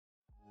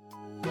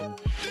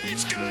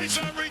guys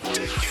are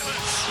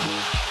ridiculous.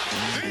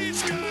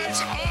 These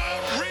guys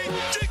are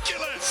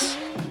ridiculous.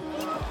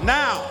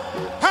 Now,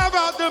 how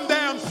about them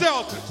damn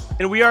Celtics?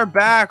 And we are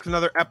back with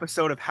another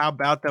episode of How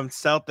About Them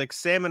Celtics.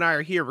 Sam and I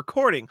are here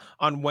recording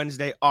on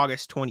Wednesday,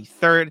 August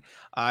 23rd.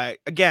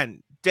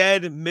 Again,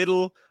 dead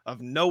middle of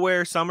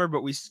nowhere summer,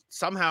 but we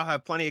somehow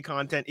have plenty of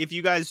content. If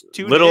you guys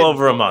tune in, little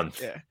over a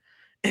month.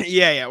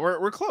 Yeah,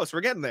 we're close.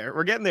 We're getting there.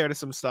 We're getting there to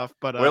some stuff,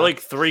 but we're like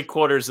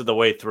 3/4 of the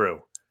way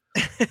through.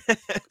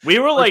 We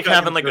were like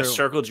having like a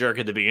circle jerk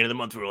at the beginning of the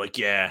month. We were like,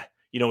 yeah,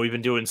 we've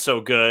been doing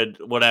so good,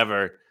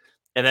 whatever.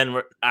 And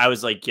then I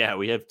was like, yeah,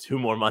 we have 2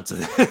 more months of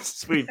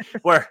this.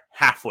 We're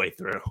halfway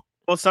through.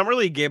 Well, Summer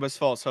League gave us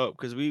false hope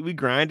because we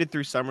grinded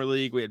through Summer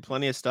League. We had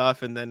plenty of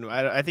stuff, and then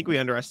I think we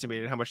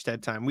underestimated how much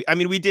dead time.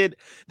 We did.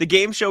 The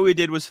game show we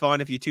did was fun.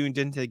 If you tuned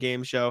into the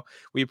game show,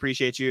 we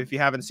appreciate you. If you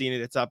haven't seen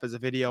it, it's up as a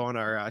video on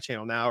our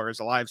channel now, or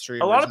as a live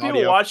stream. A lot of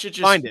people watch it,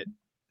 just find it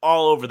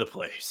all over the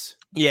place.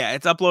 Yeah,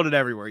 it's uploaded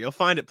everywhere. You'll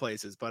find it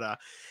places. But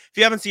if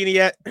you haven't seen it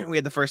yet, we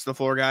had the First of the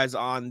Floor guys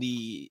on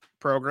the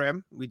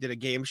program. We did a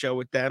game show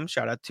with them.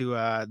 Shout out to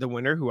the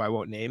winner, who I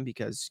won't name,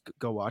 because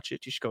go watch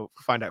it. You should go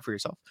find out for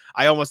yourself.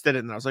 I almost did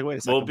it, and I was like, wait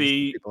a second. We'll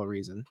be people a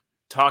reason.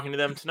 Talking to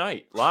them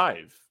tonight,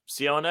 live,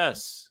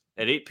 CLNS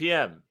at 8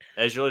 p.m.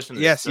 as you're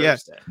listening to this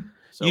Thursday.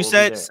 So you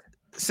said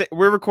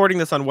we're recording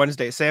this on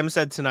Wednesday. Sam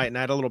said tonight, and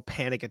I had a little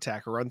panic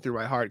attack run through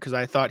my heart because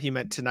I thought he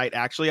meant tonight.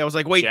 Actually, I was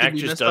like, wait, Jack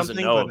just doesn't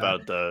know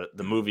about the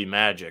movie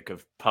magic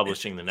of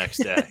publishing the next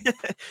day.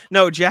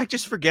 No, Jack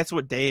just forgets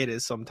what day it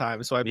is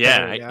sometimes. So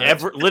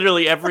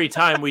literally every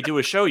time we do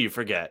a show, you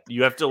forget.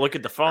 You have to look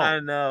at the phone. I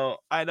know.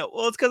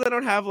 Well, it's because I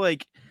don't have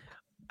like.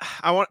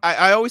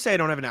 I always say I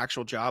don't have an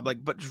actual job,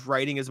 but just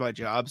writing is my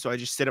job. So I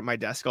just sit at my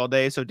desk all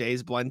day. So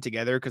days blend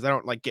together because I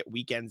don't get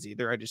weekends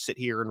either. I just sit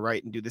here and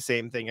write and do the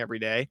same thing every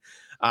day.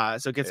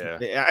 So it gets,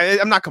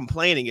 I'm not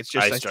complaining. It's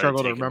just, I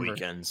struggle to remember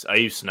weekends. I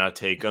used to not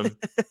take them,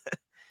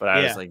 but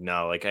I was like,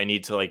 no, I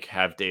need to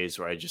have days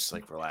where I just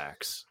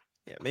relax.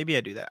 Yeah. Maybe I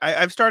do that.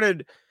 I've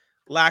started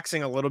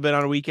laxing a little bit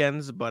on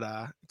weekends, but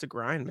it's a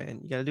grind,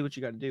 man. You got to do what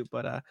you got to do.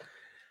 But,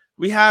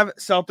 we have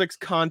Celtics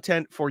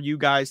content for you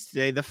guys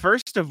today, the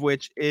first of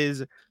which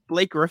is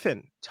Blake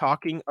Griffin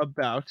talking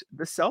about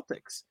the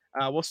Celtics.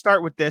 We'll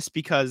start with this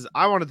because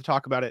I wanted to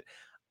talk about it.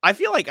 I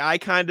feel like I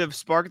kind of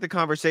sparked the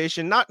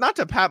conversation, not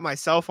to pat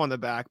myself on the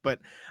back, but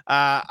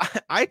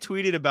I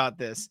tweeted about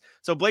this.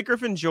 So Blake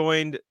Griffin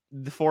joined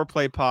the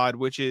Foreplay Pod,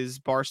 which is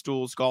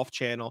Barstool's golf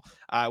channel,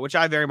 which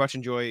I very much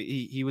enjoy.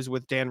 He was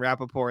with Dan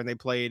Rappaport, and they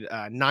played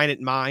 9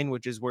 at Mine,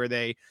 which is where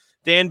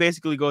Dan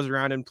basically goes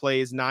around and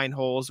plays 9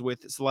 holes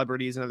with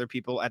celebrities and other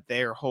people at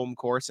their home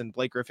course. And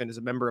Blake Griffin is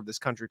a member of this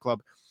country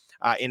club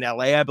in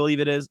LA, I believe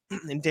it is.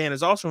 And Dan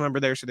is also a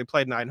member there. So they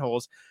played 9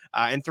 holes.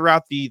 And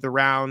throughout the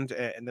round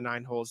and the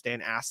 9 holes,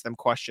 Dan asked them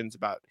questions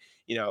about,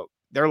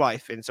 their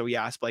life. And so he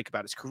asked Blake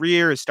about his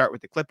career, his start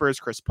with the Clippers,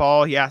 Chris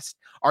Paul. He asked,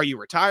 are you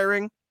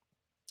retiring?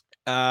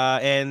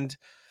 And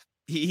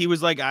he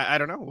was like, I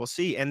don't know. We'll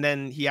see. And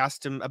then he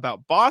asked him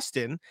about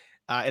Boston.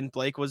 And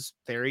Blake was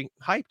very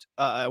hyped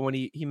when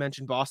he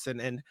mentioned Boston.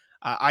 And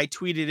I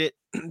tweeted it,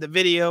 the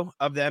video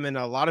of them, and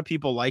a lot of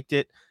people liked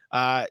it.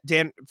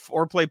 Dan,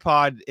 Foreplay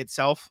Pod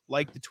itself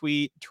liked the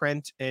tweet.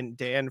 Trent and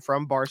Dan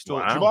from Barstool.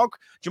 Wow.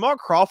 Jamal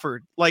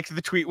Crawford liked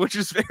the tweet, which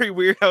is very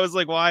weird. I was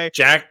like, why?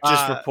 Jack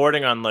just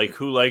reporting on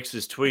who likes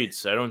his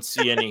tweets. I don't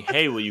see any,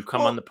 hey, will you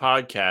come on the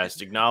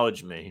podcast?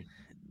 Acknowledge me.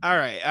 All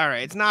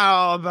right. It's not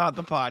all about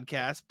the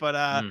podcast,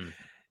 but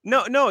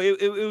no,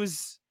 it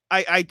was...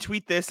 I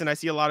tweet this and I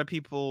see a lot of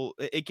people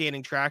it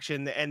gaining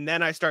traction, and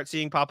then I start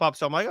seeing pop up.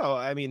 So I'm like,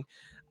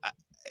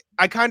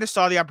 I kind of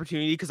saw the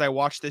opportunity because I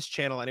watched this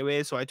channel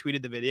anyway. So I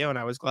tweeted the video and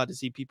I was glad to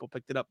see people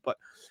picked it up. But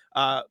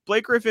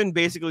Blake Griffin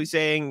basically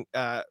saying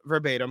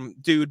verbatim,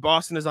 dude,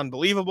 Boston is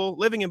unbelievable.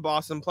 Living in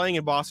Boston, playing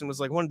in Boston was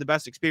one of the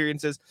best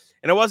experiences.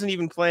 And I wasn't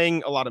even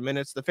playing a lot of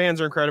minutes. The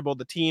fans are incredible.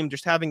 The team,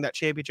 just having that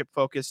championship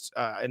focused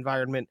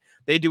environment.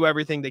 They do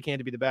everything they can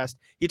to be the best.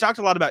 He talked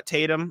a lot about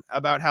Tatum,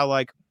 about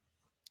how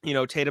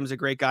Tatum's a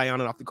great guy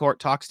on and off the court,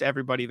 talks to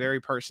everybody,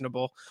 very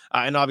personable,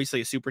 and obviously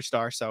a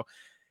superstar. So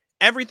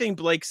everything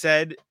Blake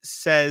said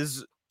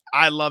says,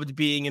 I loved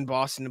being in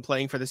Boston and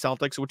playing for the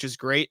Celtics, which is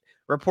great.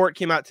 Report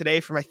came out today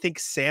from, I think,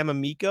 Sam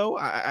Amico.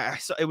 I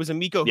saw it was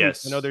Amico.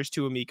 Yes. I know there's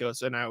 2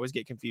 Amicos, and I always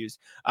get confused.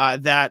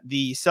 That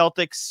the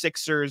Celtics,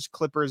 Sixers,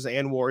 Clippers,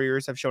 and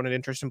Warriors have shown an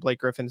interest in Blake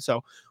Griffin.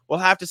 So we'll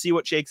have to see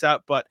what shakes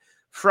out. But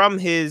from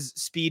his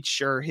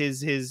speech or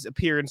his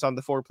appearance on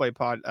the Foreplay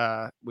Pod,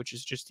 which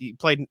is just, he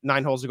played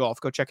 9 holes of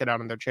golf. Go check it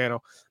out on their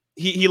channel.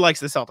 He likes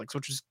the Celtics,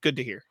 which is good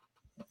to hear.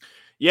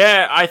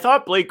 Yeah, I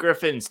thought Blake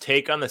Griffin's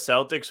take on the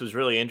Celtics was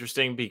really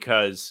interesting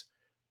because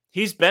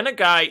he's been a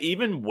guy,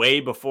 even way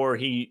before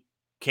he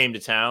came to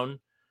town,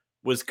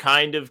 was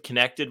kind of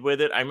connected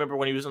with it. I remember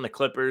when he was on the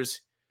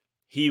Clippers,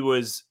 he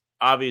was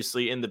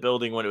obviously in the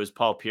building when it was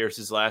Paul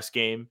Pierce's last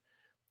game.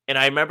 And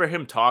I remember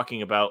him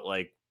talking about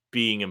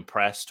being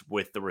impressed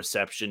with the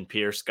reception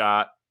Pierce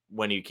got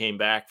when he came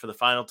back for the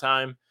final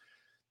time.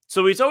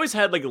 So he's always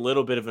had a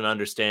little bit of an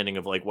understanding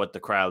of what the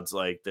crowd's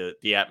like,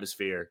 the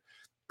atmosphere.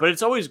 But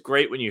it's always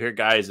great when you hear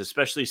guys,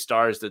 especially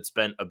stars that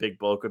spent a big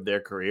bulk of their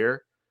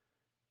career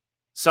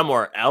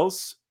somewhere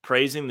else,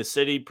 praising the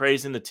city,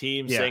 praising the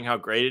team, Yeah. saying how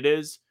great it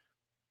is,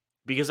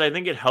 because I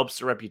think it helps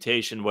the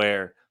reputation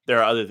where there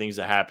are other things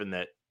that happen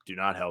that do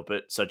not help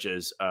it, such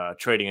as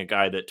trading a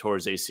guy that tore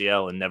his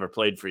ACL and never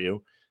played for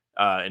you,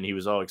 and he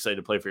was all excited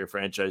to play for your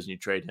franchise and you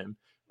trade him,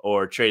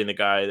 or trading the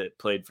guy that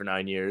played for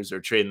 9 years, or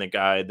trading the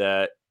guy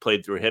that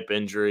played through a hip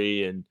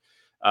injury and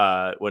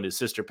when his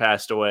sister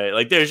passed away.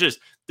 Like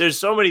there's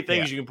so many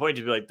things you can point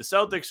to, be like, the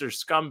Celtics are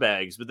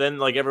scumbags, but then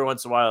like every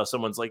once in a while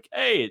someone's like,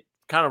 hey, it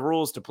kind of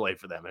rules to play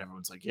for them, and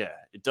everyone's like, yeah,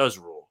 it does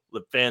rule.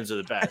 The fans are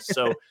the best.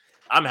 So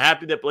I'm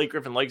happy that Blake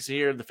Griffin likes it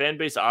here. The fan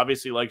base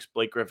obviously likes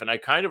Blake Griffin. I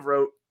kind of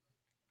wrote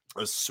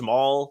a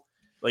small,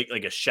 like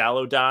a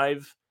shallow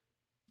dive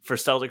for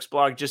Celtics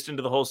blog just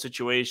into the whole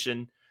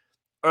situation.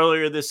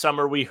 Earlier this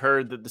summer, we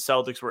heard that the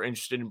Celtics were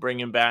interested in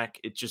bringing him back.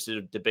 It's just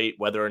a debate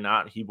whether or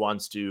not he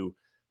wants to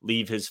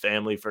leave his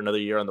family for another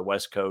year on the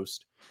West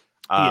Coast.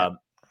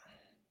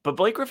 But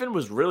Blake Griffin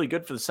was really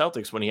good for the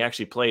Celtics when he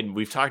actually played. And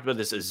we've talked about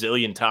this a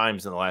zillion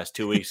times in the last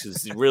 2 weeks.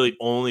 It's the really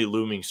only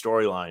looming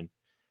storyline.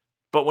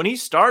 But when he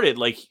started,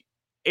 like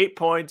 8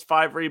 points,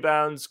 5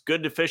 rebounds,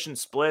 good efficient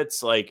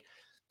splits, like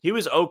he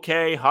was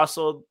okay,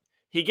 hustled.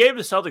 He gave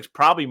the Celtics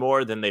probably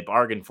more than they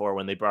bargained for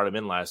when they brought him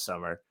in last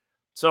summer.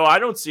 So I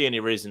don't see any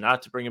reason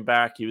not to bring him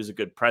back. He was a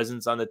good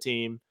presence on the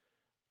team.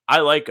 I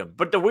like him.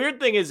 But the weird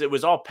thing is it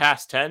was all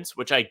past tense,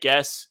 which I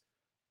guess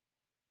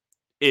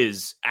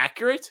is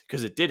accurate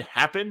because it did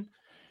happen.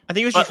 I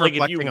think it was But just like if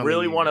reflecting you on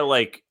really the want to year.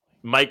 like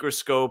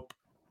microscope,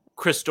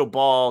 crystal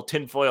ball,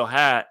 tinfoil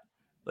hat,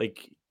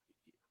 like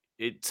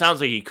it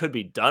sounds like he could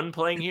be done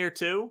playing here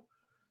too.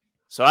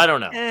 So I don't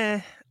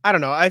know. I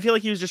don't know. I feel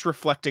like he was just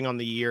reflecting on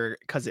the year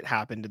because it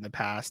happened in the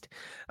past.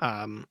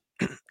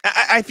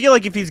 I feel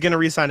like if he's going to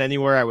resign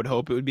anywhere, I would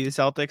hope it would be the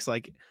Celtics.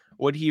 Like,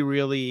 would he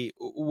really?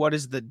 What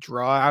is the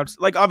draw out?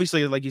 Like,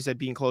 obviously, like you said,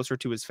 being closer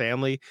to his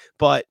family.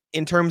 But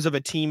in terms of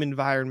a team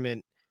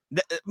environment,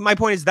 my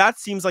point is that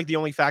seems like the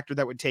only factor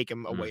that would take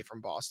him away from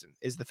Boston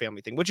is the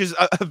family thing, which is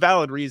a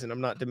valid reason.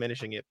 I'm not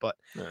diminishing it, but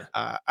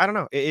I don't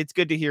know. It's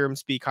good to hear him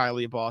speak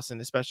highly of Boston,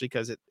 especially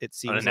because it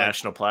seems On a like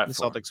national the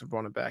platform. Celtics have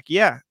brought it back.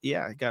 Yeah,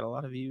 it got a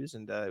lot of views,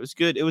 and it was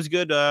good. It was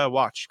good.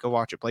 Watch, go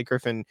watch it. Blake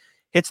Griffin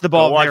hits the Go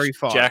ball watch very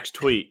far. Jack's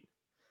tweet.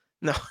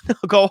 No,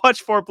 go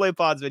watch Foreplay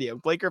Pod's video.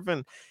 Blake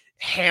Griffin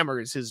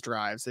hammers his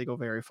drives; they go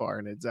very far,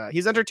 and it's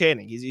he's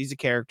entertaining. He's a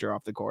character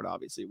off the court,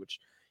 obviously, which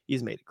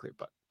he's made it clear.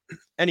 But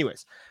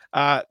anyways,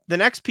 the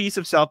next piece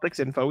of Celtics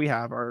info we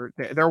have are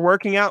they're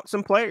working out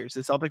some players.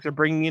 The Celtics are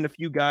bringing in a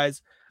few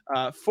guys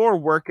for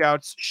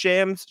workouts.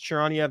 Shams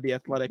Charania of The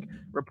Athletic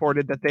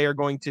reported that they are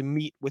going to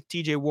meet with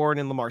TJ Warren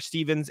and Lamar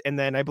Stevens, and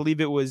then I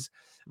believe it was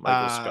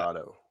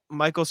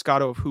Michael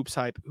Scotto of Hoops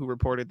Hype who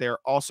reported they're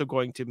also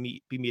going to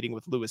be meeting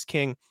with Lewis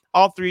King.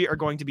 All three are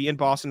going to be in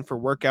Boston for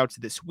workouts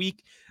this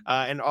week,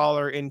 and all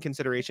are in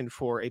consideration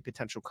for a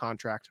potential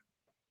contract.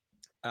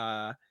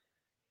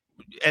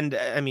 And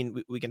I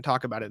mean, we can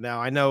talk about it now.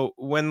 I know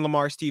when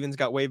Lamar Stevens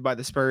got waived by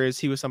the Spurs,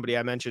 he was somebody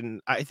I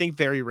mentioned, I think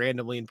very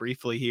randomly and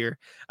briefly here,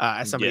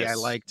 as somebody I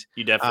liked.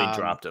 You definitely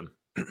dropped him.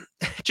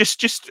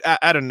 just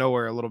out of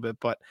nowhere a little bit,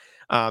 but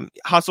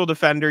hustle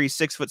defender. He's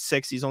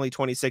 6'6". He's only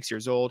 26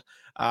 years old.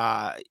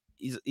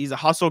 He's a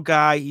hustle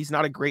guy. He's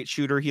not a great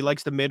shooter. He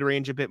likes the mid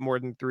range a bit more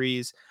than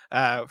threes.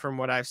 From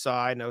what I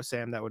saw, I know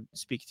Sam, that would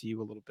speak to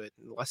you a little bit,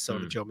 less so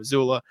to Joe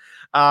Mazzulla.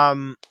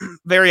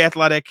 Very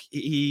athletic.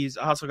 He's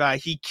a hustle guy.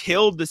 He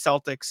killed the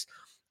Celtics.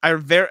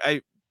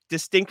 I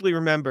distinctly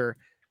remember.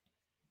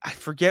 I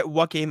forget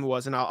what game it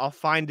was, and I'll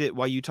find it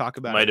while you talk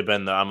about it. Might have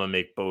been the I'm gonna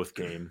make both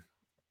game.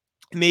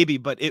 Maybe,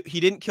 but he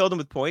didn't kill them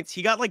with points.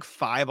 He got like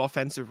 5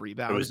 offensive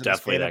rebounds. It was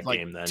definitely that like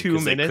game then 2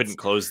 minutes. They couldn't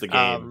close the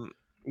game.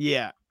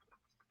 Yeah.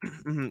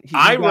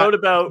 I wrote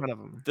about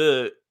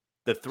the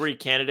 3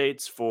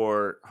 candidates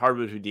for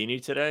Hardwood Houdini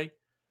today,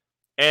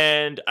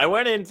 and I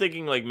went in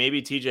thinking like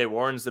maybe TJ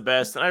Warren's the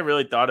best, and I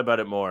really thought about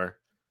it more.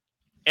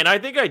 And I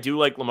think I do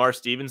like Lamar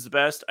Stevens the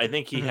best. I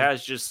think he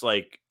has just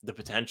like the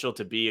potential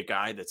to be a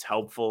guy that's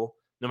helpful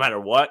no matter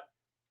what.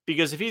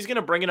 Because if he's going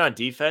to bring it on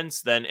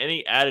defense, then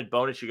any added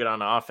bonus you get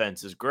on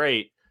offense is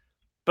great.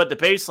 But the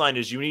baseline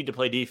is you need to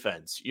play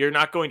defense. You're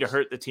not going to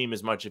hurt the team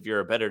as much if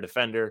you're a better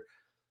defender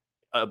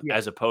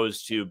as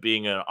opposed to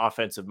being an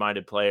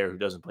offensive-minded player who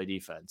doesn't play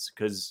defense.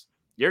 Because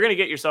you're going to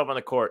get yourself on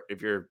the court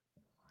if you're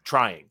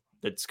trying.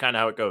 That's kind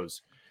of how it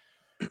goes.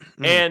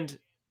 And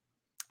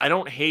I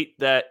don't hate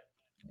that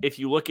if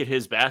you look at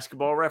his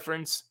basketball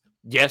reference,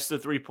 yes, the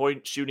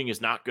three-point shooting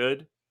is not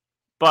good.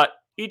 But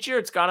each year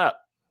it's gone up.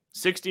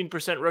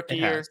 16% rookie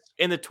year,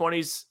 in the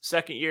 20s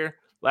second year,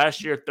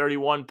 last year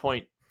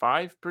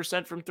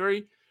 31.5% from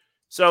 3.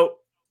 So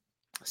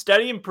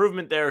steady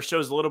improvement there,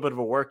 shows a little bit of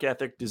a work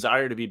ethic,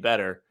 desire to be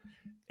better.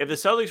 If the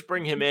Celtics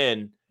bring him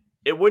in,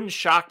 it wouldn't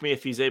shock me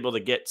if he's able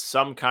to get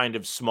some kind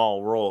of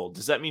small role.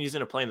 Does that mean he's going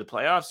to play in the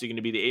playoffs? Is he going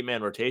to be the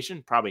 8-man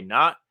rotation? Probably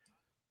not.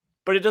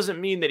 But it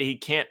doesn't mean that he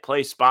can't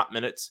play spot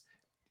minutes,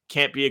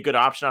 can't be a good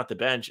option off the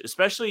bench,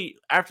 especially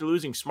after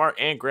losing Smart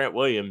and Grant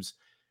Williams.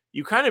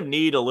 you kind of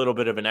need a little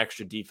bit of an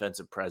extra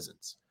defensive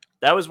presence.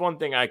 That was one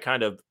thing I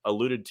kind of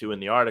alluded to in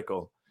the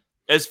article.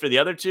 As for the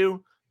other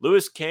two,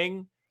 Lewis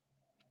King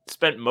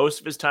spent most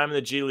of his time in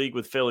the G League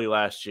with Philly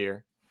last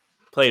year,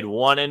 played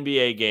one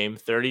NBA game,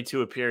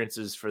 32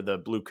 appearances for the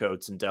Blue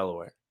Coats in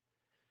Delaware.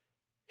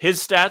 His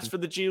stats for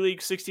the G League,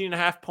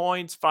 16.5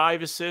 points,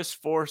 5 assists,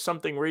 4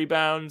 something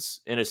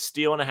rebounds, and a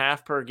steal and a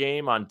half per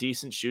game on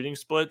decent shooting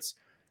splits.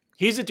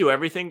 He's a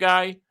do-everything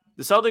guy.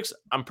 The Celtics,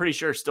 I'm pretty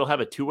sure, still have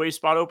a two-way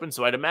spot open,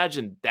 so I'd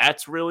imagine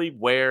that's really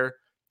where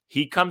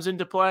he comes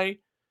into play.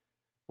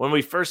 When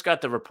we first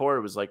got the report,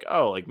 it was like,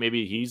 oh, like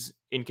maybe he's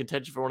in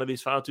contention for one of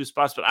these final two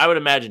spots, but I would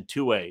imagine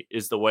two-way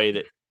is the way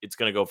that it's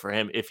going to go for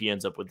him if he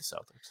ends up with the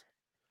Celtics.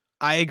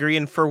 I agree.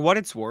 And for what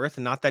it's worth,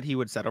 not that he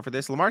would settle for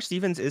this, Lamar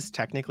Stevens is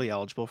technically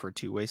eligible for a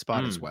two-way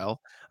spot as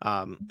well,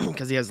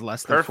 because he has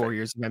less than 4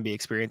 years of NBA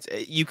experience.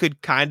 You could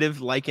kind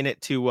of liken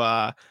it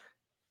to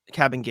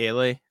Cabin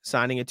Gale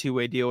signing a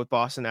two-way deal with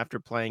Boston after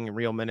playing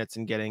real minutes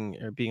and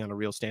being on a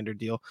real standard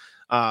deal.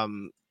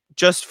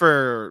 Just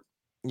for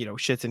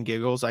shits and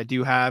giggles, I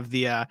do have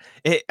I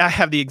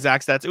have the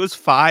exact stats. It was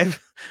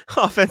 5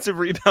 offensive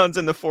rebounds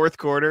in the fourth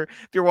quarter.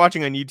 If you're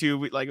watching on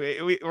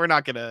YouTube, we're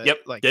not gonna.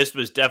 Yep, this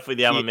was definitely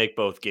the I'm gonna make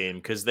both game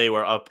because they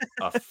were up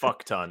a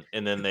fuck ton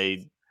and then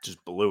they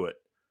just blew it.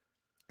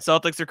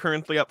 Celtics are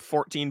currently up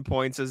 14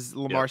 points as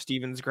Lamar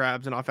Stevens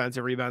grabs an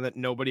offensive rebound that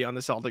nobody on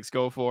the Celtics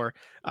go for.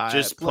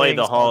 Just play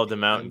the Hall of the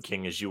Mountain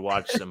King as you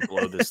watch them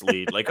blow this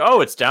lead. Like, oh,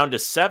 it's down to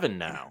 7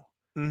 now.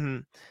 Mm-hmm.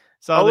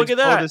 So look at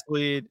that. This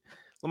lead.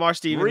 Lamar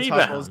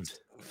Stevens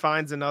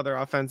finds another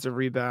offensive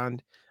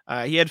rebound.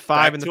 He had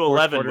 5 in the fourth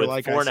 11 quarter, with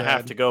like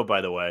 4.5 to go,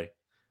 by the way.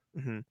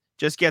 Mm-hmm.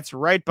 Just gets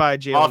right by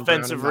Jaylen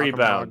offensive Brown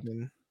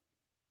rebound.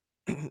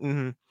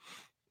 Mm-hmm.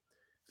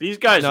 These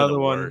guys are the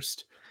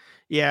worst.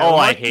 Yeah. Oh,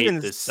 I hate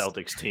this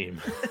Celtics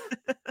team.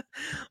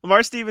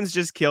 Lamar Stevens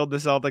just killed the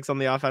Celtics on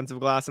the offensive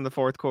glass in the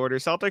fourth quarter.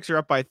 Celtics are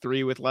up by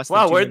 3 with less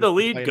than 2 where'd the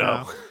minutes lead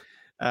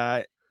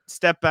go?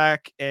 Step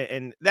back,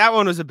 and that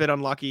one was a bit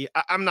unlucky.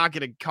 I'm not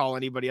going to call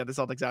anybody on the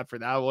Celtics out for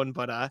that one,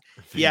 but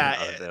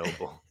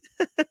available.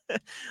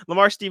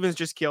 Lamar Stevens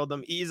just killed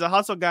them. He's a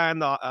hustle guy on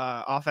the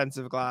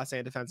offensive glass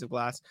and defensive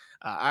glass.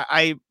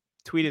 I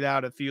tweeted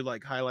out a few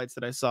highlights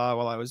that I saw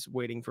while I was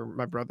waiting for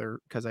my brother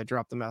because I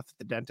dropped him off at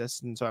the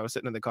dentist, and so I was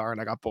sitting in the car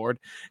and I got bored,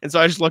 and so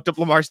I just looked up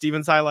Lamar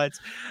Stevens highlights.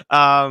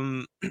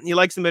 He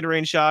likes the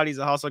mid-range shot. He's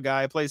a hustle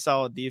guy. Plays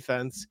solid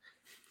defense.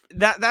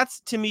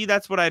 That's to me,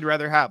 that's what I'd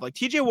rather have.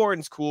 TJ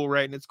Warren's cool,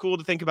 right? And it's cool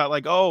to think about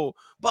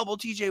bubble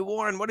TJ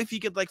Warren. What if he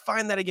could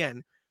find that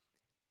again?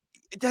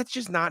 That's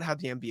just not how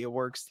the NBA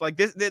works.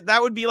 That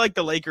would be like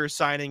the Lakers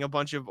signing a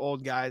bunch of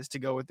old guys to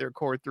go with their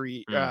core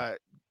 3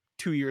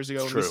 2 years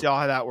ago. And we saw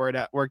how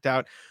that worked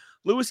out.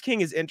 Lewis King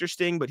is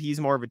interesting, but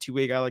he's more of a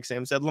two-way guy, like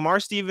Sam said. Lamar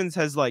Stevens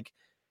has like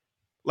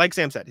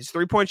Sam said, his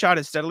 3-point shot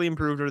has steadily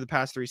improved over the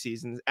past 3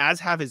 seasons, as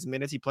have his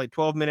minutes. He played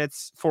 12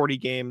 minutes, 40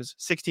 games,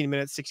 16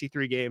 minutes,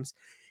 63 games.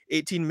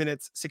 18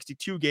 minutes,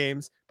 62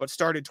 games, but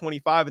started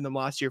 25 in them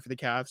last year for the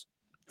Cavs,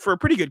 for a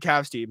pretty good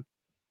Cavs team.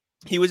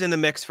 He was in the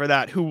mix for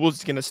that. Who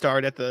was going to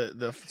start at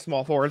the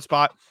small forward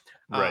spot?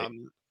 Right.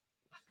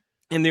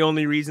 And the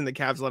only reason the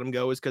Cavs let him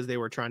go is because they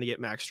were trying to get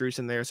Max Strus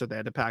in there, so they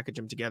had to package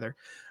him together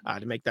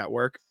to make that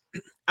work.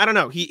 I don't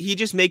know. He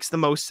just makes the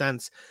most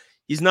sense.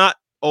 He's not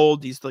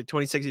old. He's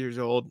 26 years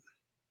old.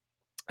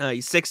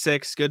 He's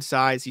 6'6", good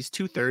size. He's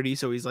 230,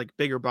 so he's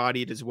bigger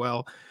bodied as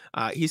well.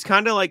 He's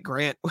kind of like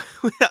Grant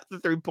without the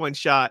 3-point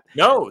shot.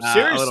 No,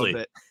 seriously. A little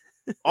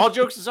bit. All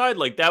jokes aside,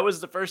 that was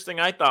the first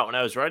thing I thought when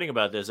I was writing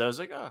about this. I was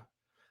like, oh,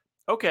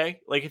 okay.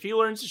 If he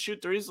learns to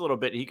shoot threes a little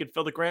bit, he could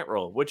fill the Grant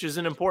role, which is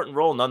an important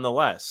role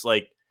nonetheless.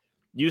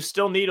 You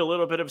still need a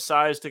little bit of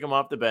size to come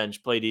off the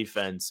bench, play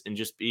defense, and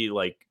just be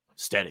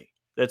steady.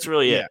 That's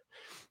really it.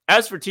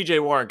 As for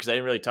TJ Warren, because I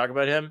didn't really talk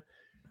about him,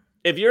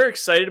 if you're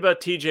excited about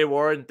TJ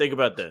Warren, think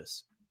about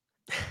this.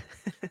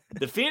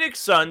 The Phoenix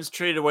Suns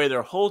traded away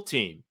their whole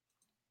team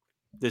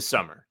this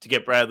summer to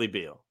get Bradley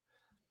Beal.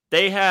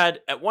 They had,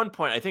 at one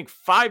point, I think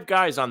 5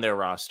 guys on their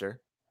roster.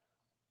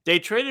 They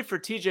traded for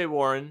TJ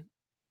Warren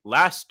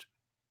last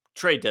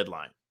trade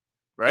deadline,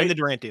 right? In the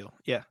Durant deal,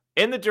 yeah.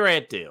 In the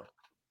Durant deal.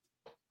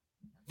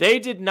 They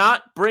did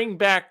not bring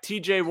back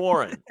TJ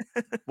Warren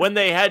when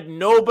they had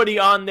nobody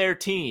on their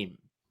team.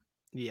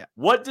 Yeah.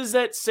 What does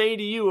that say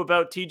to you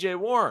about TJ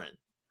Warren?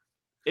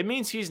 It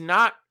means he's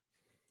not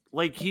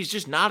he's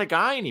just not a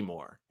guy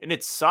anymore. And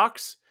it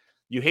sucks.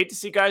 You hate to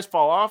see guys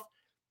fall off.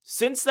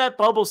 Since that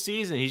bubble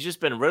season, he's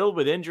just been riddled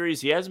with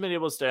injuries. He hasn't been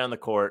able to stay on the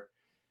court.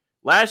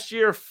 Last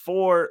year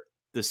for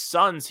the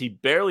Suns, he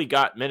barely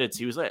got minutes.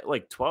 He was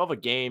like 12 a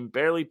game,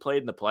 barely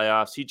played in the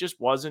playoffs. He just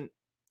wasn't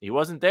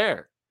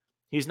there.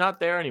 He's not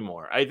there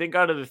anymore. I think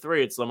out of the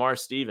 3, it's Lamar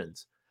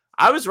Stevens.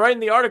 I was writing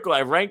the article.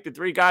 I ranked the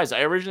 3 guys.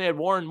 I originally had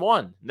Warren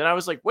 1. Then I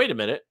was like, wait a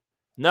minute.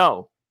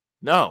 No.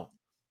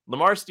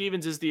 Lamar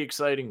Stevens is the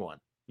exciting one.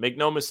 Make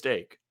no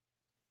mistake.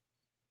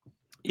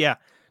 Yeah.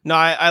 No,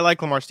 I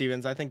like Lamar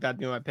Stevens. I think that'd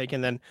be my pick.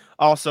 And then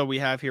also we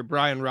have here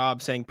Brian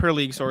Robb saying, per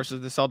league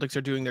sources, the Celtics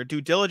are doing their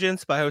due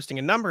diligence by hosting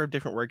a number of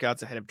different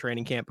workouts ahead of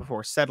training camp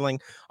before settling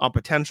on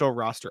potential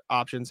roster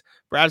options.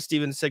 Brad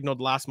Stevens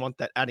signaled last month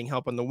that adding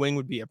help on the wing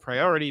would be a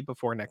priority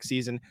before next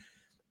season.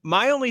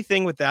 My only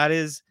thing with that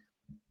is,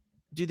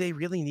 do they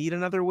really need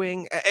another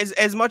wing?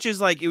 As much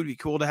as like it would be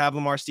cool to have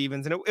Lamar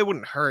Stevens, and it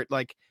wouldn't hurt.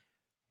 Like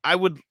I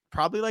would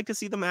probably like to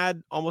see them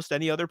add almost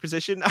any other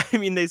position. I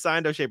mean, they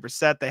signed O'Shea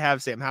Brissett. They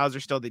have Sam Hauser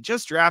still. They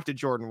just drafted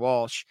Jordan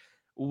Walsh.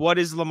 What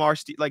is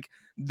like?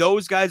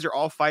 Those guys are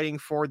all fighting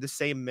for the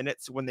same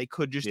minutes when they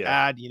could just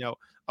add,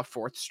 a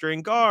fourth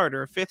string guard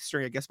or a fifth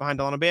string, I guess, behind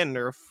Delano Banton,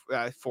 or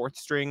a fourth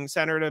string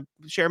center to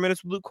share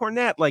minutes with Luke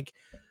Cornett. Like,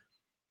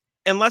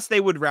 unless they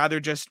would rather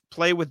just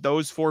play with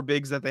those four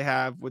bigs that they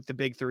have, with the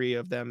big three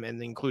of them,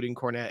 and including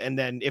Cornette. And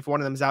then if one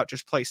of them's out,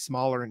 just play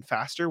smaller and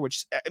faster,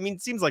 which, I mean,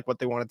 it seems like what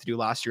they wanted to do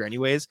last year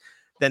anyways,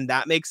 then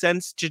that makes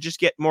sense to just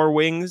get more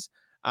wings.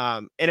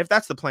 And if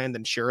that's the plan,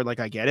 then sure, like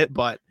I get it.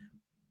 But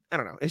I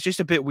don't know. It's just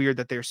a bit weird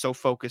that they're so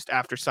focused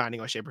after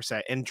signing O'Shea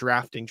Brissett and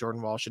drafting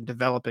Jordan Walsh and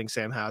developing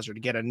Sam Hauser to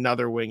get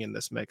another wing in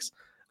this mix.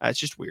 It's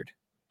just weird.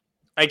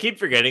 I keep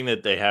forgetting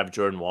that they have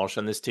Jordan Walsh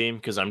on this team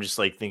because I'm just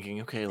like thinking,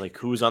 okay, like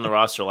who's on the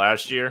roster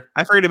last year?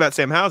 I forget about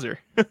Sam Hauser.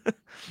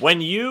 When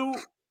you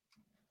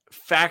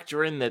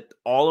factor in that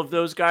all of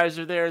those guys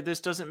are there, this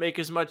doesn't make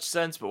as much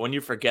sense. But when you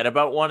forget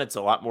about one, it's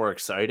a lot more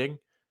exciting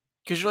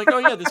because you're like, oh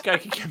yeah, this guy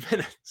can get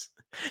minutes.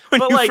 When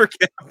but you like,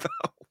 forget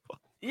about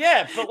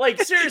yeah, but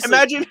like seriously,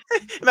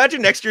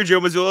 imagine next year Joe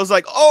Mazzulla's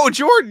like, oh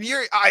Jordan,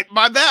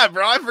 my bad,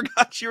 bro. I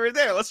forgot you were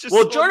there. Let's just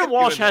Jordan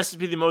Walsh has to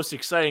be the most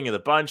exciting of the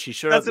bunch. He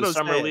showed up in the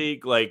summer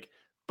league, like,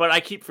 but I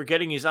keep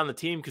forgetting he's on the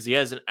team because he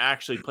hasn't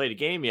actually played a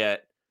game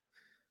yet.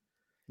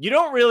 You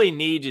don't really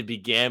need to be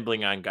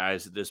gambling on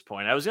guys at this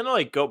point. I was gonna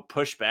like go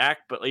push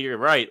back, but like, you're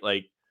right.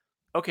 Like,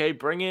 okay,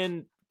 bring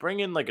in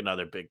like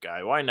another big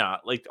guy. Why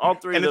not? Like all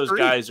three of those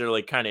guys are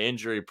like kind of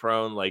injury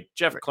prone. Like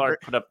Jeff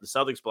Clark put up the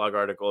Celtics blog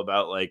article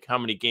about like how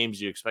many games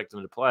you expect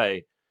them to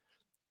play.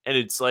 And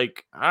it's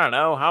like, I don't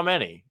know, how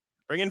many?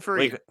 Bring in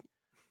Fareed. Like,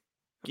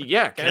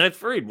 yeah, Kenneth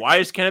Fareed. Why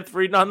is Kenneth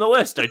Fareed not on the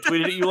list? I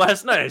tweeted at you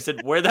last night. I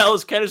said, where the hell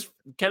is Kenneth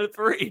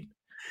Fareed?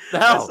 The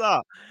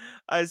hell?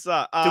 I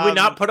saw. Did we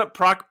not put up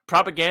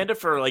propaganda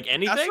for like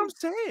anything? That's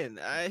what I'm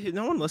saying.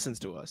 No one listens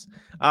to us.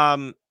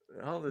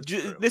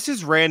 This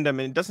is random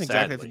and it doesn't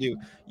exactly have to do.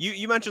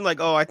 You mentioned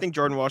like, oh, I think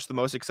Jordan Walsh the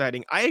most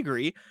exciting. I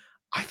agree.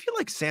 I feel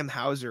like Sam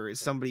Hauser is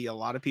somebody a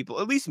lot of people,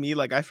 at least me,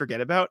 like I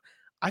forget about.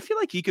 I feel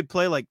like he could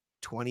play like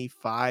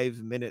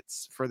 25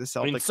 minutes for the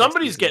Celtics. I mean,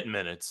 somebody's getting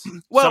minutes.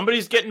 Well,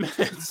 somebody's getting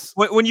minutes.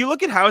 When you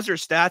look at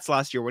Hauser's stats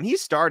last year, when he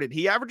started,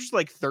 he averaged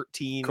like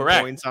 13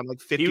 points on like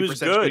 50%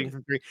 shooting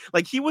from three.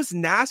 Like he was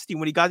nasty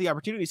when he got the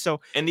opportunity.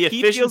 So and the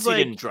efficiency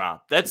didn't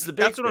drop. That's the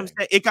big That's what I'm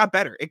saying. It got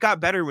better. It got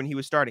better when he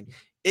was starting.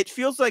 It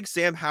feels like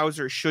Sam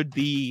Hauser should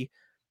be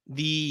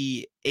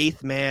the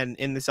eighth man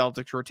in the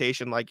Celtics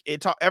rotation. Like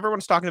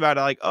everyone's talking about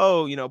it like,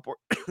 oh,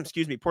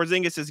 excuse me,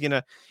 Porzingis is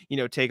gonna,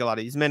 take a lot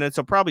of these minutes.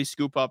 He'll probably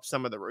scoop up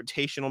some of the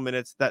rotational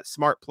minutes that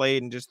Smart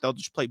played, and they'll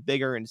just play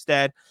bigger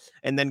instead.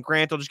 And then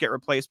Grant will just get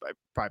replaced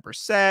by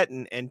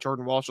Brissett, and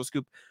Jordan Walsh will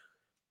scoop.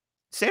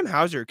 Sam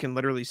Hauser can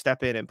literally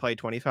step in and play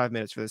 25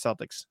 minutes for the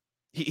Celtics.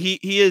 He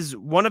is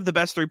one of the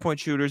best 3-point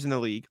shooters in the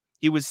league.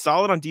 He was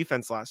solid on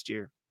defense last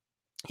year.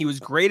 He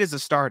was great as a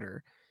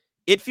starter.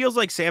 It feels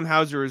like Sam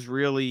Hauser is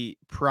really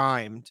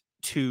primed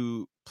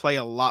to play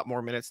a lot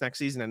more minutes next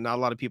season, and not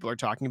a lot of people are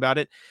talking about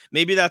it.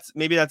 Maybe that's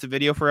a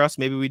video for us.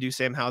 Maybe we do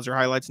Sam Hauser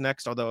highlights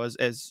next. Although,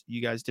 as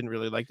you guys didn't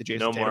really like the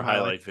Jason no Tatum more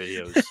highlight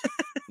videos.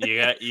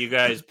 You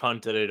guys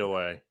punted it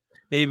away.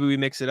 Maybe we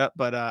mix it up,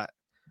 but I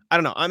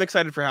don't know. I'm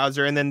excited for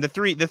Hauser, and then the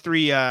three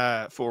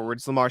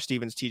forwards: Lamar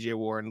Stevens, TJ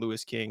Warren,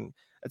 Lewis King.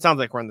 It sounds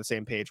like we're on the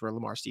same page where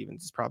Lamar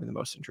Stevens is probably the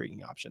most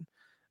intriguing option.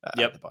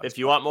 Yep. If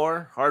you want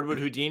more Hardwood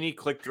Houdini,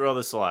 click through all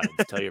the slides.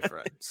 Tell your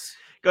friends.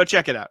 Go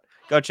check it out.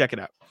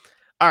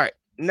 All right.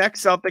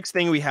 Next Celtics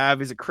thing we have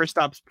is a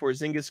Kristaps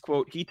Porzingis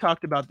quote. He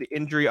talked about the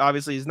injury.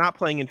 Obviously, he's not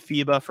playing in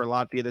FIBA for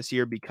Latvia this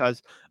year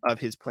because of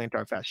his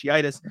plantar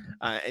fasciitis.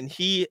 And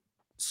he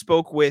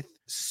spoke with,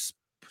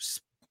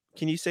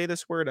 can you say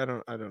this word? I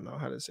don't know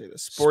how to say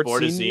this.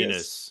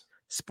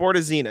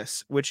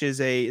 Sportazinus, which is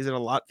is it a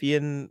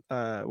Latvian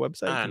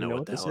website? I know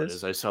what the hell it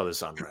is. I saw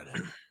this on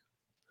Reddit.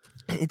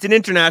 It's an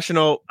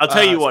international. I'll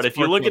tell you what, if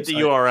you look at the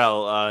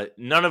URL,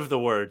 none of the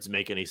words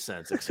make any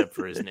sense except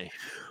for his name.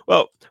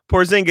 Well,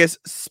 Porzingis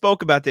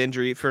spoke about the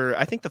injury for,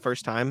 I think, the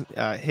first time,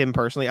 him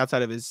personally,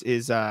 outside of his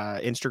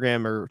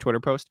Instagram or Twitter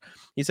post.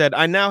 He said,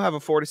 I now have a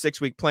 4 to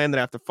 6 week plan that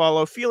I have to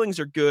follow. Feelings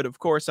are good. Of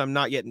course, I'm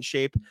not yet in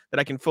shape that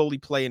I can fully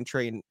play and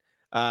train,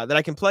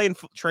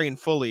 train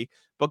fully.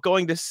 But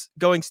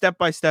going step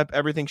by step,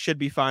 everything should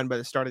be fine by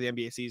the start of the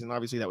NBA season.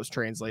 Obviously, that was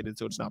translated,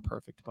 so it's not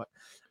perfect. But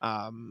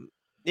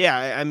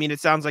yeah, I mean, it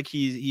sounds like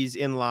he's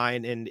in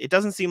line, and it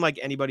doesn't seem like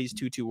anybody's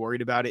too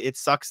worried about it. It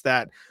sucks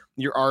that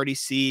you're already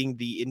seeing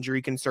the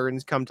injury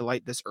concerns come to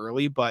light this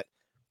early, but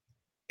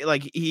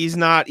like he's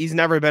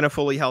never been a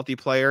fully healthy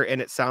player,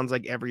 and it sounds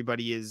like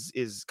everybody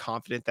is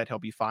confident that he'll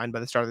be fine by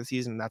the start of the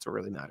season, and that's what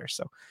really matters.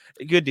 So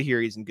good to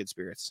hear he's in good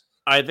spirits.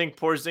 I think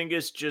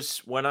Porzingis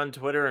just went on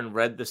Twitter and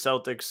read the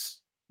Celtics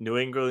New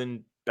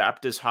England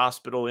Baptist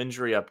Hospital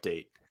injury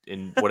update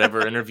in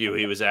whatever interview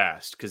he was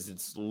asked, because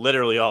it's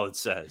literally all it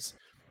says.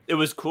 It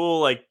was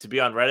cool, like, to be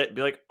on Reddit and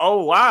be like,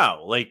 oh,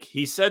 wow, like,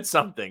 he said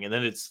something. And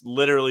then it's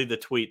literally the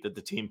tweet that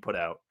the team put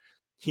out.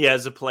 He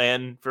has a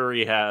plan for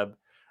rehab.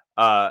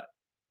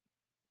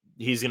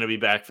 He's going to be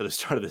back for the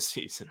start of the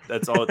season.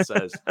 That's all it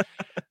says.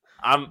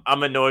 I'm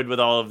annoyed with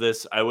all of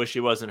this. I wish he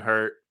wasn't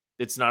hurt.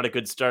 It's not a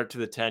good start to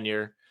the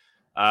tenure.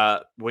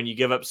 When you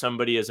give up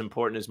somebody as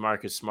important as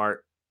Marcus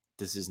Smart,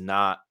 this is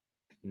not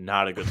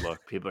a good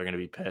look. People are going to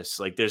be pissed.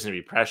 Like, there's going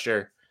to be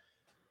pressure.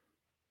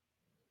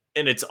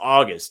 And it's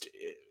August.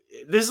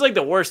 This is like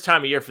the worst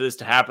time of year for this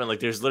to happen. Like,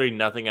 there's literally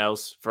nothing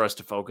else for us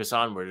to focus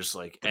on. We're just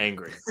like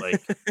angry.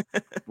 Like,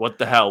 what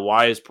the hell?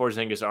 Why is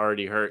Porzingis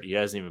already hurt? He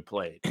hasn't even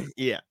played.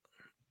 Yeah.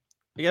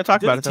 You got to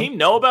talk Did about it. The team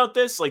know about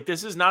this? Like,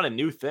 this is not a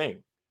new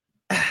thing.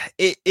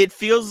 It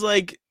feels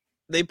like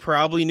they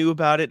probably knew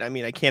about it. I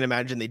mean, I can't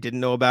imagine they didn't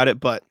know about it,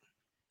 but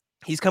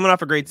he's coming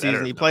off a great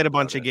season. He played a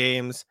bunch of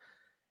games.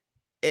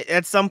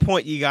 At some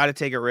point, you got to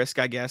take a risk,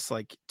 I guess,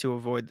 like to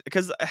avoid,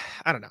 because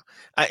I don't know.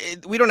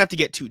 We don't have to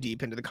get too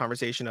deep into the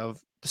conversation of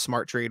the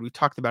Smart trade. We've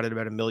talked about it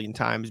about a million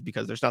times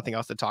because there's nothing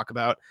else to talk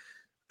about.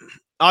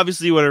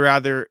 Obviously, would have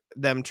rather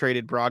them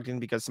traded Brogdon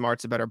because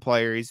Smart's a better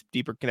player. He's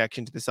deeper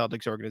connection to the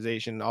Celtics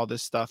organization, all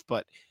this stuff.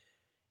 But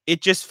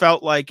it just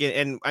felt like,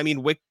 and I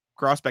mean, Wick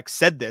Grosbeck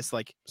said this,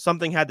 like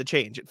something had to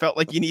change. It felt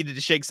like you needed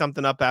to shake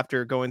something up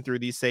after going through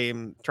these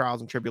same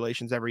trials and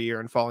tribulations every year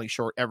and falling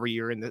short every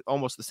year in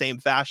almost the same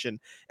fashion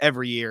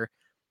every year.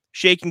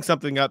 Shaking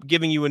something up,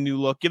 giving you a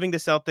new look, giving the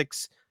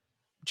Celtics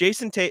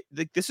Jason Tate.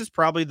 This is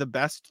probably the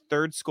best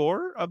third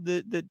scorer of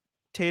the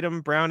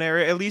Tatum Brown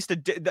era, at least a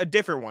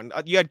different one.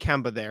 You had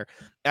Kemba there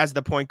as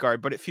the point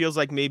guard, but it feels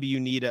like maybe you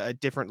need a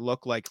different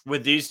look. Like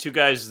with these two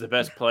guys as the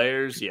best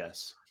players,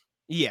 yes.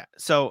 Yeah,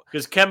 so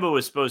because Kemba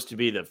was supposed to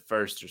be the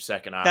first or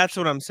second option. That's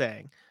what I'm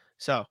saying.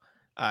 So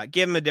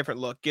give him a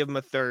different look. Give him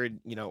a third,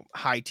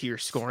 high tier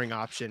scoring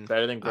option.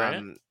 Better than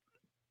Grant.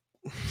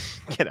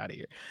 Get out of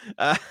here.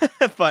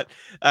 But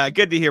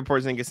good to hear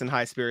Porzingis in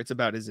high spirits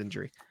about his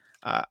injury.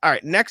 All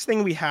right, next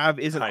thing we have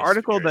is an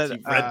article that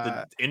you've read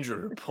the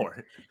injury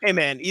report. Hey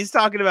man, he's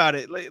talking about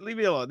it. Leave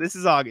me alone. This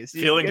is August.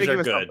 Feelings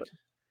are good.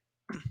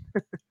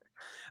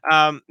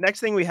 Next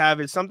thing we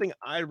have is something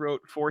I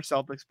wrote for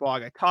Celtics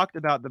blog. I talked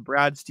about the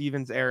Brad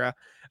Stevens era,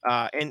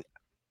 and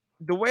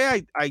the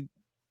way I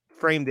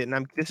framed it,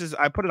 and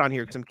I put it on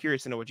here because I'm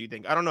curious to know what you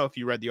think. I don't know if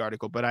you read the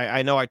article, but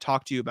I know I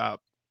talked to you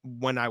about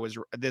when I was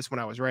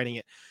writing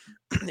it.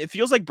 It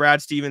feels like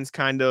Brad Stevens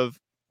kind of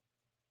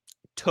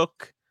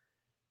took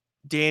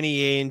Danny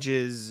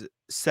Ainge's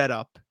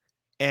setup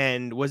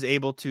and was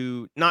able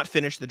to not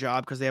finish the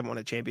job because they haven't won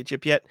a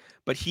championship yet,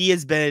 but he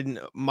has been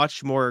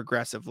much more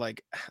aggressive.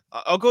 Like,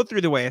 I'll go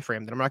through the way I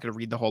framed it. I'm not going to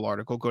read the whole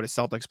article. Go to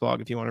Celtics blog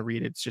if you want to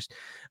read it. It's just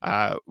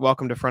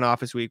welcome to front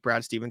office week.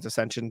 Brad Stevens'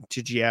 ascension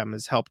to GM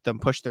has helped them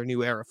push their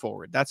new era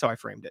forward. That's how I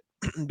framed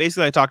it.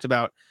 Basically, I talked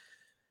about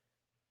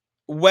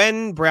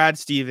when Brad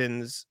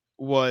Stevens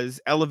was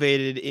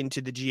elevated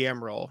into the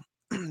GM role,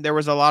 there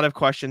was a lot of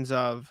questions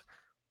of,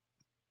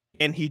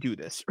 can he do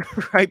this?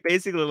 Right?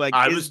 Basically, like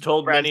I was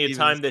told many a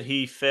time that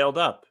he failed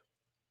up.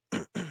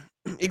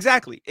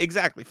 Exactly.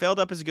 Failed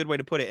up is a good way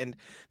to put it. And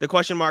the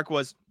question mark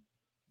was,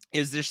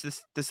 is this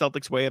the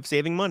Celtics way of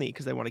saving money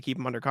because they want to keep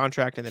him under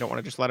contract and they don't want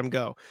to just let him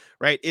go?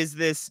 Right? Is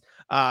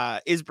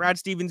Brad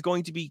Stevens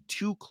going to be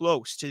too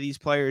close to these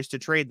players to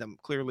trade them?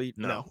 Clearly,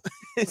 no.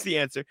 Is the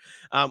answer,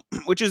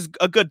 which is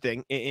a good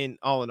thing in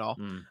all.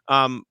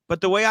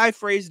 But the way I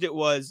phrased it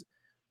was,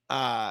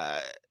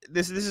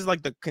 this is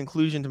like the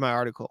conclusion to my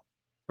article,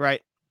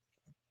 right?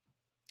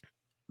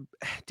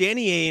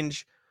 Danny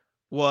Ainge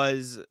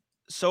was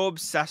so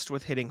obsessed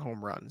with hitting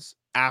home runs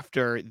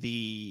after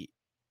the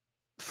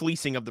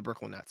fleecing of the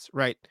Brooklyn Nets,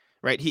 right?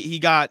 He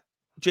got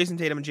Jason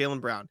Tatum and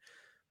Jaylen Brown.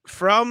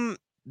 From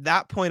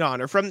that point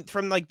on, or from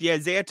like the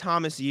Isaiah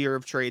Thomas year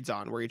of trades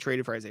on, where he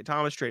traded for Isaiah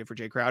Thomas, traded for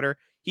Jay Crowder,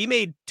 he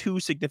made 2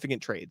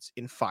 significant trades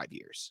in 5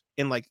 years,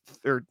 in like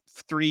or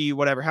 3,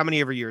 whatever, how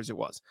many ever years it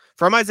was.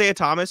 From Isaiah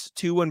Thomas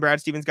to when Brad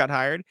Stevens got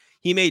hired,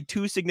 he made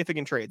 2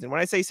 significant trades. And when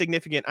I say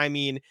significant, I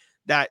mean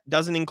that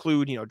doesn't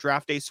include,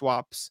 draft day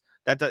swaps.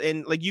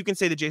 And like you can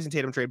say the Jason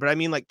Tatum trade, but I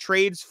mean like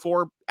trades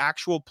for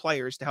actual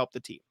players to help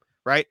the team,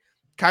 right?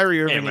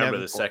 Kyrie Irving. I remember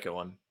the second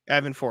one.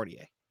 Evan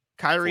Fournier,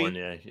 Kyrie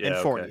and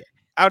Fournier. Okay.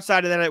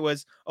 Outside of that, it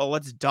was,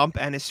 let's dump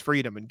Ennis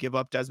Freedom and give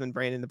up Desmond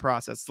Brain in the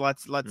process.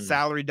 Let's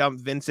salary dump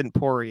Vincent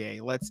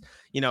Poirier. Let's,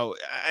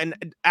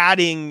 and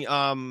adding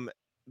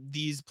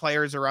these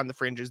players around the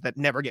fringes that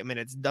never get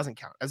minutes doesn't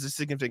count as a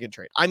significant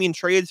trade. I mean,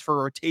 trades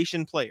for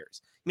rotation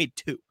players. He made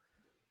 2.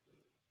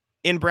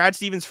 In Brad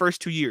Stevens'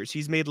 first 2 years,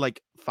 he's made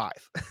like 5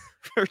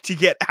 to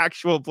get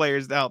actual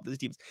players to help his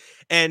teams.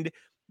 And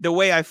the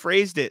way I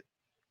phrased it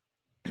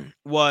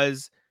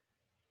was,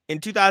 In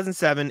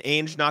 2007,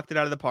 Ainge knocked it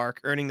out of the park,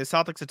 earning the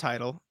Celtics a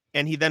title,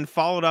 and he then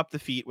followed up the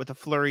feat with a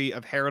flurry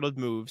of heralded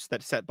moves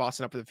that set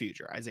Boston up for the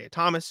future. Isaiah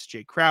Thomas,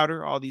 Jay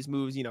Crowder, all these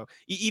moves,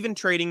 even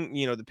trading,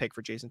 the pick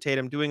for Jason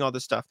Tatum, doing all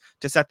this stuff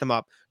to set them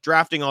up,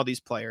 drafting all these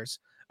players,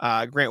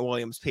 Grant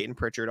Williams, Peyton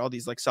Pritchard, all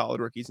these like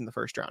solid rookies in the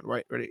first round,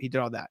 right? He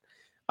did all that.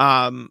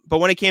 But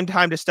when it came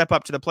time to step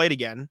up to the plate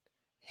again,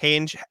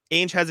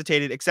 Ainge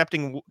hesitated,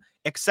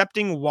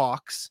 accepting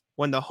walks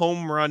when the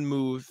home run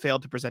move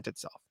failed to present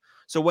itself.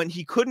 So when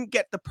he couldn't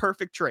get the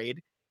perfect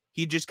trade,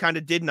 he just kind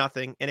of did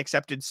nothing and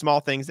accepted small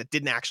things that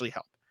didn't actually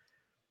help.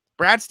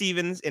 Brad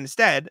Stevens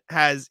instead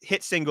has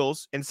hit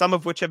singles, and some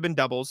of which have been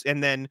doubles.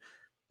 And then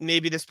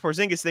maybe this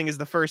Porzingis thing is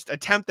the first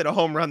attempt at a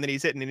home run that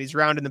he's hitting, and he's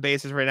rounding the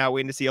bases right now,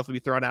 waiting to see if he'll be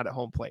thrown out at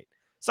home plate.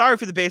 Sorry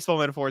for the baseball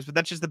metaphors, but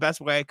that's just the best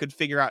way I could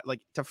figure out,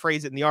 like, to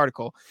phrase it in the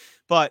article.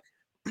 But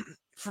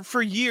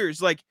for years,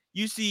 like,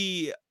 you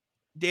see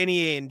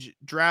Danny Ainge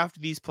draft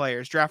these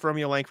players, draft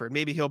Romeo Langford,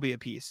 maybe he'll be a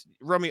piece.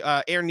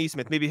 Aaron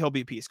Nesmith, maybe he'll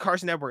be a piece.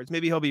 Carson Edwards,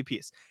 maybe he'll be a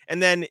piece. And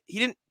then he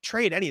didn't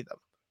trade any of them.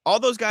 All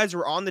those guys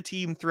were on the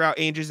team throughout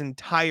Ainge's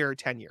entire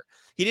tenure.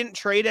 He didn't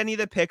trade any of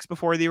the picks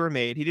before they were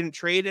made. He didn't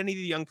trade any of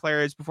the young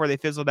players before they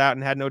fizzled out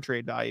and had no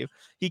trade value.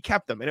 He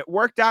kept them. And it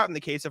worked out in the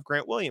case of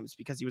Grant Williams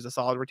because he was a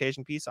solid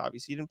rotation piece.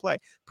 Obviously, he didn't play.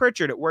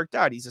 Pritchard, it worked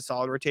out. He's a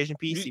solid rotation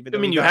piece.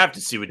 You have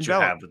to see what you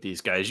have with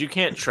these guys. You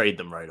can't trade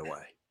them right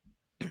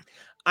away.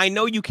 I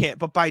know you can't,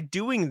 but by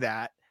doing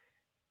that,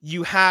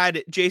 you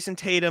had Jason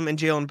Tatum and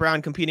Jaylen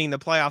Brown competing in the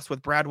playoffs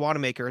with Brad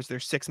Wanamaker as their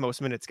 6th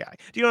most minutes guy.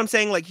 Do you know what I'm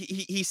saying? Like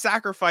he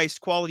sacrificed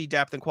quality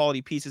depth and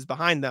quality pieces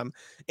behind them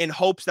in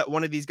hopes that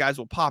one of these guys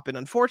will pop. And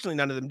unfortunately,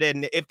 none of them did.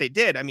 And if they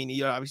did, I mean,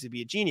 you'd obviously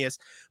be a genius.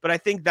 But I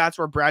think that's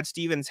where Brad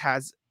Stevens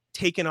has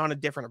taken on a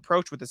different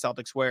approach with the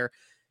Celtics, where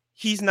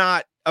he's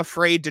not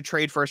afraid to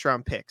trade first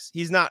round picks.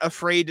 He's not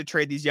afraid to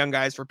trade these young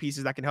guys for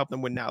pieces that can help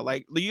them win now.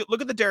 Like,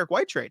 look at the Derek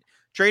White trade.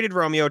 Traded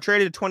Romeo,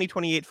 traded a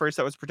 2028 first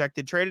that was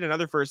protected, traded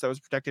another first that was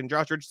protected, and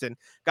Josh Richardson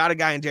got a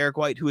guy in Derek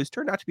White who has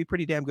turned out to be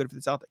pretty damn good for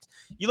the Celtics.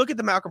 You look at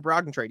the Malcolm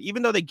Brogdon trade,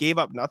 even though they gave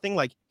up nothing,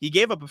 like he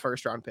gave up a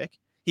first round pick,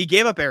 he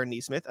gave up Aaron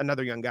Nesmith,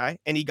 another young guy,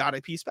 and he got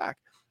a piece back.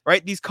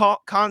 Right? These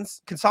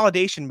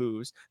consolidation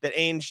moves that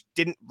Ainge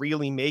didn't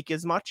really make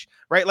as much,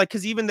 right? Like,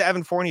 because even the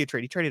Evan Fournier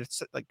trade, he traded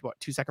like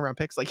 2 second-round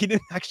picks. Like, he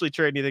didn't actually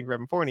trade anything for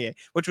Evan Fournier,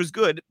 which was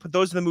good. But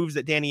those are the moves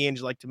that Danny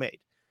Ainge liked to make,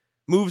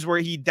 moves where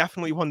he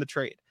definitely won the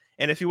trade.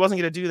 And if he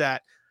wasn't going to do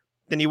that,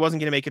 then he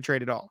wasn't going to make a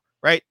trade at all,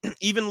 right?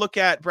 Even look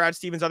at Brad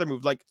Stevens' other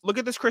move. Like, look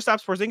at this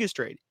Kristaps Porzingis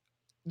trade.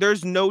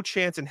 There's no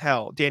chance in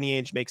hell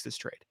Danny Ainge makes this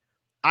trade.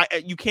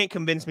 You can't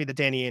convince me that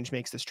Danny Ainge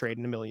makes this trade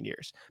in a million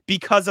years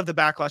because of the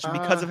backlash and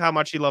because of how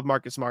much he loved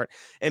Marcus Smart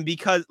and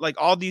because like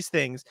all these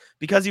things,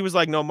 because he was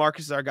like, no,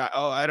 Marcus is our guy.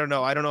 Oh, I don't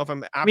know if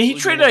I'm he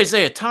traded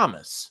Isaiah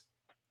Thomas.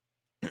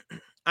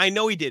 I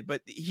know he did,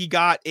 but he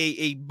got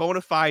a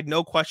bona fide,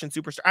 no question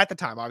superstar at the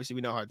time. Obviously,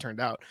 we know how it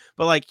turned out,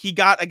 but like he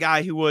got a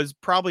guy who was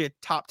probably a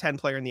top 10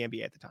 player in the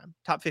NBA at the time,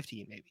 top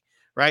 15 maybe,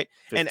 right?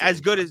 15, and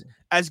as good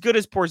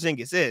as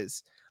Porzingis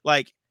is,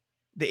 like,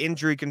 the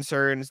injury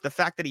concerns, the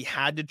fact that he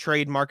had to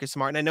trade Marcus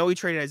Smart, and I know he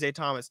traded Isaiah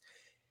Thomas,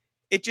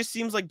 it just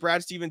seems like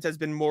Brad Stevens has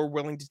been more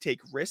willing to take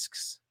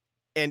risks,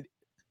 and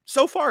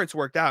so far it's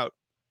worked out.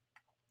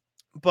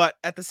 But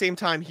at the same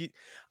time,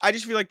 I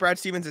just feel like Brad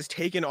Stevens has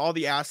taken all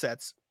the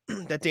assets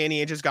that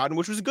Danny Ainge has gotten,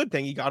 which was a good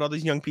thing. He got all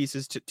these young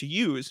pieces to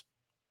use,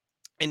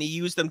 and he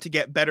used them to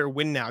get better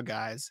win now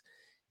guys,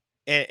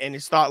 and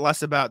it's thought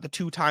less about the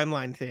 2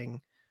 timeline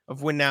thing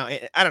of win now.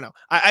 I don't know.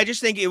 I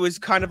just think it was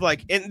kind of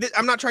like, and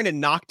I'm not trying to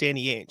knock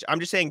Danny Ainge. I'm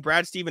just saying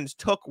Brad Stevens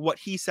took what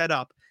he set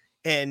up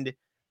and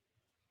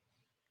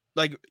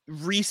like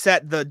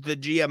reset the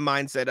GM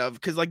mindset of,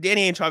 because like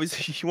Danny Ainge,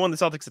 obviously he won the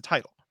Celtics a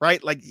title,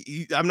 right? Like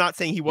I'm not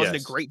saying he wasn't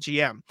a great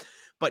GM,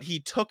 but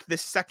he took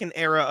this second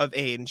era of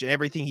Ainge and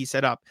everything he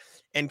set up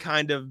and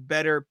kind of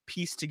better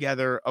pieced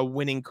together a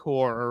winning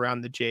core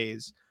around the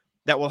Jays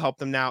that will help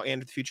them now and in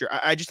the future.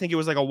 I just think it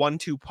was like a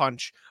 1-2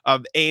 punch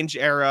of Ainge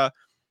era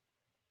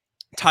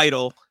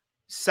title,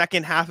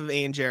 second half of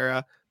Ainge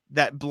era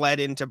that bled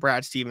into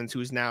Brad Stevens,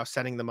 who's now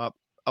setting them up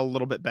a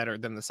little bit better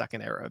than the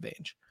second era of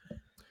Ainge.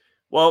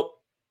 Well,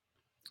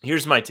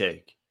 here's my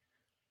take.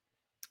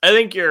 I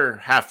think you're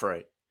half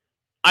right.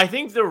 I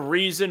think the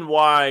reason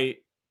why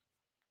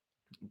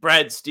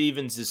Brad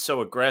Stevens is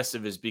so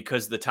aggressive is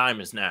because the time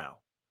is now,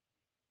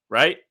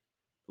 right?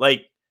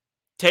 Like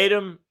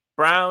Tatum,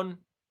 Brown,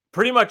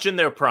 pretty much in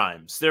their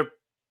primes. They're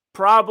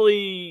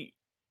probably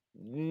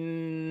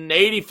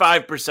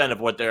 85% of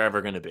what they're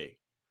ever going to be.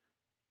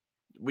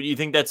 Would you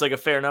think that's like a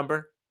fair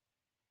number?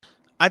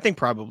 I think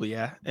probably,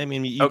 yeah. I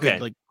mean, you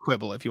could like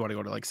quibble if you want to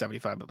go to like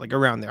 75, but like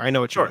around there. I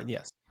know what you mean,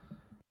 yes.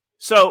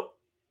 So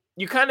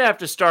you kind of have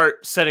to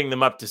start setting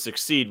them up to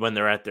succeed when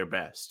they're at their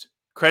best.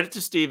 Credit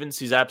to Stevens.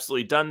 He's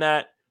absolutely done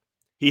that.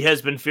 He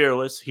has been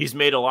fearless. He's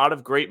made a lot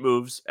of great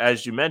moves,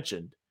 as you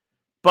mentioned.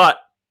 But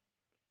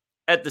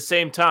at the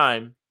same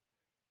time,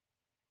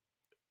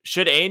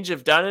 should Ainge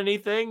have done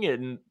anything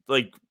in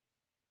like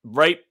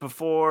right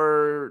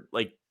before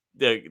like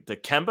the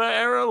Kemba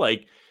era?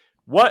 Like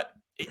what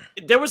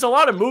there was a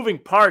lot of moving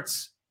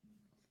parts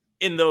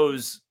in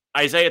those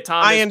Isaiah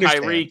Thomas,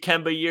 Kyrie,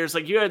 Kemba years.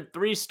 Like you had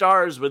 3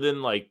 stars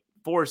within like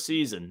 4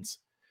 seasons.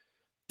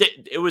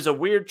 It was a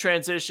weird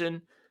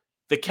transition.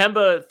 The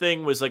Kemba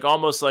thing was like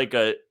almost like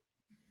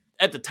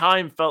at the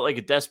time felt like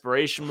a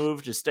desperation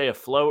move to stay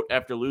afloat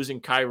after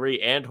losing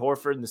Kyrie and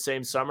Horford in the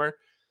same summer.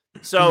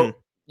 So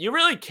you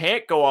really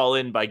can't go all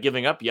in by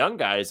giving up young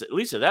guys, at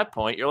least at that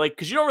point. You're like,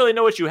 because you don't really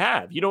know what you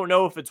have. You don't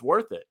know if it's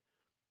worth it.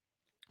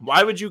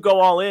 Why would you go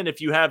all in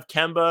if you have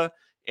Kemba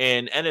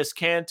and Enes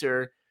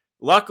Kanter?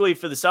 Luckily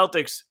for the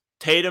Celtics,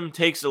 Tatum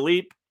takes a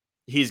leap.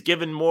 He's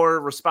given more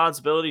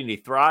responsibility and he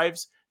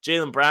thrives.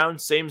 Jaylen Brown,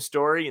 same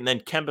story. And then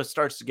Kemba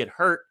starts to get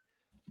hurt.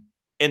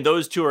 And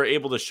those two are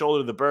able to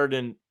shoulder the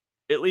burden,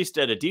 at least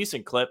at a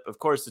decent clip. Of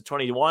course, the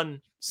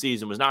 21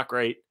 season was not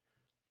great.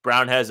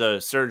 Brown has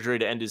a surgery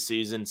to end his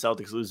season.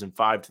 Celtics losing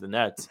 5 to the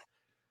Nets.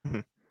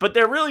 But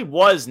there really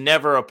was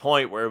never a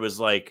point where it was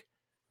like,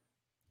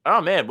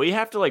 oh man, we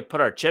have to like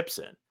put our chips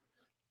in.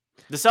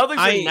 The Celtics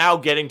are now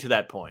getting to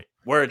that point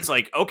where it's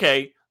like,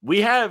 okay,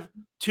 we have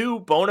 2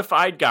 bona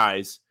fide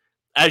guys.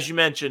 As you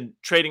mentioned,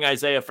 trading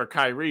Isaiah for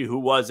Kyrie, who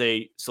was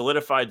a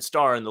solidified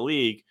star in the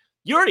league.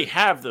 You already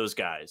have those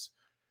guys.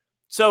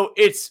 So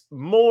it's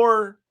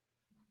more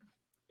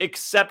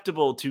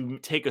acceptable to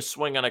take a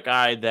swing on a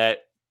guy that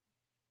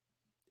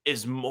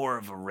is more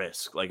of a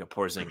risk, like a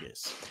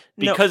Porzingis,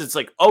 because it's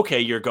like, okay,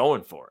 you're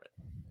going for it.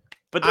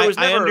 But there was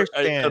never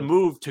a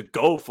move to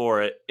go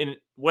for it. And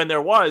when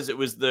there was, it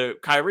was the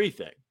Kyrie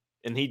thing,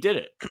 and he did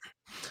it.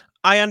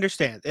 I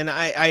understand, and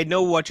I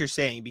know what you're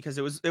saying because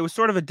it was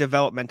sort of a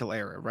developmental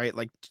era, right?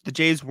 Like the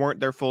Jays weren't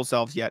their full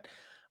selves yet.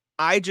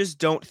 I just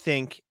don't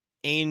think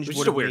Ainge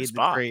would have made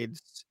the trades.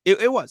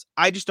 It was.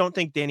 I just don't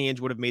think Danny Ainge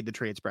would have made the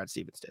trades Brad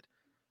Stevens did.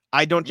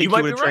 I don't think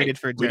he would have traded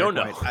for Derek We don't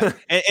know.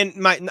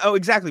 White.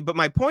 Exactly. But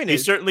my point is,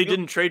 he certainly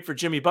didn't trade for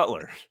Jimmy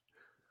Butler.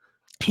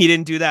 He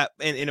didn't do that,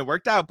 and it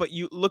worked out. But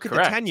you look at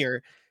the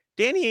tenure,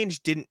 Danny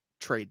Ainge didn't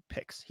trade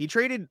picks. He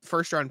traded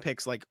first round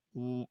picks like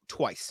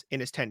twice in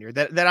his tenure.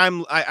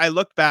 I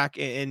looked back,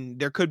 and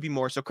there could be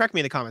more. So correct me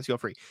in the comments. Feel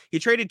free. He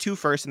traded 2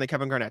 firsts in the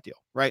Kevin Garnett deal,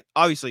 right?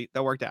 Obviously,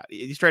 that worked out.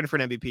 He's traded for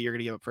an MVP. You're going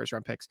to give up first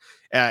round picks,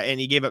 and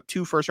he gave up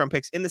 2 first round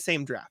picks in the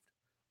same draft.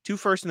 2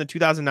 firsts in the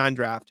 2009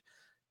 draft.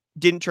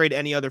 Didn't trade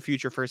any other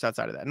future first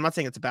outside of that. I'm not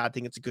saying it's a bad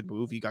thing. It's a good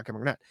move. You got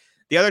Kevin Garnett.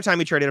 The other time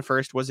he traded a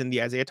first was in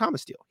the Isaiah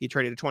Thomas deal. He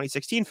traded a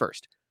 2016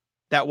 first.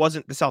 That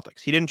wasn't the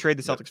Celtics. He didn't trade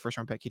the Celtics first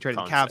round pick. He traded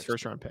the Cavs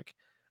first round pick.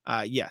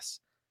 Yes.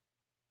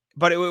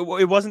 But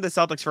it wasn't the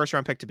Celtics first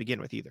round pick to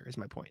begin with either, is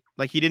my point.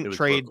 Like he didn't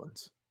trade.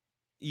 Brooklyn's.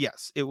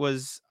 Yes, it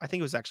was. I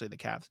think it was actually the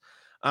Cavs.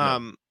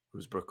 It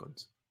was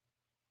Brooklyn's.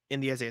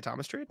 In the Isaiah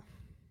Thomas trade?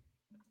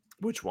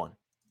 Which one?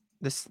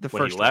 The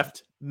when first he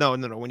left? No.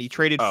 When he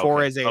traded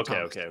for Isaiah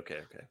Thomas.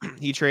 Okay.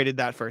 He traded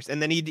that first. And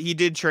then he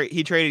did trade.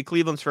 He traded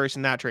Cleveland's first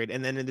in that trade.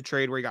 And then in the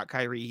trade where he got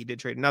Kyrie, he did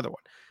trade another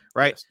one.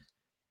 Right? Yes.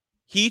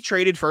 He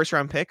traded first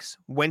round picks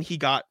when he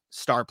got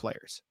star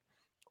players.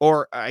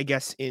 Or I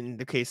guess in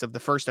the case of the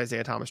first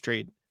Isaiah Thomas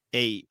trade,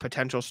 a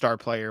potential star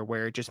player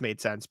where it just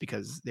made sense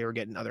because they were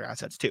getting other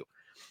assets too.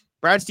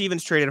 Brad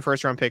Stevens traded a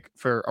first round pick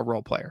for a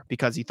role player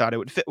because he thought it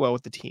would fit well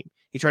with the team.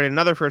 He traded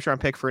another first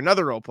round pick for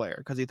another role player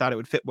because he thought it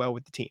would fit well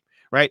with the team,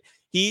 right?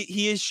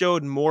 He has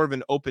showed more of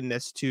an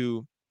openness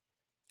to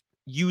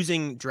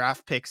using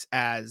draft picks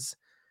as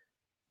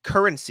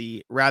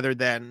currency rather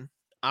than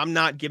I'm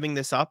not giving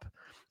this up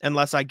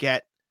unless I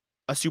get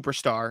a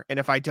superstar. And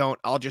if I don't,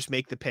 I'll just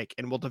make the pick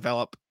and we'll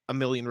develop a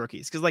million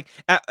rookies. Because like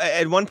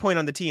at one point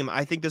on the team,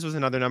 I think this was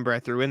another number I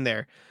threw in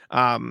there.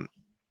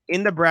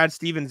 In the Brad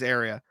Stevens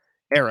era,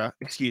 the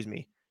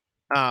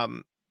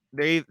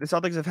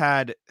Celtics have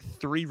had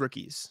 3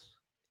 rookies,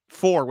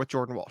 4 with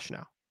Jordan Walsh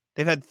now.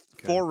 They've had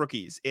 4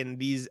 rookies in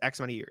these X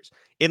many years.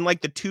 In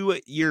like the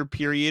 2-year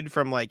period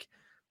from like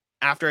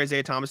after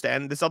Isaiah Thomas to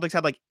end, the Celtics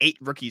had like 8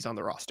 rookies on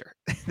the roster.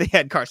 They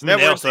had Carson.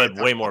 They also had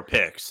way more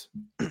picks.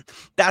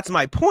 That's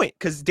my point,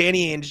 because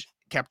Danny Ainge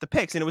kept the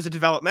picks, and it was a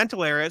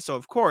developmental era, so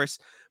of course.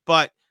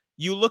 But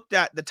you looked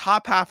at the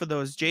top half of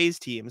those Jays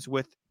teams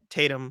with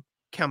Tatum,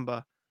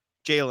 Kemba,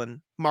 Jaylen,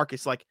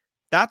 Marcus, like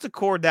that's a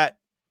core that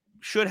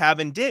should have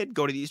and did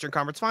go to the Eastern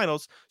Conference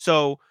Finals.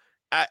 So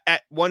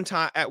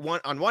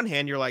on one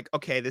hand, you're like,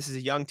 okay, this is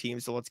a young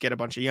team, so let's get a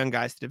bunch of young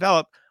guys to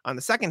develop. On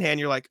the second hand,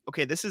 you're like,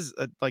 okay, this is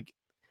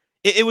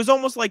it was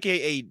almost like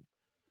a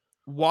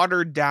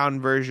watered down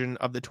version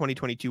of the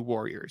 2022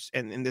 Warriors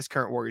and in this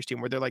current Warriors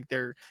team, where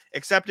they're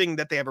accepting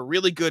that they have a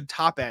really good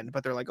top end,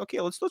 but they're like,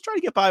 okay, let's try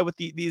to get by with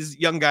these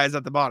young guys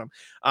at the bottom.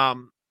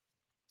 And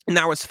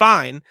that was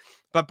fine.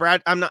 But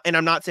I'm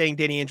not saying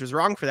Danny Ainge was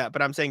wrong for that,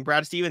 but I'm saying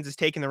Brad Stevens has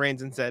taken the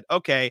reins and said,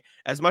 okay,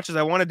 as much as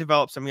I want to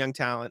develop some young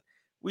talent,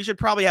 we should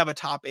probably have a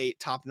top 8,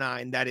 top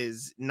 9 that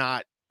is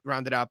not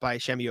rounded out by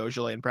Shemi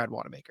Ojeleye and Brad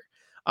Wanamaker.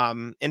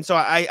 And so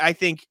I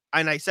think,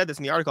 and I said this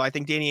in the article, I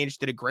think Danny Ainge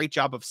did a great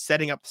job of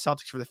setting up the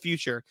Celtics for the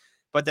future,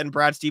 but then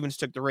Brad Stevens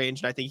took the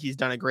reins, and I think he's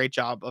done a great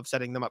job of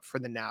setting them up for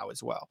the now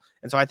as well.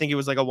 And so I think it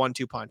was like a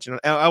 1-2 punch. And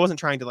I wasn't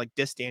trying to like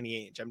diss Danny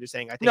Ainge. I'm just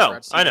saying I think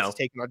Brad Stevens has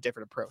taken a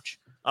different approach.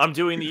 I'm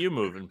doing the you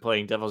move and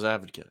playing devil's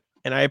advocate.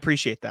 And I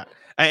appreciate that.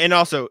 And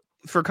also,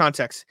 for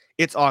context,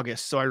 it's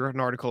August, so I wrote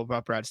an article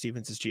about Brad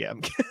Stevens as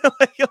GM.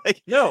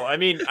 No, I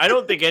mean, I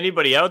don't think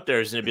anybody out there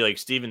is going to be like,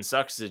 Steven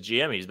sucks as a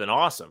GM. He's been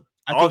awesome.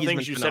 I All think the he's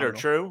things been you said are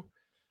phenomenal. true.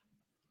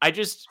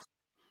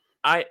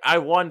 I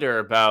wonder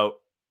about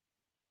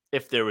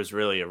if there was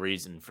really a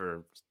reason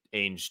for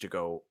Ainge to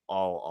go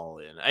all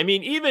in. I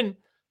mean, even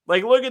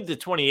like look at the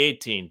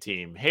 2018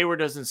 team. Hayward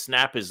doesn't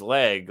snap his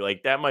leg.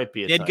 Like that might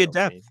be a They had good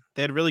title depth. team.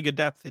 They had really good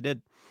depth. They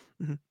did.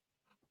 Mhm.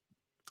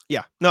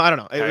 Yeah. No, I don't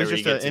know. It was Kyrie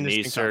just gets an a knee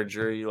interesting topic.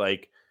 surgery.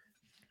 Like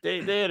they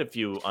had a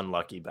few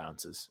unlucky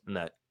bounces in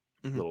that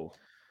Mhm. little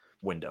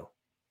window.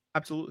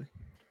 Absolutely.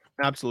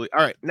 Absolutely.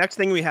 All right. Next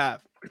thing we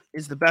have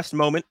is the best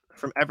moment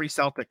from every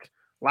Celtic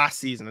last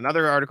season.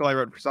 Another article I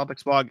wrote for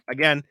Celtics blog.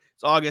 Again,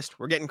 it's August.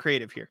 We're getting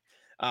creative here.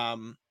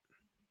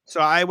 So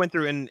I went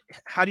through and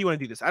how do you want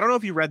to do this? I don't know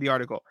if you read the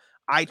article.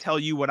 I tell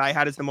you what I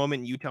had as the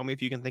moment. And you tell me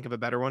if you can think of a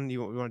better one.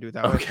 You want to do it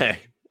that way? Okay.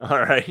 All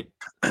right.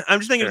 I'm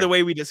just thinking of Sure. the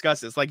way we discuss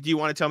this. Like, do you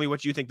want to tell me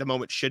what you think the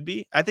moment should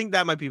be? I think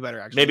that might be better,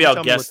 actually. Maybe You I'll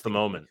tell me what guess you the think.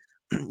 moment.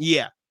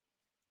 Yeah.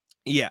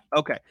 Yeah.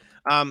 Okay.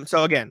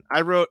 So again,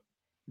 I wrote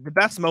the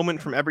best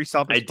moment from every I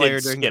Celtics did player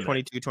during the skim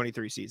it.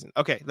 22-23 season.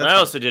 Okay. And That's I fine.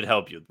 also did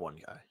help you with one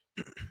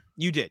guy.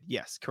 You did.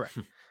 Yes, correct.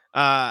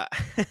 All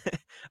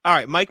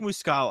right. Mike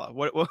Muscala.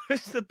 What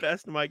was the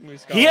best Mike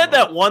Muscala? He had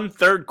moment? that one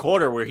third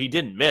quarter where he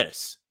didn't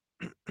miss.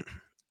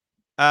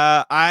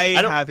 I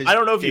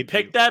don't know if you debut.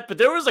 picked that, but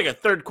there was like a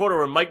third quarter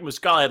where Mike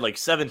Muscala had like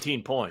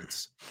 17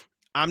 points.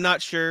 I'm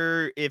not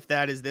sure if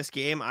that is this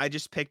game. I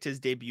just picked his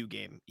debut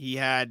game. He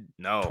had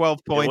No,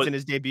 12 points in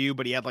his debut,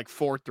 but he had like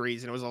 4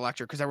 threes, and it was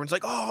electric because everyone's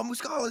like, "Oh,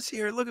 Muscala's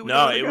here! Look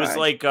at it was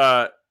like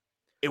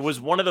it was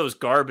one of those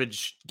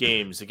garbage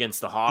games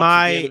against the Hawks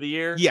at the end of the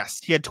year. Yes,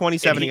 he had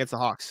 27 against the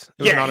Hawks.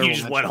 It was Yeah, he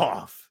just went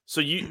off.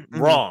 So you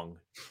wrong,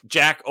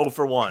 Jack 0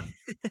 for 1.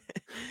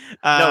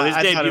 No, his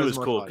debut was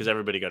cool because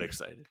everybody got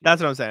excited.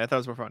 That's what I'm saying. I thought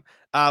it was more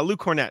fun.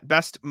 Luke Cornett,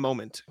 best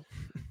moment.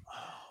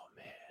 Oh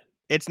man,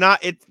 it's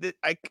not.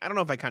 I don't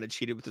know if I kind of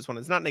cheated with this one.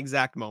 It's not an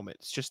exact moment.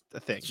 It's just a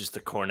thing. It's just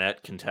the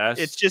Cornett contest.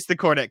 It's just the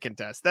Cornett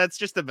contest. That's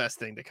just the best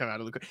thing to come out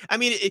of Luke. I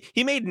mean,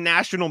 he made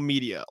national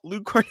media.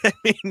 Luke Cornett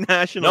made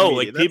national media. No,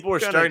 like people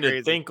were starting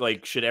to think,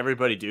 like, should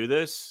everybody do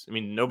this? I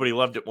mean, nobody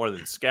loved it more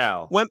than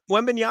Scal.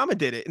 Wembanyama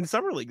did it in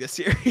Summer League this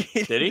year.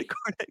 Did he?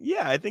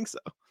 Yeah, I think so.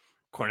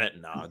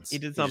 Cornett nods. He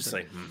did something. He's just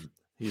like,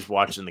 he's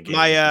watching the game.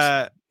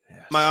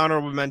 My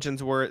honorable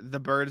mentions were the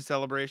bird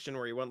celebration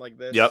where he went like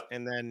this,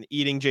 and then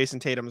eating Jason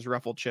Tatum's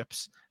ruffled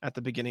chips at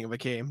the beginning of a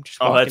game.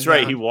 Oh, that's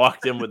right. He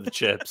walked in with the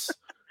chips.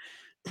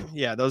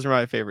 Yeah, those are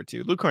my favorite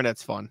too. Luke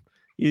Cornett's fun.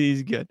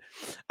 He's good.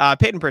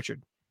 Peyton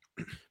Pritchard.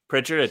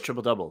 Pritchard at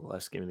triple-double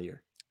last game of the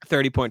year.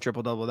 30-point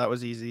triple-double. That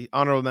was easy.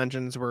 Honorable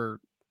mentions were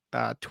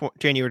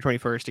January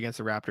 21st against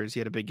the Raptors. He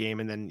had a big game,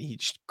 and then he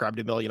just grabbed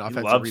a million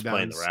offensive rebounds.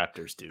 Playing the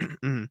Raptors,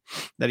 dude.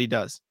 That he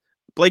does.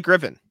 Blake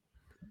Griffin.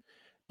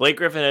 Blake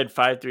Griffin had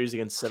 5 threes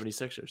against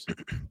 76ers.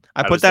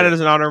 I put that as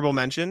an honorable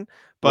mention,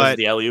 but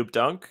the alley-oop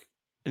dunk?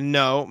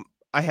 No,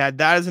 I had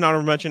that as an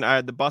honorable mention. I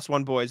had the Bus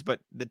One boys, but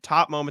the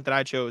top moment that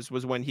I chose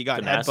was when he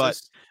got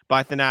headbutt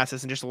by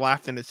Thanasis and just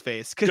laughed in his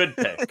face. Good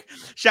pick.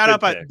 Shout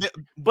out,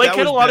 Blake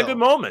had a lot of good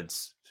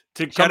moments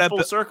to come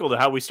full circle to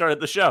how we started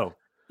the show.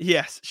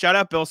 Yes, shout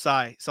out Bill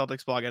Sy,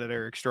 Celtics blog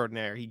editor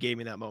extraordinaire. He gave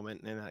me that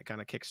moment, and that kind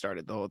of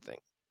kickstarted the whole thing.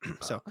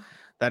 So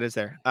that is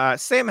there.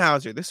 Sam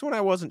Hauser. This one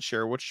I wasn't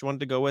sure which one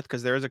to go with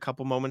because there's a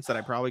couple moments that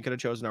I probably could have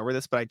chosen over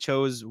this, but I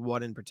chose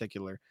one in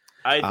particular.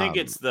 I think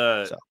it's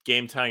the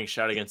game-tying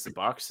shot against the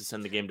Bucks to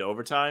send the game to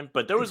overtime.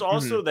 But there was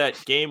also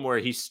that game where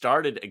he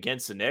started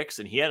against the Knicks,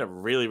 and he had a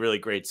really, really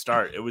great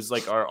start. It was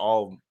like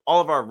all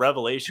of our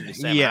revelation to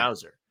Sam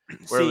Hauser,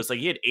 where it was like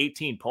he had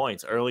 18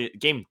 points early,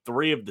 game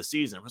 3 of the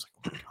season. I was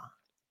like, oh my God.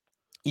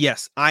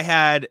 Yes, I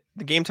had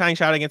the game-tying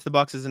shot against the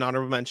Bucks as an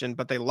honorable mention,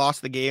 but they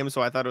lost the game,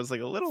 so I thought it was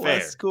like a little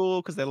less cool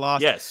because they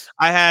lost. Yes,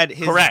 I had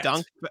his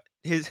dunk.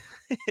 He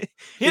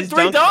had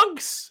 3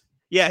 dunks.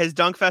 Yeah, his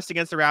dunk fest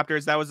against the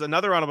Raptors. That was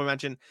another honorable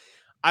mention.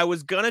 I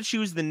was gonna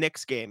choose the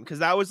Knicks game because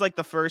that was like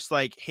the first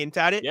like hint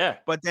at it. Yeah,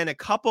 but then a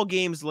couple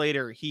games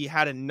later, he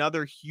had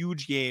another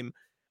huge game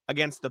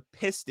against the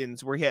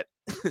Pistons where he had,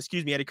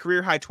 he had a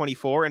career high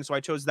 24, and so I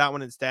chose that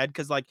one instead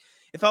because like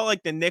it felt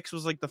like the Knicks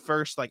was like the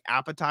first like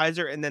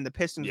appetizer, and then the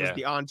Pistons was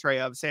the entree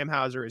of Sam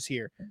Hauser is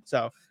here.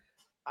 So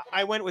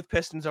I went with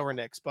Pistons over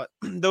Knicks, but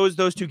those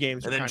 2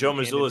 games. And then Joe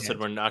Mazzulla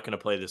said we're not going to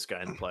play this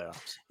guy in the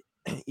playoffs.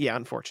 Yeah,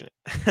 unfortunate.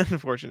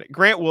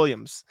 Grant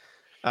Williams,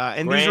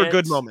 these were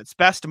good moments,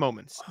 best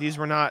moments. These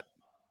were not.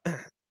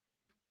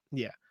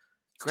 Yeah,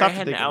 Grant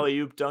had an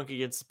alley-oop dunk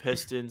against the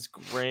Pistons.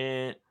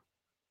 Grant.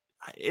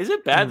 Is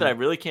it bad that I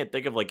really can't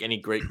think of like any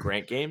great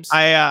Grant games?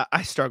 I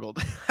struggled.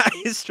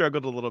 I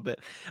struggled a little bit.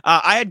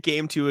 I had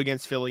game 2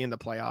 against Philly in the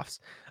playoffs.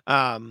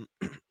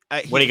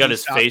 When he got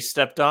his face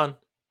stepped on?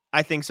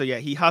 I think so, yeah.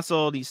 He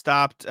hustled, he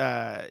stopped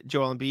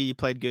Joel Embiid, he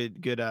played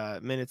good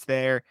minutes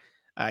there.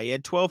 He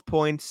had 12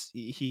 points.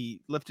 He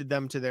lifted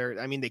them to their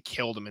they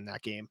killed him in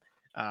that game.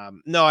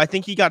 No, I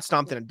think he got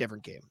stomped in a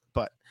different game,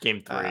 but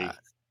game 3.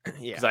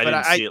 Yeah, because I but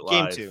didn't see it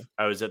game live. 2.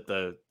 I was at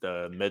the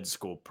med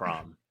school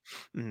prom.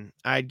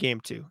 I had game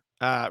 2.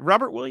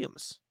 Robert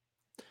Williams,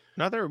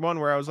 another one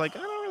where I was like, I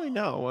don't really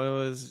know what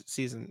his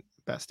season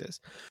best is.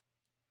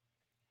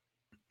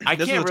 I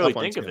This was can't a really tough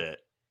one, think of too. it.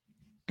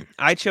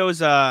 I chose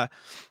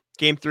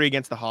game 3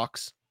 against the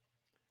Hawks.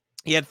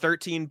 He had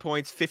 13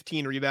 points,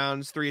 15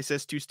 rebounds, 3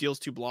 assists, 2 steals,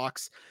 2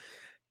 blocks.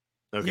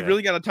 Okay. He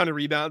really got a ton of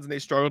rebounds, and they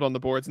struggled on the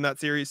boards in that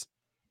series.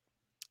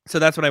 So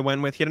that's what I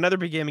went with. He had another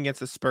big game against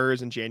the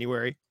Spurs in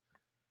January.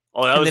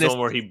 Oh, that And was then the his-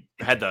 one where he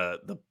had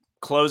the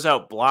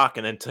closeout block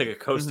and then took a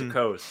coast to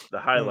coast. The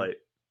highlight.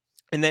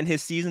 And then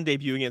his season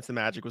debut against the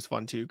Magic was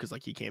fun too, because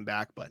like he came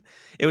back, but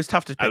it was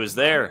tough to pick. I was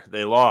there.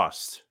 They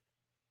lost.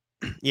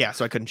 Yeah,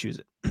 so I couldn't choose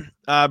it. You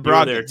were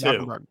Brogdon, there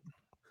too. Malcolm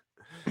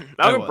Brogdon.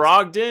 Malcolm was.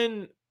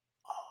 Brogdon.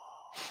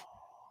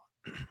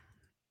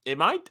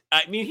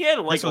 I mean, he had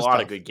like This a was lot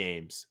tough. of good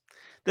games.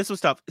 This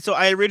was tough. So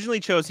I originally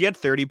chose, he had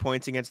 30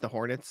 points against the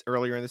Hornets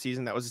earlier in the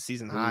season. That was a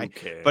season high.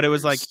 But it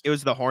was like, it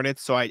was the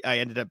Hornets. So I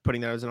ended up putting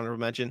that as an honorable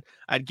mention.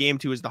 I had game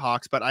 2 as the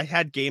Hawks, but I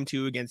had game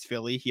 2 against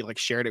Philly. He like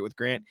shared it with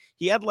Grant.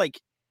 He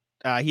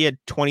had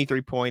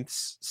 23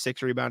 points,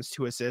 6 rebounds,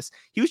 2 assists.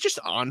 He was just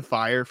on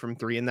fire from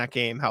 3 in that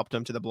game, helped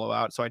him to the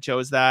blowout. So I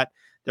chose that.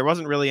 There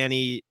wasn't really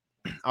any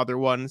other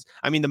ones.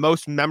 I mean, the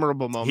most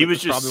memorable moment. He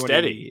was just probably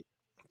steady. when he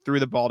threw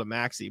the ball to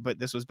Maxey, but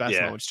this was best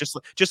Yeah. moments.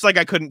 Just like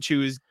I couldn't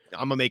choose.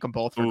 I'm gonna make them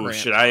both for Ooh, Grant.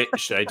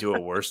 should I do a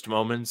worst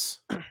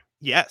moments?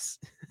 Yes,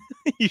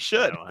 you I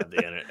should. don't have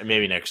the energy.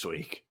 Maybe next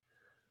week.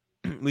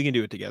 We can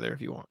do it together if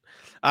you want.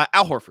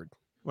 Al Horford,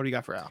 what do you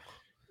got for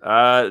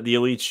Al? The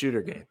elite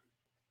shooter game.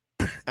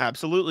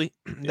 Absolutely.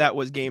 That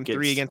was game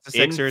 3 against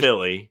the in Sixers.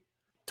 Philly,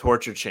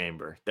 torture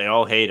chamber. They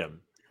all hate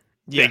him.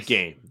 Yes. Big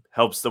game.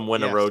 Helps them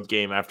win a Yes. road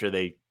game after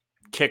they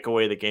kick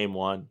away the game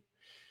 1.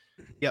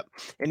 Yep.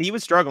 And he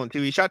was struggling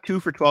too. He shot 2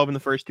 for 12 in the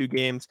first 2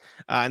 games.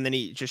 And then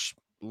he just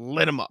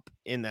lit him up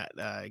in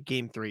that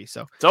game 3.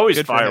 So it's always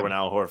good for fire him. when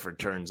Al Horford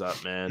turns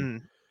up,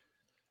 man.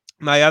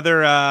 My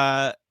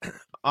other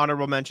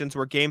honorable mentions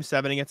were game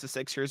 7 against the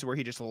Sixers, where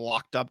he just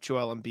locked up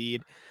Joel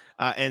Embiid.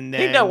 And then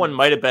I think that one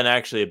might have been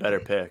actually a better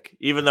pick,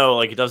 even though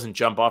like it doesn't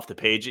jump off the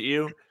page at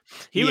you.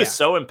 He was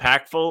so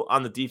impactful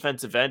on the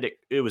defensive end.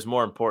 It was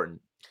more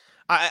important.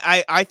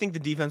 I think the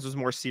defense was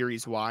more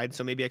series wide,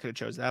 so maybe I could have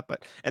chose that.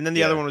 But and then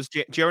the other one was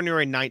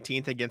January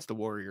 19th against the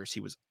Warriors.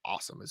 He was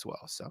awesome as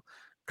well. So,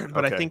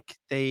 but I think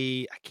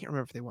I can't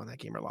remember if they won that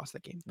game or lost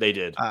that game. They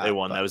did. They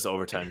won. That was the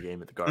overtime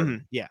game at the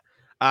Garden. Yeah.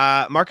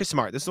 Marcus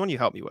Smart. This is the one you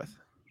helped me with.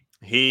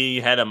 He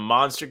had a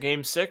monster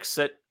game 6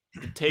 at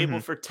the table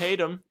for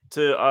Tatum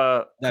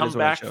to come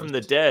back from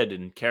the dead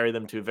and carry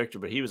them to a victory.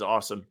 But he was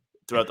awesome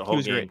throughout the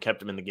whole game. Great.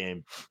 Kept him in the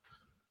game.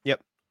 Yep.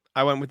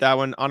 I went with that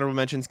one. Honorable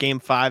mentions, game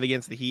 5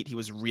 against the Heat. He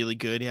was really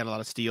good. He had a lot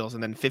of steals,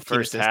 and then 15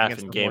 first assists half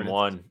against in the game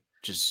Hornets.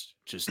 1.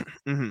 Just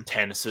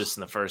 10 assists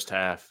in the first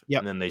half. Yep.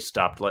 And then they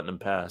stopped letting him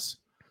pass.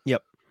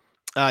 Yep.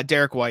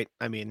 Derek White.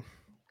 I mean,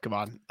 come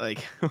on.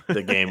 Like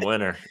the game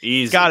winner.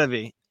 Easy.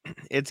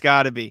 It's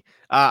gotta be.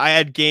 I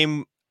had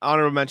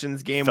honorable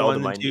mentions, game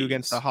 1 and 2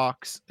 against the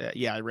Hawks.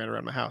 I ran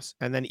around my house.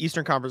 And then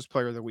Eastern Conference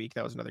Player of the Week.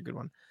 That was another good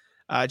one.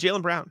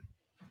 Jaylen Brown.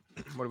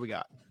 What do we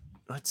got?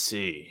 Let's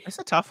see. It's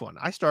a tough one.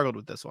 I struggled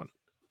with this one.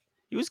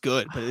 He was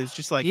good, but it was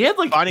just like he had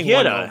a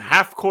moment.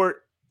 half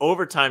court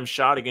overtime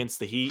shot against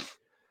the Heat.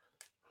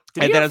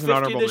 Did he have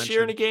 50 this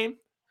year in a game?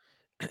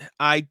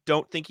 I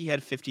don't think he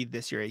had 50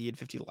 this year. He had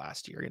 50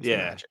 last year against the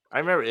Magic. I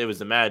remember it was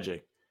the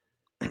Magic.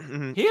 He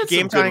had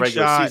game some good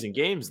regular shot. season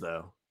games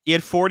though. He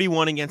had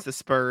 41 against the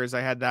Spurs. I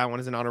had that one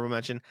as an honorable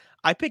mention.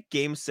 I picked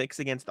game 6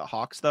 against the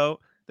Hawks though.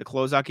 The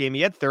closeout game,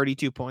 he had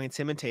 32 points.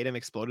 Him and Tatum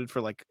exploded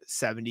for like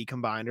 70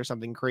 combined or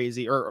something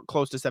crazy, or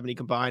close to 70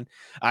 combined.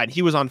 And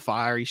he was on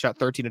fire. He shot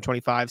 13 of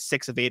 25,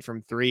 6 of 8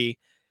 from 3.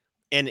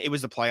 And it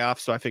was the playoffs,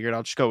 so I figured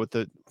I'll just go with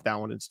that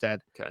one instead.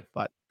 Okay.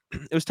 But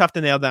it was tough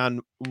to nail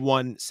down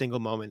one single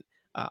moment.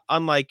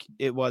 Unlike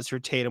it was for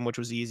Tatum, which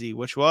was easy,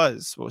 what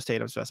was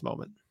Tatum's best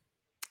moment?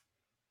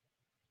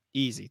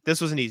 Easy.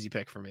 This was an easy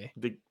pick for me.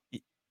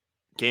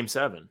 Game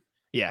 7.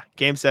 Yeah,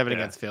 game 7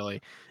 against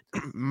Philly.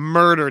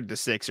 Murdered the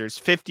Sixers,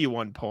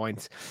 51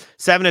 points,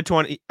 7 of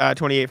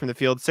 28 from the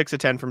field, 6 of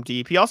 10 from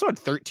deep. He also had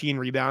 13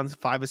 rebounds,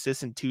 5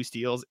 assists, and 2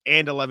 steals,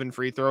 and 11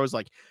 free throws.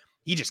 Like,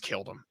 he just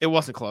killed him. It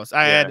wasn't close.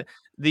 I had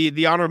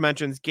the honorable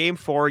mentions. Game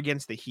 4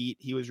 against the Heat,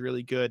 he was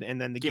really good,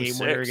 and then the game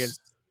winner against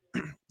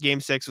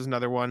game 6 was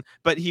another one,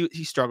 but he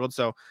struggled.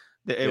 So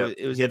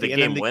it was he had the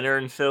game winner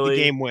in Philly.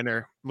 The game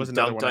winner was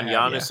another one. Dunked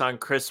on Giannis on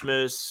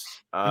Christmas.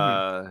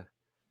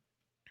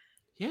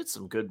 He had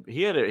some good.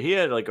 He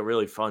had like a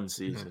really fun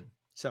season.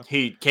 So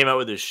he came out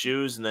with his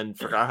shoes and then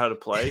forgot how to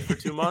play for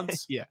 2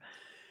 months. Yeah.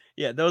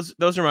 Those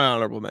are my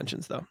honorable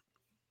mentions though.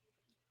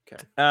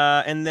 Okay.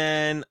 And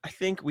then I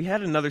think we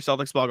had another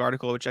Celtics blog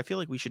article, which I feel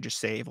like we should just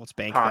save. Let's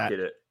bank Pocket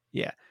that. it.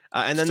 Yeah.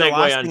 And then segue the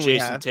last on thing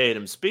Jason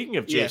Tatum. Speaking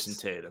of Jason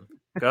Tatum,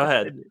 go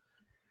ahead.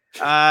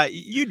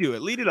 You do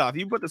it. Lead it off.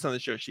 You put this on the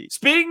show sheet.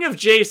 Speaking of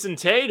Jason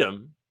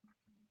Tatum,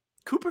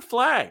 Cooper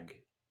Flagg,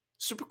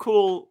 super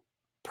cool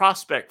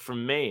prospect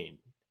from Maine.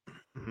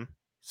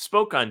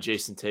 spoke on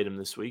Jason Tatum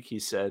this week. He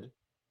said,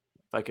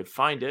 if I could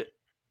find it,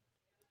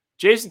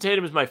 Jason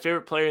Tatum is my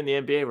favorite player in the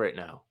NBA right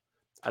now.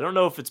 I don't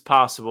know if it's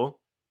possible.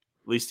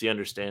 At least he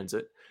understands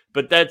it.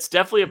 But that's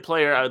definitely a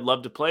player I would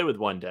love to play with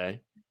one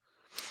day.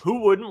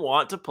 Who wouldn't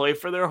want to play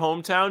for their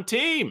hometown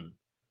team?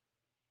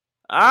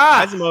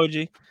 Eyes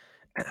emoji.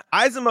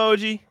 Eyes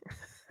emoji.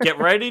 Get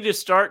ready to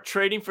start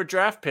trading for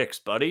draft picks,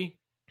 buddy.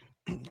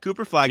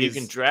 Cooper Flagg You is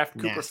can draft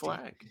nasty. Cooper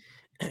Flagg.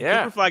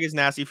 Yeah. Cooper Flagg is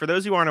nasty. For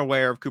those who aren't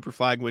aware of Cooper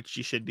Flagg, which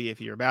you should be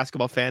if you're a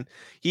basketball fan,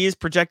 he is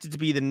projected to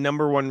be the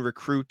number one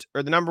recruit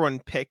or the number one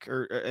pick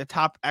or a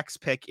top X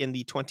pick in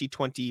the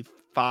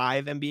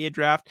 2025 NBA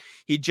draft.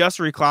 He just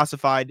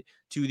reclassified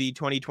to the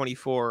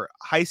 2024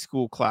 high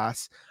school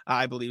class,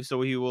 I believe.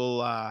 So he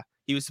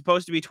was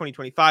supposed to be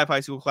 2025 high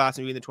school class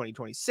and be in the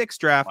 2026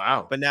 draft.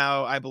 Wow. But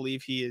now I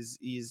believe he's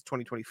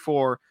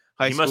 2024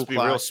 high school class. He must be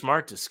real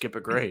smart to skip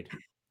a grade.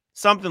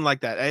 Something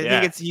like that.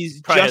 I think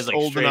he's probably just has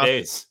old straight enough.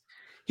 A's.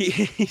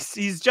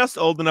 He's just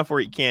old enough where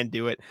he can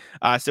do it.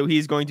 So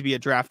he's going to be a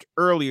draft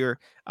earlier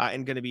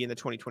and going to be in the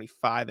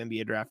 2025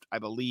 NBA draft, I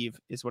believe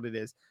is what it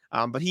is.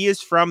 But he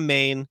is from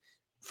Maine,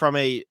 from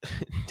a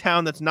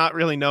town that's not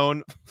really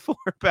known for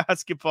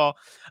basketball.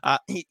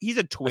 He's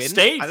a twin. A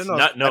state I don't know,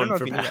 not known for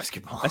for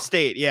basketball. A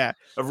state, yeah.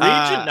 A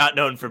region not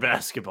known for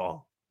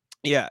basketball.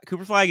 Yeah,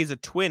 Cooper Flagg is a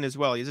twin as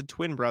well. He's a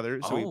twin brother,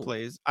 so he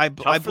plays. I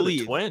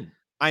believe. Twin.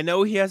 I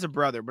know he has a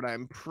brother, but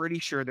I'm pretty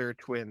sure they're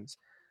twins.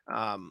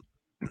 I'm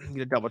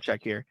gonna double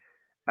check here.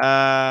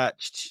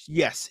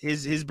 Yes,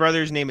 his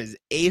brother's name is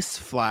Ace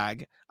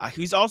Flagg.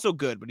 He's also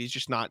good, but he's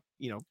just not,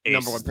 Ace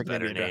number one pick.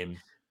 Better name.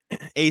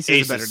 Ace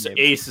is a better name.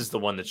 Ace is the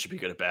one that should be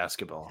good at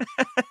basketball.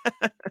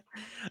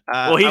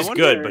 Well, he's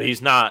good, but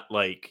he's not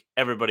like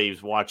everybody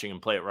who's watching him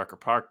play at Rucker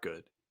Park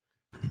good.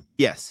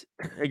 Yes,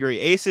 I agree.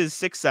 Ace is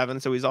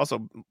 6'7", so he's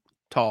also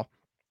tall.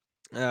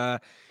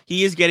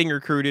 He is getting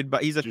recruited,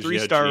 but he's a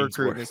 3-star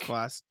recruit in his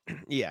class.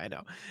 Yeah, I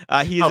know.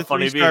 He's a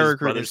 3-star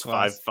recruit in his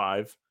class.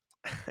 5'5".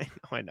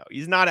 I know.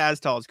 He's not as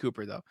tall as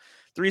Cooper though.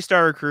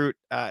 3-star recruit.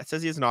 It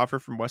says he has an offer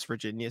from West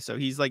Virginia, so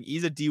he's a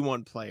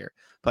D1 player,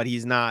 but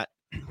he's not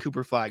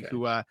Cooper Flagg.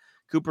 Okay.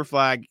 Cooper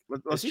Flagg.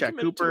 Let's check.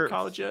 Cooper to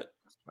college yet?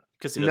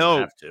 Because he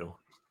doesn't have to.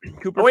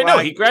 Cooper. Flagg, no,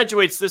 he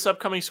graduates this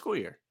upcoming school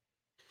year.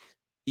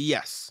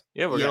 Yes.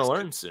 Yeah, we're gonna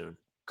learn soon.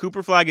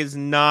 Cooper Flagg is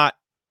not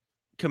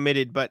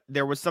committed, but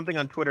there was something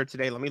on Twitter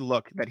today. Let me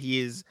look that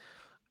he is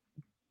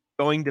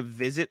going to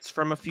visits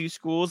from a few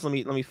schools. Let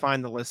me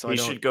find the list. He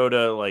should go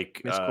to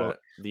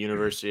the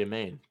University of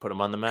Maine. Put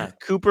him on the map.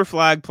 Cooper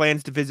Flagg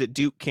plans to visit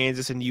Duke,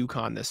 Kansas, and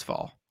UConn this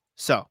fall.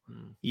 So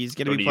he's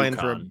going to be playing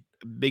for a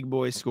big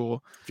boy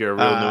school. If you're a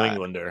real New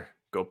Englander,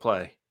 go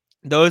play.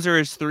 Those are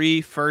his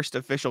 3 first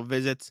official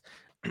visits.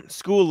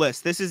 School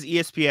list. This is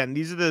ESPN.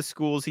 These are the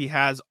schools he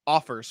has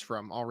offers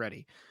from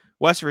already.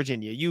 West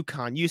Virginia,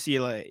 UConn,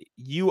 UCLA,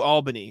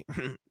 UAlbany,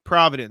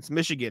 Providence,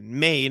 Michigan,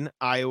 Maine,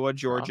 Iowa,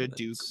 Georgia,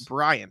 Duke,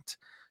 Bryant.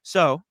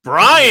 So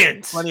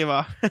Bryant, plenty of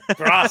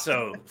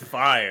Brasso,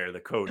 fire the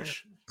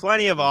coach.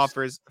 Plenty of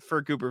offers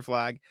for Cooper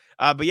Flagg.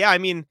 But yeah, I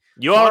mean,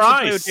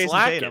 URI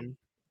slacking.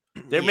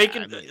 They're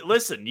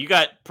listen, you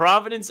got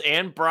Providence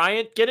and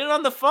Bryant. Get in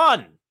on the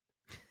fun.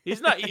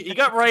 He's not. You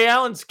got Ray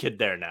Allen's kid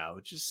there now.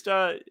 Just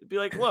be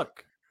like,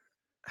 look.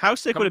 How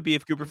sick would it be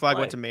if Cooper Flagg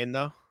went to Maine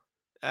though?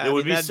 It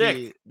would be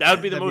sick. That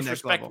would be the most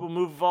respectable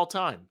move of all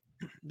time.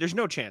 There's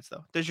no chance,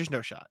 though. There's just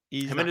no shot.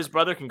 Him and his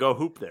brother can go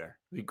hoop there.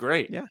 It'd be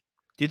great. Yeah.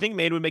 Do you think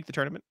Maine would make the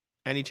tournament?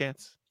 Any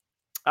chance?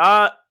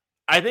 I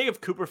think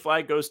if Cooper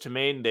Flagg goes to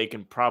Maine, they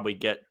can probably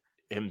get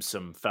him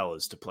some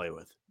fellas to play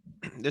with.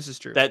 This is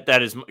true.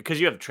 That is because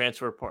you have a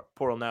transfer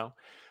portal now.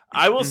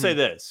 I will say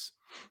this.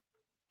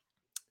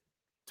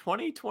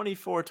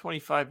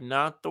 2024-25,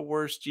 not the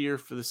worst year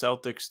for the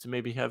Celtics to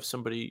maybe have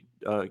somebody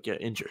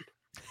get injured.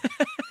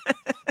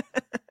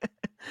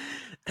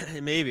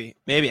 Maybe.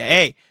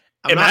 Hey,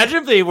 imagine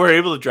if they were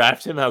able to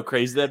draft him. How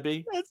crazy that'd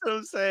be. That's what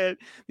I'm saying.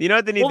 You know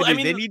what they need to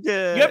do? They need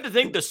to. You have to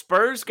think the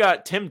Spurs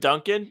got Tim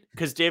Duncan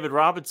because David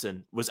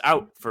Robinson was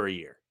out for a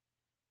year.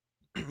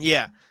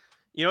 Yeah.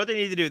 You know what they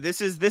need to do?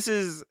 This is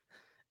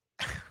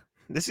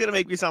gonna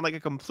make me sound like a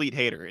complete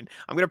hater, and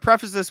I'm gonna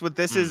preface this with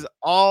this is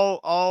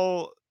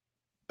all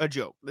a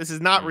joke. This is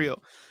not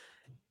real.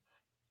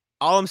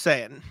 All I'm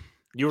saying.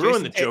 You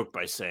ruined the joke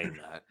by saying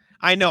that.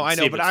 I know,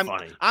 but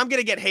I'm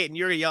gonna get hate, and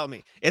you're gonna yell at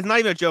me. It's not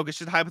even a joke; it's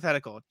just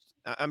hypothetical.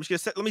 I'm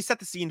just gonna let me set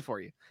the scene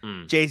for you.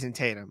 Jason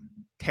Tatum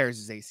tears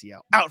his ACL,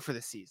 out for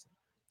the season.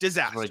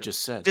 Disaster. That's what I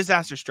just said.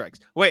 Disaster strikes.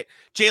 Wait,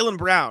 Jaylen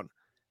Brown.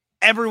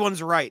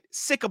 Everyone's right.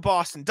 Sick of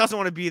Boston. Doesn't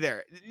want to be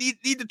there.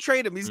 Need to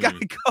trade him. He's got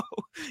to go.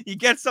 You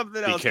get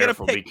something else. Be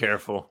careful. Be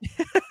careful.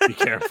 Be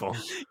careful.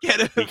 Get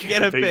a pick.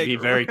 Be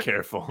very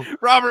careful.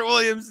 Robert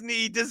Williams'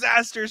 knee.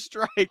 Disaster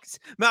strikes.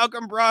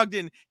 Malcolm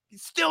Brogdon.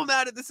 He's still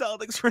mad at the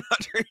Celtics for not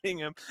trading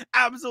him.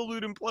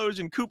 Absolute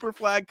implosion. Cooper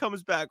Flagg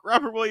comes back.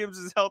 Robert Williams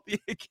is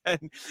healthy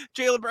again.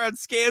 Jaylen Brown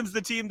scams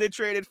the team they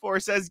traded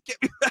for. Says, "Get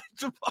me back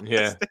to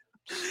Boston."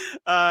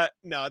 Yeah.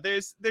 No,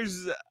 there's.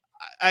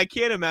 I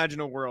can't imagine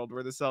a world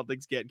where the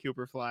Celtics get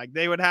Cooper Flagg.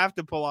 They would have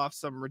to pull off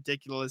some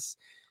ridiculous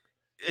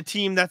a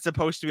team that's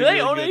supposed to be Do they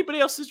really own good. anybody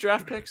else's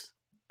draft picks?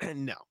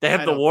 No, They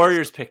have I the don't think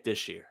Warriors pick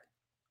this year.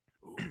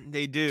 Ooh, so.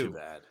 They too do.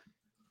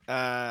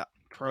 bad.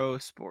 Pro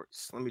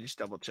Sports. Let me just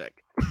double check.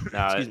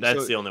 No, Excuse me. that's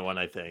So the only one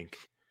I think.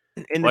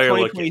 in the While you're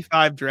looking,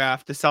 2025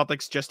 draft, the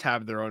Celtics just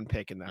have their own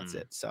pick, and that's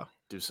it. So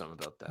do something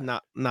about that.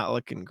 not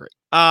looking great.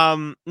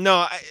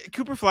 No,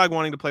 Cooper Flagg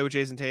wanting to play with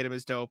Jason Tatum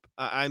is dope.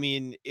 I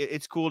mean,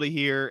 it's cool to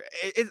hear.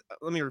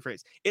 Let me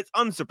rephrase. It's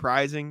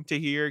unsurprising to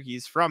hear.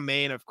 He's from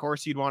Maine. Of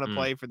course, you'd want to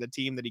play for the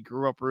team that he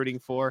grew up rooting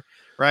for,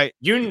 right?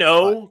 You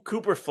know,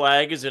 Cooper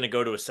Flagg is going to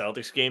go to a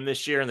Celtics game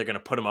this year, and they're going to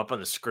put him up on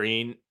the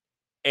screen,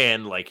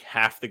 and like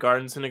half the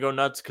garden's going to go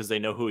nuts because they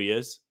know who he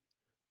is.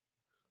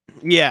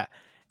 Yeah,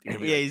 yeah,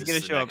 like, he's going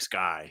to show next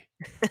guy.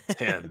 It's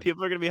him.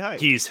 People are going to be hyped.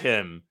 He's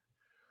him.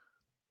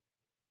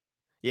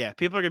 Yeah,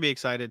 people are going to be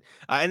excited.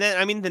 And then,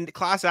 I mean, the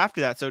class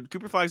after that. So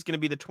Cooper Flagg's going to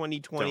be the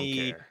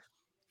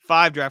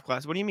 2025 draft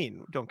class. What do you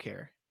mean? Don't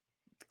care.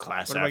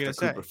 Class what am I after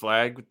gonna Cooper say?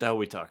 Flagg? What the hell are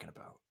we talking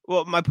about?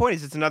 Well, my point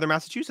is, it's another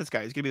Massachusetts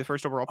guy. He's going to be the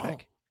first overall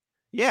pick.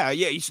 Yeah.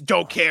 You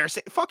don't care.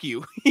 Fuck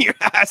you, you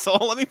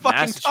asshole. Let me fucking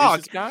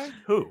Massachusetts talk. Guy?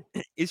 Who?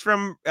 He's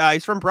from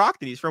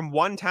Brockton. He's from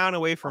one town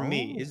away from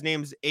me. His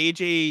name's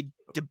AJ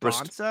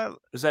DeBonsa.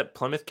 Is that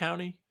Plymouth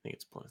County? I think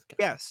it's Plymouth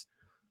County. Yes.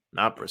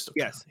 Not Bristol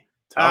Yes. County.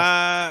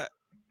 Tough.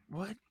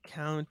 What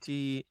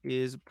county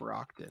is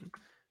Brockton?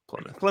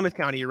 Plymouth. Plymouth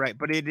County, you're right.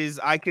 But it is,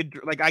 I could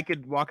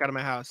walk out of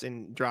my house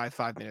and drive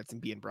 5 minutes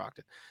and be in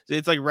Brockton. So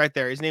it's like right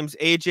there. His name's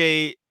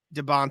AJ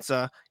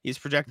DeBonsa. He's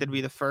projected to be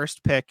the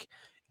first pick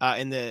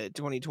in the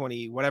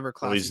 2020 whatever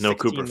class. Well, he's no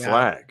Cooper now.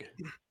 Flagg.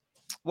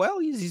 Well,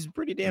 he's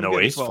pretty damn no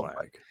good. Ace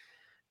Flagg.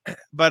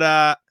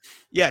 But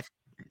yeah,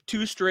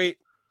 2 straight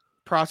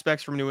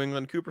prospects from New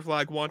England. Cooper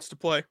Flagg wants to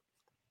play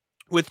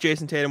with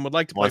Jason Tatum. Would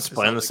like to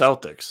play on the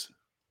Celtics.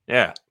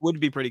 Yeah, would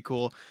be pretty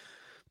cool.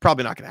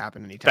 Probably not going to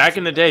happen anytime. Back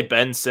in the day,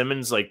 Ben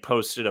Simmons like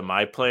posted a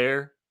My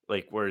Player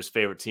like where his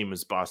favorite team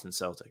was Boston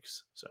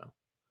Celtics. So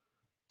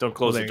don't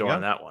close the door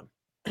on that one.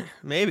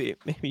 Maybe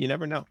you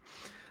never know.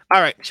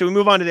 All right, should we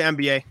move on to the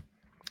NBA?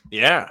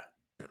 Yeah.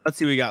 Let's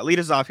see what we got. Lead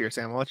us off here,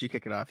 Sam. I'll let you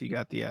kick it off. You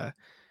got the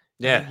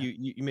yeah.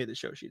 You made the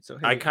show sheet. So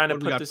I kind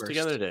of put this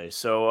together today.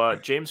 So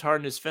James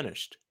Harden is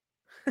finished.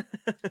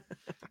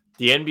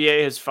 The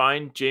NBA has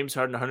fined James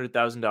Harden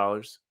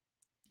 $100,000.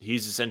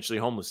 He's essentially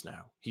homeless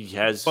now. He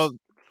has. Well,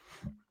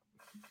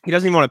 he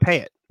doesn't even want to pay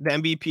it. The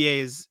NBPA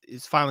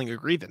is filing a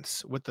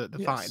grievance with the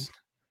fine.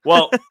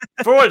 Well,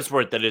 for what it's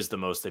worth, that is the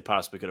most they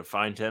possibly could have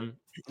fined him.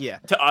 Yeah.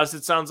 To us,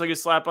 it sounds like a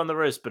slap on the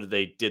wrist, but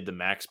they did the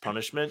max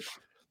punishment.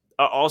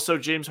 Also,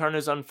 James Harden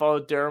has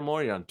unfollowed Daryl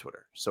Morey on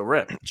Twitter. So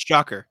rip.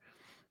 Shocker.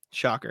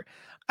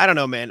 I don't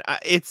know, man. I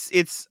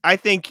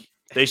think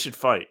they should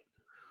fight.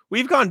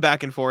 We've gone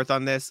back and forth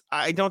on this.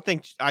 I don't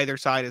think either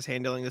side is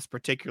handling this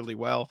particularly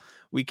well.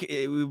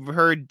 We've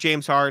heard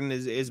James Harden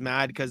is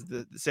mad because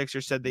the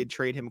Sixers said they'd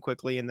trade him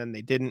quickly and then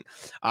they didn't.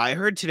 I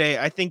heard today,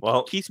 I think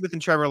Keith Smith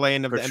and Trevor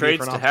Lane of the NBA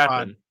trades to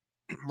happen,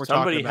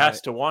 somebody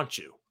has to want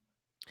you.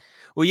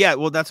 Well, yeah,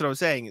 that's what I was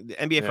saying. The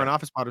NBA front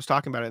office pod was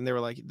talking about it, and they were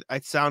like,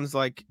 it sounds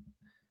like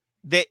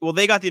they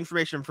got the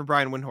information from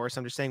Brian Windhorst.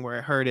 I'm just saying where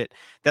I heard it,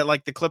 that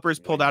like the Clippers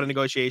pulled out of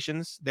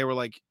negotiations. They were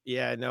like,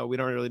 yeah, no, we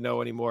don't really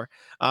know anymore.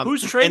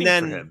 Who's trading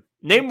for him?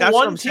 Name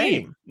one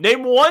team.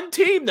 Name one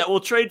team that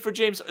will trade for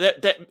James.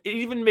 That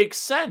even makes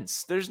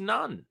sense. There's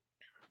none.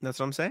 That's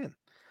what I'm saying.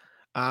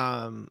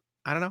 I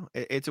don't know.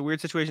 It's a weird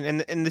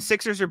situation, and the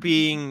Sixers are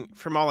being,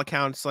 from all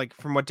accounts, like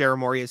from what Daryl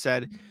Morey has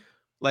said,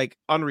 like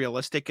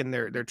unrealistic in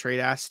their trade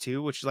asks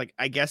too, which is like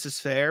I guess is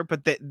fair.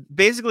 But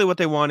basically what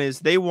they want is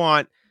they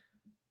want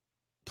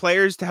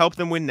players to help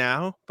them win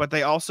now, but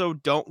they also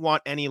don't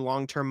want any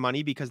long-term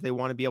money because they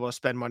want to be able to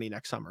spend money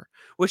next summer,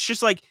 which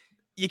just like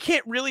you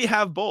can't really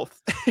have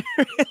both.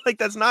 Like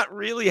that's not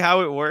really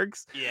how it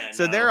works. Yeah.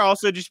 So they're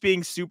also just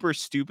being super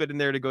stupid in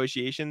their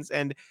negotiations.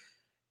 And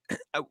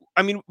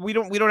I mean, we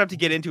don't have to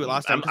get into it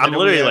last time. I'm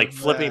literally like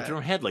flipping through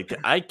my head. Like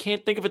I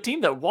can't think of a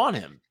team that want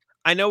him.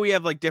 I know we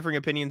have like differing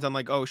opinions on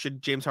like, oh,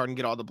 should James Harden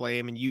get all the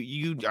blame? And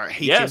you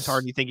hate James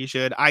Harden. You think he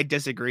should. I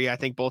disagree. I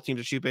think both teams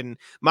are stupid. And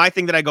my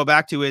thing that I go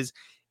back to is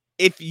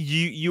if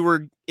you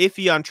were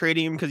iffy on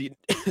trading him because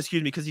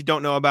you, because you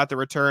don't know about the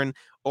return,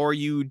 or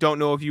you don't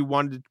know if you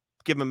wanted to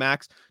give him a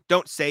max,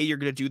 don't say you're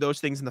going to do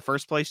those things in the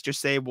first place. Just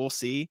say, we'll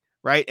see.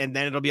 Right. And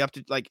then it'll be up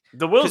to like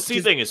the we'll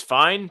see thing is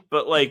fine.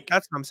 But like,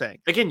 that's what I'm saying.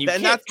 Again, you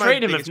can't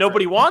trade him if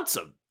nobody wants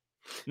him.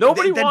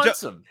 Nobody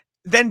wants him.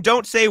 Then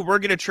don't say we're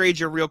going to trade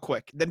you real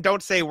quick. Then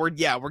don't say we're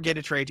going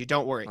to trade you.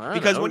 Don't worry.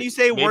 Because when you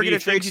say we're going to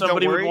trade you,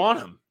 somebody don't worry. Would want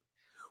him.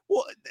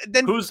 Well,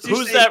 then who's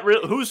that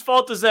real? Whose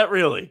fault is that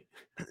really?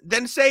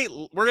 Then say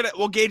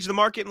we'll gauge the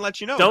market and let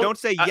you know. Don't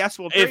say yes,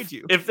 we'll trade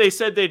you. If they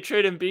said they'd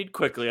trade Embiid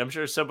quickly, I'm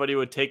sure somebody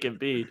would take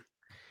Embiid.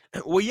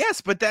 Well,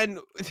 yes, but then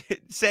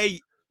say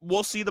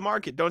we'll see the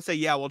market. Don't say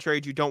we'll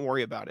trade you. Don't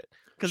worry about it.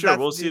 Sure,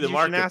 we'll see the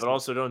market, but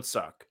also don't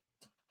suck.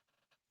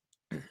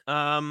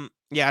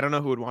 Yeah, I don't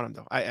know who would want him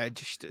though. I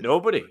just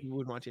Nobody. who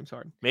would want James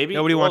Harden. Maybe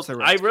Nobody wants the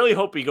I rest. really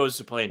hope he goes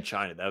to play in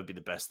China. That would be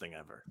the best thing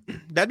ever.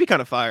 That'd be kind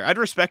of fire. I'd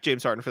respect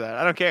James Harden for that.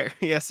 I don't care.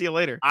 Yeah, see you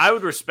later. I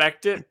would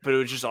respect it, but it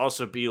would just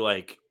also be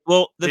like,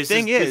 Well, the this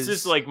thing this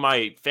is like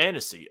my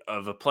fantasy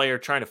of a player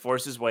trying to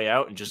force his way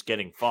out and just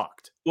getting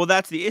fucked. well,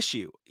 that's the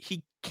issue.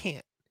 He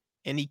can't,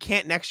 and he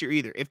can't next year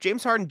either. If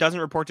James Harden doesn't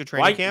report to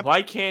training camp,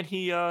 Why can't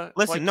he?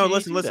 listen,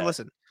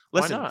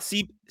 Why not?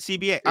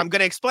 CBA. I'm going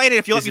to explain it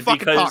if you let me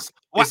fucking talk.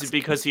 Is it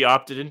because he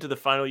opted into the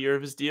final year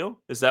of his deal?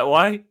 Is that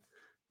why?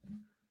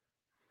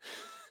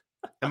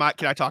 Can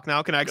I talk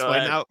now? Can I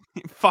explain now?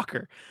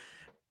 Fucker.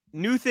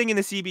 New thing in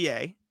the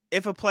CBA: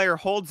 if a player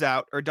holds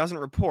out or doesn't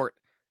report,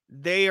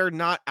 they are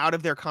not out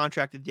of their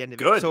contract at the end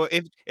of it. So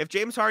if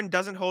James Harden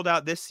doesn't hold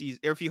out this season,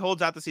 or if he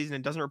holds out the season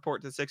and doesn't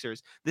report to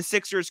the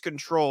Sixers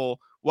control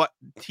what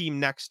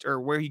team next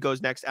or where he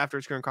goes next after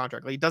his current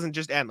contract. Like, he doesn't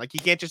just end. Like, he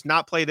can't just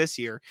not play this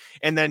year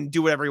and then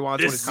do whatever he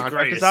wants when his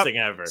contract is up. Thing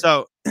ever.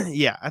 So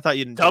yeah, I thought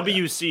you didn't.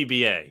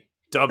 WCBA.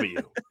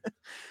 W.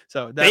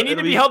 So they need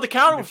to be held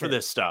accountable for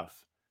this stuff.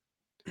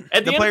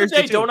 At the end of the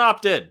day, don't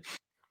opt in.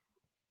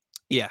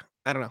 Yeah,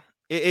 I don't know.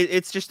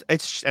 It's just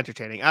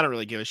entertaining. I don't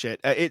really give a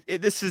shit.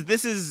 This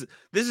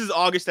is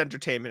August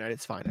entertainment at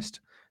its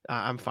finest.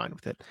 I'm fine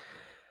with it.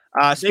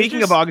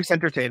 Speaking of August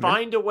entertainment,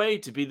 find a way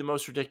to be the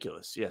most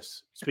ridiculous.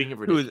 Yes. Speaking of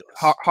ridiculous,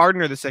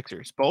 Harden or the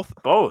Sixers, both.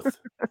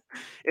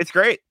 It's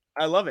great.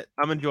 I love it.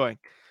 I'm enjoying.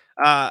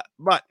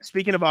 But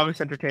speaking of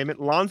August entertainment,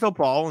 Lonzo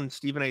Ball and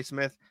Stephen A.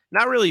 Smith,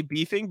 not really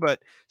beefing,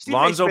 but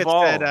Lonzo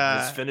Ball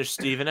has finished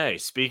Stephen A.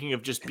 Speaking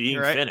of just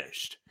being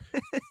finished,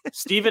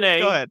 Stephen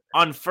A.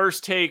 on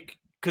First Take.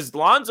 Because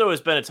Lonzo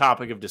has been a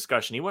topic of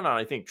discussion. He went on,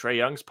 I think, Trae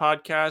Young's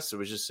podcast. So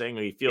it was just saying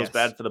he feels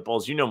bad for the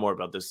Bulls. You know more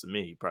about this than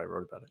me. You probably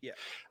wrote about it.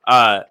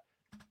 Yeah.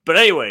 But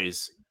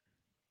anyways,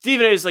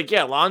 Stephen A is like,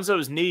 yeah,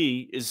 Lonzo's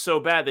knee is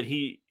so bad that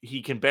he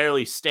can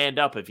barely stand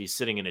up if he's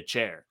sitting in a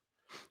chair.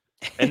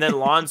 And then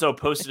Lonzo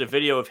posted a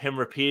video of him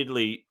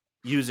repeatedly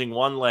using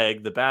one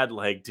leg, the bad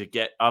leg, to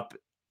get up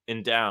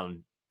and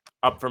down,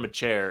 up from a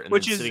chair, and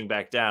then sitting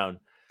back down.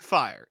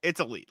 Fire.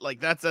 It's elite. Like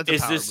that's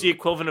is this the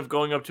equivalent of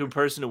going up to a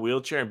person in a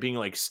wheelchair and being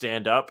like,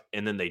 stand up,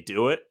 and then they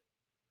do it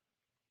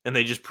and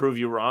they just prove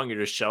you wrong?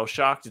 You're just shell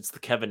shocked. It's the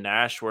Kevin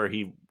Nash where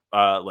he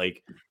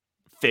like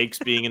fakes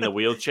being in the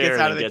wheelchair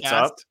and then gets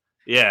up.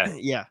 Yeah.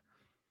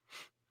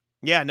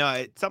 No,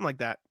 it's something like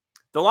that.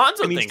 The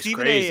Lonzo thing's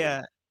crazy.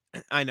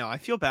 I know. I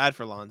feel bad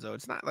for Lonzo.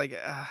 It's not like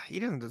he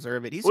doesn't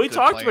deserve it. We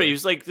talked about it. He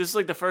was like, this is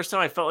like the first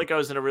time I felt like I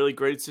was in a really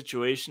great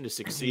situation to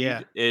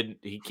succeed, and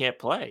he can't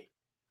play.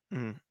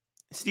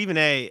 Stephen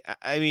A.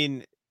 I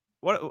mean,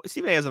 what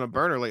Stephen A. is on a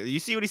burner lately. You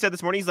see what he said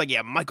this morning? He's like,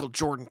 yeah, Michael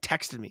Jordan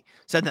texted me,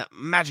 said that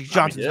Magic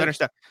Johnson's better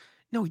stuff.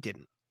 No, he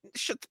didn't.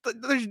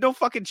 There's no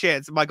fucking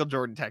chance Michael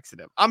Jordan texted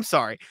him. I'm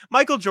sorry.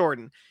 Michael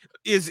Jordan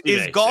is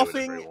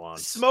golfing,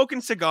 smoking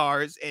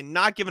cigars, and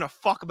not giving a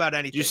fuck about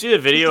anything. Did you see the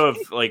video of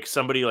like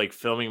somebody like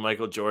filming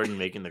Michael Jordan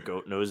making the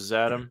goat noses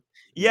at him?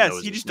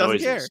 Yes, he just doesn't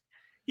care.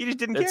 He just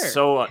didn't care. It's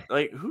so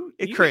like who?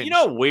 Cringe. You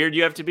know how weird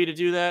you have to be to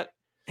do that?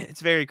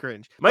 It's very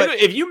cringe. Michael,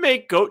 if you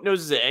make goat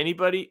noses at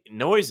anybody,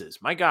 noises,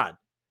 my God.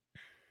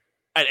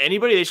 At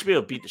anybody, they should be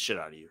able to beat the shit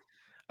out of you.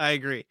 I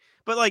agree.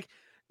 But like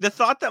the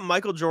thought that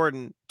Michael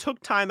Jordan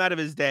took time out of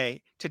his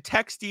day to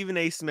text Stephen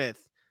A. Smith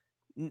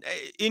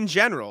in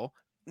general,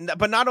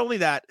 but not only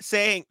that,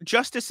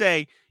 just to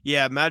say,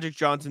 yeah, Magic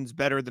Johnson's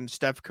better than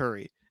Steph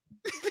Curry.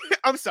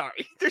 I'm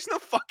sorry. There's no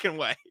fucking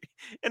way.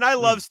 And I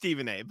love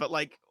Stephen A., but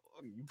like,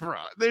 bro,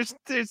 there's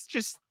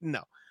just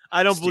no.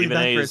 I don't believe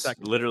that for a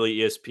second. Literally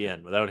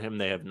ESPN. Without him,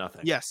 they have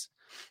nothing. Yes.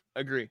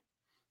 Agree.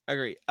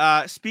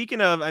 Speaking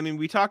of, I mean,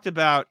 we talked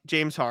about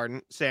James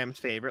Harden, Sam's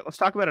favorite. Let's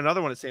talk about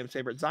another one of Sam's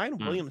favorite, Zion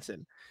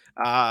Williamson.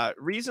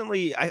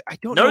 Recently, I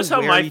don't notice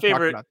know how my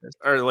favorite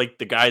are like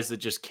the guys that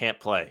just can't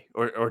play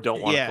or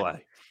don't want to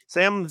play.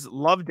 Sam's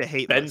love to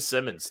hate Ben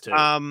Simmons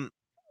too.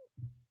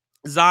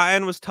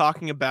 Zion was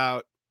talking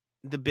about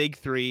the big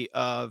three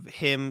of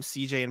him,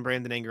 CJ, and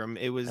Brandon Ingram.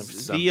 It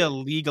was via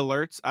League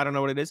Alerts. I don't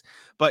know what it is,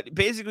 but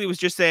basically it was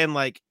just saying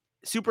like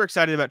super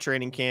excited about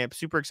training camp,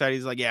 super excited.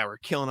 He's like, yeah, we're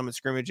killing them in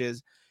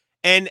scrimmages.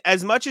 And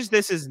as much as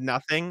this is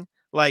nothing,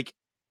 like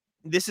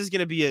this is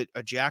going to be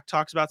a Jack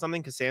talks about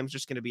something because Sam's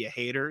just going to be a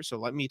hater. So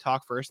let me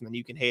talk first and then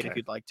you can hate if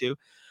you'd like to.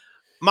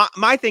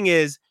 My thing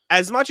is,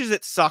 as much as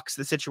it sucks,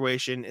 the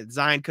situation,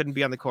 Zion couldn't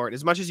be on the court,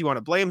 as much as you want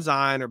to blame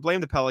Zion or blame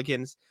the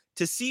Pelicans,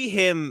 to see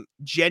him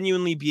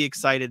genuinely be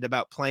excited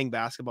about playing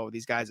basketball with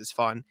these guys is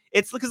fun.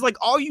 It's because like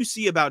all you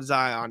see about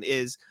Zion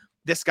is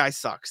this guy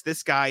sucks.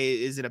 This guy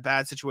is in a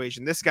bad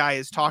situation. This guy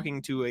is talking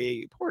to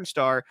a porn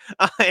star,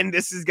 and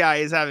guy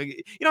is having, you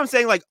know what I'm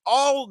saying? Like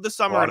all the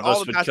summer and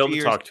all the past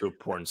years. To talk to a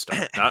porn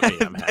star, not me.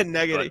 I'm happy,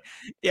 negative.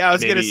 Yeah, I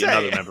was gonna say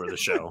another member of the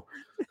show.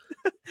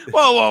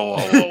 Whoa!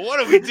 What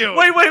are we doing?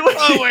 Wait!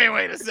 Oh,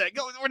 wait a sec.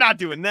 We're not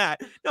doing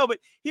that. No, but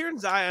hearing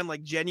Zion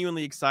like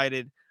genuinely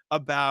excited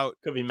about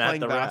playing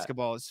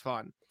basketball is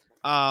fun.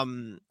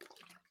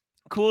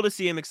 Cool to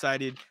see him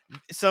excited.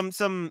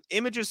 Some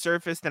images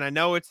surfaced, and I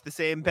know it's the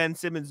same Ben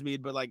Simmons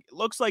mead, but like it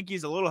looks like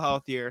he's a little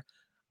healthier.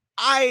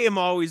 I am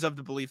always of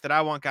the belief that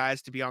I want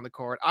guys to be on the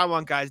court. I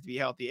want guys to be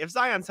healthy. If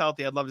Zion's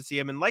healthy, I'd love to see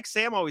him. And like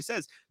Sam always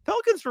says,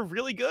 Pelicans were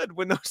really good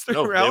when those three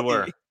were they healthy.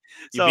 were. You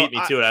So beat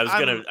me to it.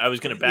 I was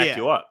gonna back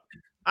you up.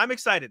 I'm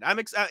excited.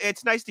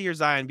 It's nice to hear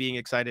Zion being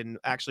excited and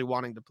actually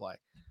wanting to play.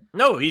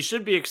 No, he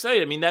should be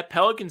excited. I mean, that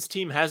Pelicans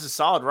team has a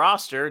solid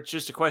roster. It's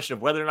just a question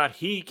of whether or not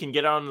he can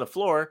get out on the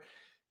floor.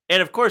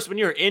 And of course, when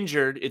you're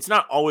injured, it's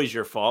not always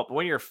your fault. But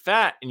when you're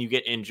fat and you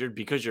get injured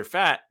because you're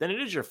fat, then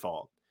it is your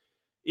fault.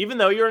 Even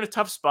though you're in a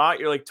tough spot,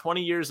 you're like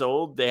 20 years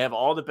old. They have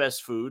all the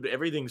best food.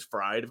 Everything's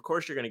fried. Of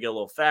course, you're going to get a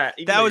little fat.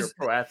 Even though you're a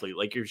pro athlete,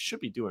 like you should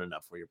be doing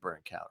enough where you're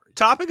burning calories.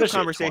 Topic of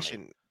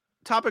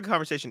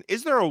conversation.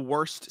 Is there a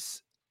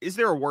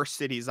worse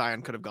city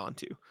Zion could have gone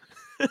to?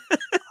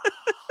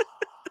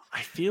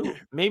 I feel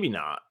maybe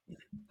not.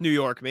 New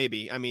York,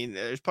 maybe. I mean,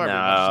 there's probably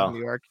much in New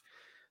York.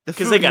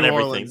 Because they got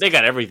everything. Orleans. They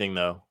got everything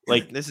though.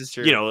 Like this is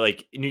true. You know,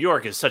 like New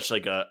York is such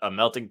like a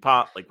melting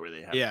pot, like where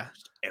they have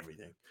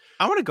everything.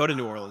 I want to go to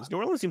New Orleans. New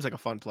Orleans seems like a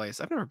fun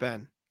place. I've never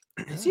been.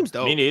 It seems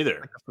dope. Me neither.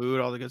 Like the food,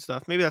 all the good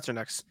stuff. Maybe that's our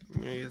next.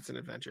 Maybe it's an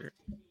adventure.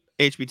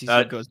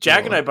 HBTC goes.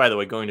 Jack and I, by the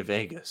way, going to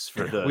Vegas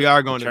for the we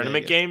are going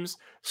tournament to games.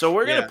 So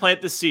we're gonna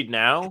plant the seed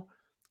now.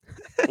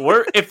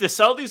 If the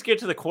Celtics get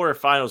to the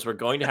quarterfinals, we're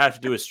going to have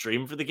to do a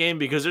stream for the game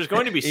because there's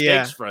going to be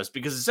stakes for us.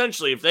 Because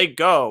essentially, if they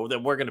go,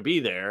 then we're going to be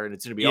there, and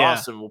it's going to be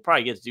awesome. We'll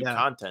probably get to do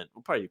content.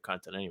 We'll probably do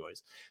content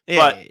anyways.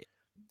 But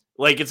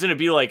like, it's going to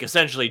be like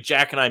essentially,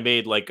 Jack and I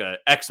made like a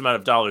X amount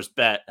of dollars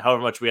bet,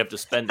 however much we have to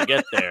spend to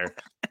get there,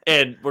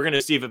 and we're going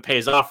to see if it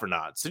pays off or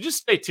not. So just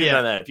stay tuned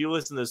on that. If you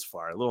listen this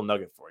far, a little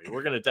nugget for you.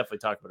 We're going to definitely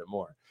talk about it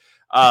more.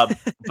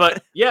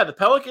 But yeah, the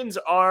Pelicans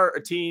are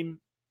a team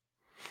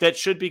that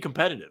should be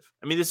competitive.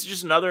 I mean, this is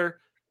just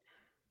another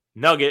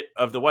nugget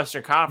of the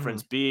Western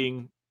Conference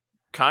being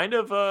kind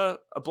of a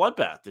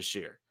bloodbath this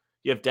year.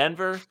 You have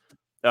Denver.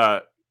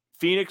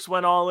 Phoenix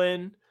went all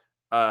in.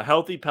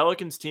 Healthy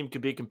Pelicans team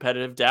could be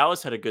competitive.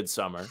 Dallas had a good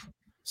summer.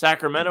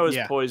 Sacramento is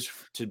poised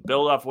to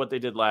build off what they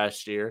did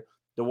last year.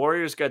 The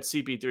Warriors got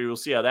CP3. We'll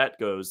see how that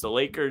goes. The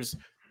Lakers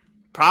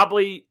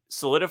probably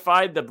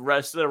solidified the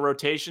rest of the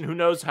rotation. Who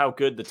knows how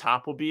good the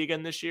top will be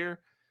again this year?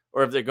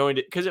 Or if they're going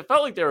to, because it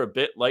felt like they were a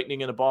bit lightning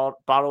in a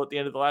bottle at the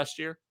end of the last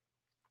year.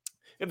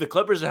 If the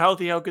Clippers are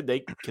healthy, how good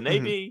can they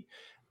be?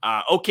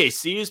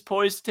 OKC is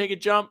poised to take a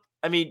jump.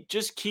 I mean,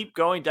 just keep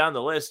going down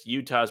the list.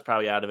 Utah's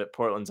probably out of it.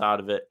 Portland's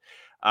out of it.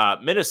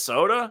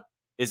 Minnesota,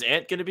 is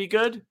Ant going to be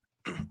good?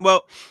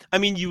 Well, I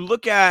mean, you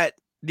look at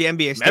the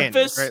NBA standings,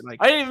 Memphis, right? Like,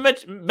 I didn't even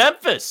mention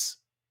Memphis.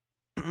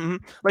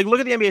 Like,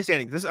 look at the NBA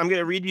standings. I'm going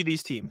to read you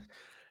these teams.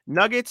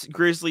 Nuggets,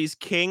 Grizzlies,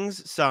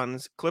 Kings,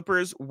 Suns,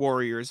 Clippers,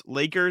 Warriors,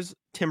 Lakers,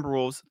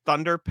 Timberwolves,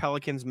 Thunder,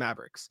 Pelicans,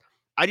 Mavericks.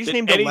 I just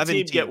named 11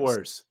 teams. Get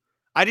worse.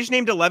 I just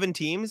named 11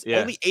 teams. Yeah.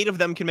 Only 8 of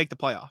them can make the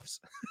playoffs.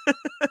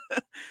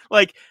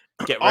 Like,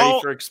 get ready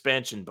for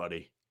expansion,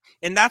 buddy.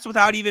 And that's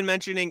without even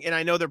mentioning, and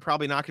I know they're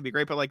probably not going to be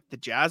great, but like the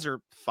Jazz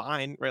are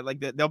fine, right? Like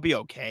they'll be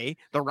okay.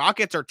 The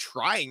Rockets are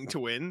trying to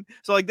win.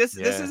 So like this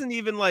isn't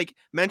even like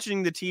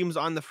mentioning the teams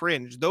on the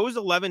fringe. Those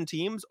 11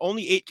 teams,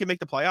 only 8 can make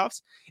the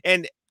playoffs.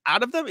 And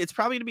out of them, it's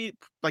probably going to be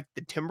like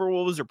the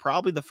Timberwolves are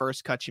probably the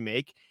first cut you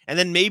make. And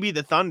then maybe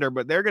the Thunder,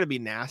 but they're going to be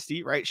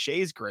nasty, right?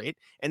 Shea's great.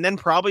 And then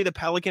probably the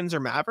Pelicans or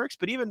Mavericks.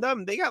 But even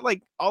them, they got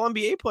like all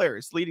NBA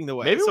players leading the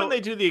way. Maybe when they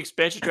do the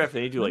expansion draft,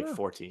 they need to do like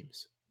 4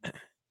 teams.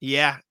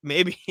 Yeah,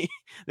 maybe.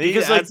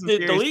 Because like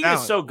the league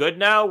is so good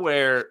now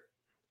where,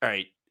 all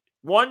right,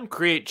 one,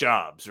 create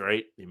jobs,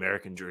 right? The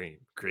American dream,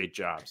 create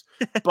jobs.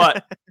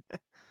 But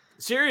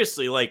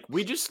seriously, like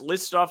we just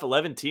listed off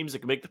 11 teams that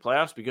can make the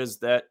playoffs because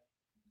the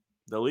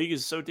league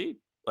is so deep.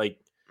 Like,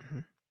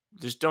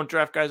 just don't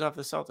draft guys off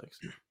the Celtics.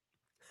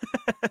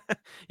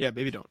 Yeah,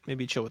 maybe don't.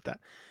 Maybe chill with that.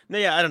 No,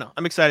 yeah, I don't know.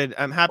 I'm excited.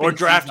 I'm happy. Or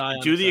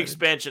do the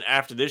expansion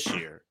after this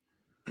year.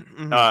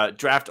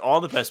 Draft all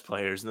the best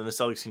players, and then the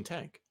Celtics can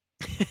tank.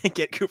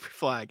 Get Cooper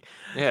Flagg.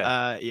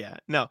 Yeah.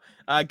 No.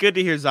 Good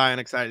to hear Zion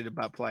excited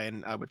about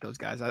playing with those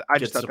guys. I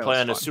just thought to play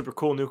on a super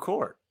cool new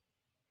court.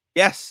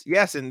 Yes,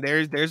 and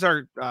there's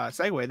our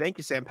segue. Thank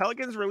you, Sam.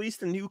 Pelicans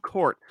released a new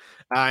court,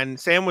 and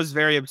Sam was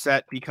very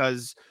upset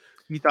because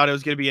he thought it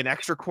was going to be an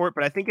extra court.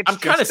 But I think I'm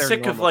kind of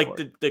sick of like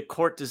the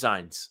court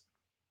designs.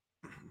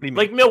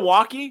 Like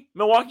Milwaukee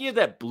had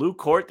that blue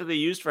court that they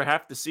used for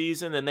half the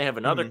season, and they have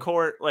another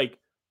court. Like,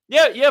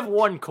 yeah, you have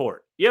one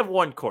court.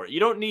 You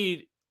don't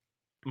need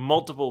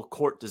multiple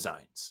court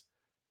designs.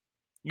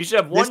 You should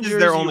have one jersey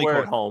their only court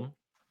at home.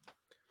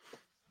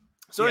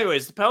 So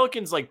anyways, the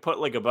Pelicans like put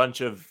like a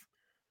bunch of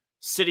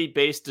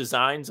city-based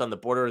designs on the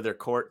border of their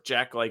court.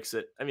 Jack likes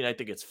it. I mean, I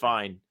think it's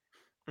fine.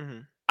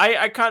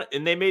 I kind of,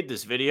 and they made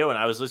this video and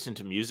I was listening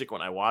to music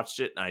when I watched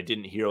it and I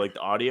didn't hear like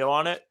the audio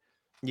on it.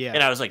 Yeah.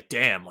 And I was like,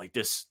 damn, like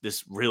this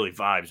really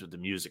vibes with the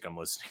music I'm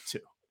listening to.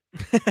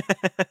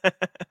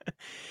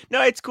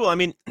 No, it's cool. I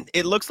mean,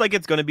 it looks like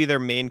it's going to be their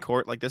main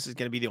court. Like this is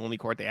going to be the only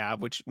court they have,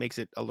 which makes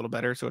it a little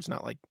better. So it's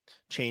not like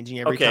changing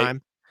every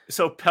time.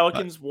 So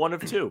Pelicans 1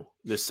 of 2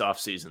 this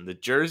offseason. The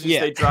jerseys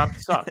they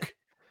dropped suck.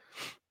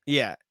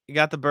 Yeah. You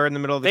got the bird in the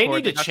middle of the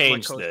court. They need to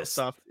change this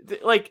stuff.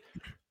 Like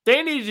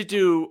They need to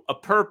do a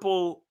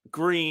purple,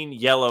 green,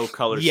 yellow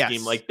color scheme.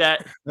 Yes. Like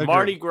that Agree.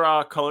 Mardi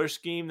Gras color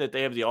scheme that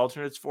they have the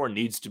alternates for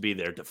needs to be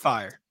their default.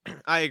 Fire.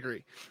 I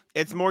agree.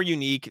 It's more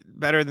unique,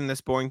 better than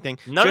this boring thing.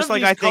 None just of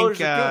like these I colors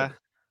think are good.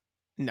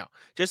 no.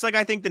 Just like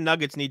I think the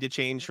Nuggets need to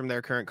change from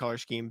their current color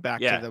scheme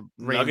back Yeah, to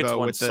the Nuggets rainbow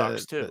one with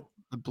sucks the too.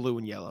 blue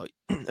and yellow.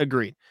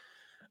 Agreed.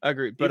 But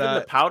Even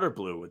the powder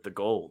blue with the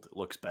gold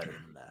looks better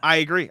than that. I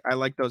agree. I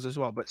like those as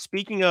well. But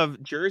speaking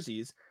of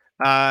jerseys,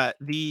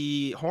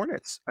 the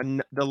Hornets,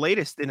 the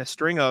latest in a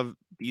string of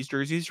these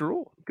jerseys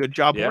rule. Good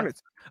job, Yeah.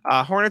 Hornets.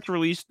 Hornets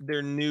released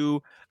their new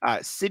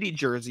city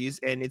jerseys,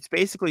 and it's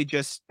basically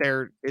just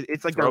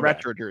it's like their Throwback.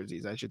 retro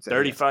jerseys, I should say.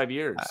 35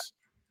 years,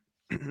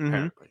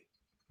 apparently.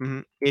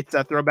 It's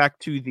a throwback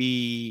to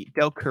the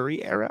Del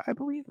Curry era, I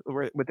believe,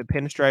 with the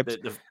pinstripes.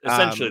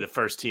 Essentially the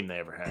first team they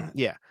ever had.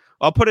 Yeah.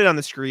 I'll put it on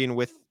the screen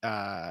with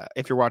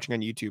if you're watching on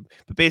YouTube.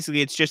 But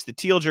basically it's just the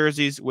teal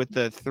jerseys with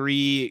the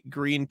 3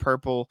 green,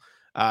 purple,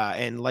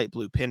 and light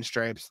blue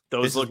pinstripes.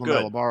 Those look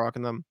good. Ball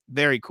rocking them.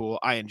 Very cool.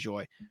 I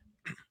enjoy.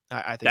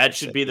 I think that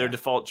should be their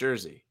default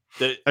jersey.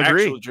 The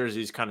Agree. actual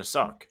jerseys kind of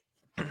suck.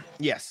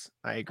 Yes,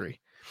 I agree.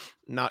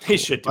 Not they cool,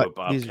 should do a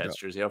Bobcats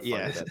jersey. How funny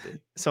would that be?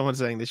 Someone's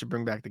saying they should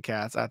bring back the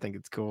Cats. I think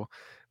it's cool.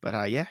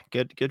 But yeah,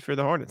 good for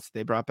the Hornets.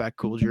 They brought back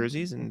cool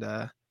jerseys and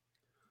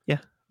yeah.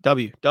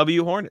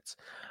 W Hornets.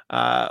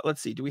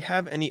 Let's see. Do we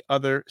have any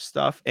other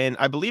stuff? And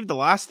I believe the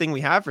last thing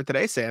we have for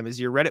today, Sam, is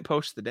your Reddit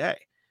post of the day.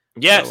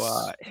 Yes.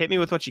 So, hit me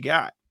with what you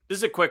got. This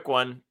is a quick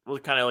one. We'll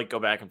kind of go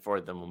back and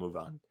forth, then we'll move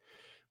on.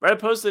 Reddit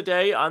post of the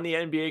day on the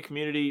NBA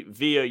community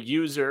via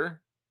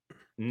user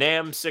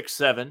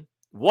Nam67.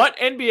 What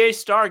NBA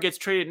star gets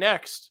traded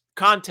next?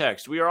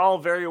 Context. We are all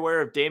very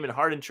aware of Damon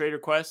Harden trade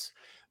requests,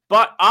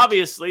 but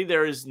obviously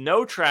there is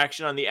no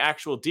traction on the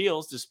actual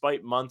deals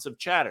despite months of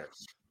chatter.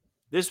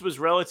 This was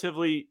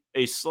relatively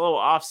a slow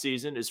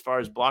offseason as far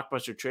as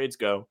blockbuster trades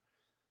go,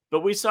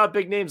 but we saw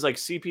big names like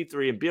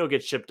CP3 and Beal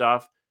get shipped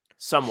off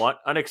somewhat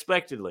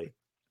unexpectedly.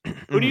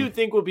 Who do you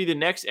think will be the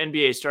next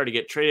NBA star to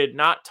get traded?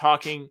 Not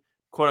talking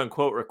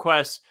quote-unquote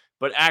requests,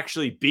 but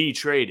actually be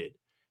traded.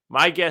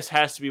 My guess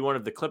has to be one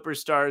of the Clippers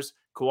stars,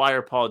 Kawhi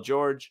or Paul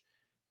George.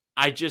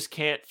 I just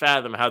can't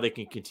fathom how they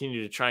can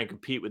continue to try and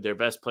compete with their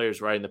best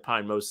players riding the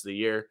pine most of the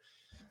year.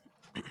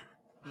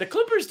 The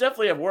Clippers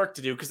definitely have work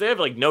to do because they have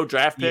no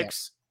draft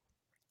picks,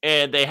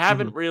 and they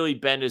haven't really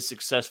been as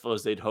successful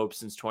as they'd hoped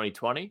since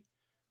 2020.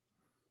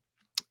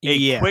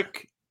 A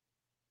quick,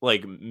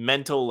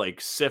 mental,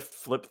 sift,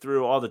 flip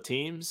through all the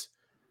teams.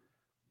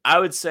 I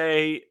would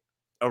say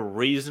a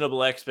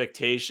reasonable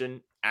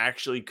expectation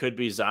actually could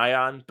be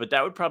Zion, but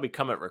that would probably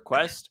come at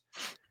request.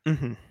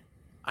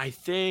 I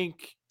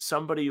think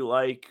somebody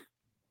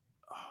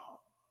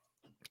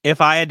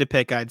if I had to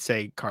pick, I'd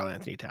say Karl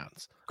Anthony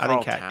Towns. I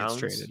think Cat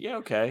Towns gets traded. Yeah,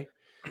 okay.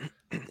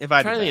 If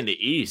I trying in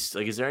the East,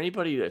 is there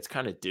anybody that's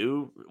kind of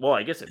due? Well,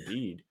 I guess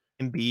Embiid.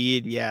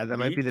 Yeah, that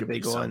might be the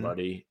big one.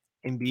 Somebody.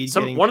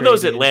 Embiid, one of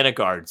those Atlanta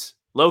guards.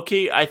 Low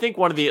key, I think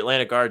one of the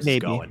Atlanta guards is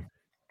going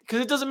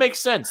because it doesn't make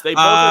sense. They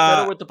both are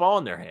better with the ball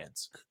in their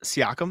hands.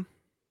 Siakam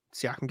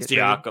gets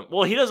traded.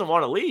 Well, he doesn't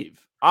want to leave.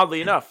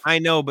 Oddly enough, I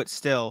know, but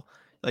still,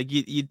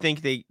 you'd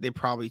think they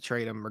probably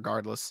trade him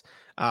regardless.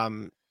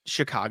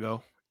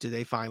 Chicago, do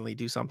they finally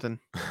do something?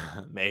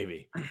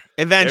 Maybe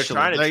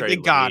eventually.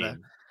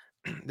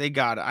 They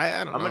gotta.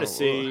 I don't know. I'm gonna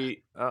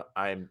see.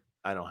 I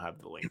don't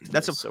have the link.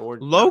 That's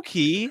low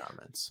key.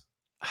 Comments.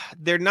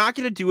 They're not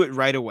gonna do it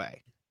right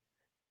away.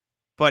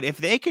 But if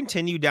they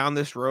continue down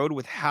this road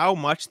with how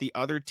much the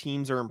other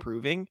teams are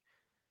improving,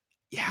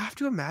 you have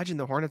to imagine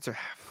the Hornets are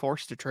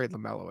forced to trade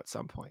LaMelo at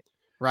some point,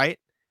 right?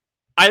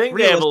 I think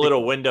they have a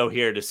little window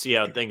here to see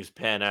how things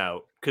pan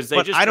out because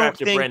they just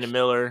drafted Brandon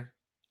Miller.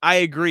 I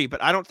agree,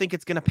 but I don't think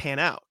it's going to pan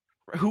out.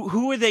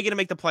 Who are they going to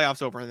make the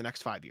playoffs over in the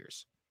next 5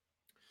 years?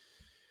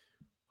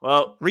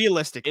 Well,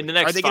 realistically, in the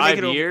next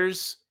 5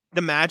 years,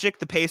 the Magic,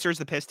 the Pacers,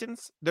 the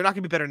Pistons, they're not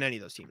going to be better than any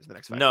of those teams in the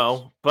next 5 years.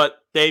 No, but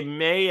they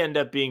may end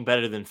up being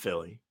better than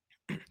Philly.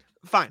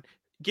 Fine,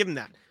 give them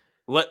that.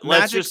 Let's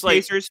Magic, just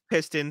Pacers,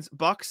 Pistons,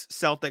 Bucks,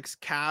 Celtics,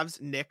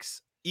 Cavs,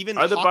 Knicks. Even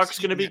are the Bucks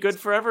going to be good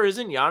forever?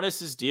 Isn't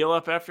Giannis's deal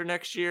up after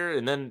next year?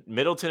 And then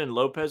Middleton and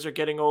Lopez are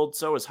getting old.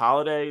 So is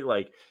Holiday.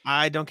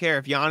 I don't care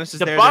if Giannis is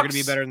there. They're going to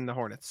be better than the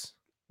Hornets.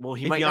 Well,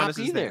 he might not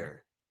be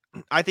there.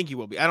 I think he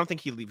will be. I don't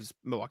think he leaves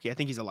Milwaukee. I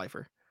think he's a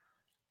lifer.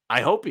 I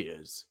hope he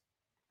is.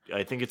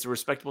 I think it's a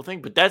respectable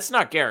thing, but that's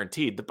not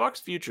guaranteed. The Bucks'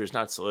 future is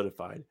not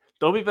solidified.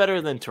 They'll be better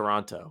than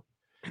Toronto.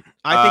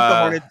 I think the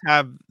Hornets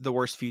have the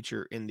worst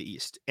future in the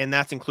East, and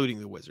that's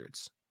including the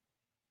Wizards.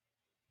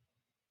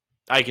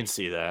 I can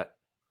see that.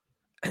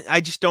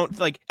 I just don't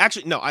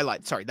actually, no, I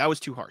lied. Sorry. That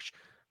was too harsh.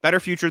 Better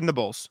future than the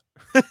Bulls.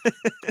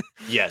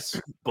 Yes.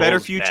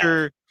 Better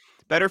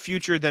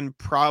future than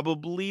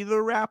probably the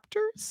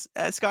Raptors.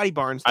 Scotty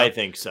Barnes. I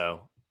think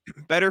so.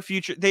 Better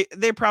future.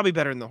 They're probably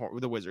better than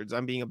the Wizards.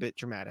 I'm being a bit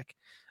dramatic.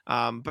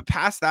 But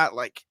past that,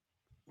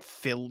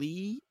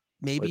 Philly,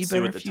 maybe Let's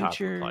better see what the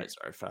future. Top replies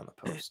are. I found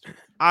the post.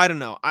 I don't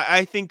know.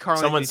 I think Karl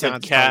Someone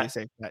Anthony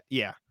said Cat.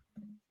 Yeah.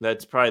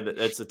 That's probably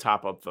that's the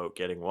top upvote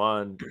getting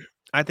one.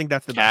 I think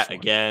that's the Cat best one.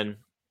 again.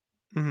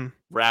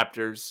 Mm-hmm.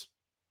 Raptors.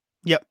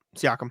 Yep,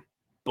 Siakam.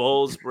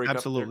 Bulls break up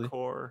Absolutely. their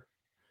core.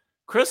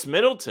 Chris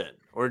Middleton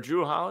or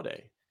Drew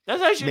Holiday.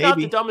 That's actually not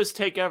the Maybe. dumbest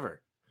take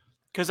ever.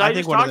 Because I I think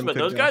just one of talked them about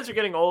could those go. guys are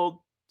getting old,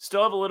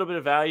 still have a little bit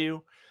of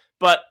value,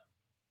 but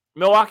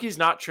Milwaukee's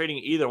not trading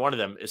either one of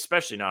them,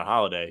 especially not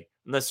Holiday,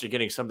 unless you're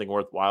getting something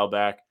worthwhile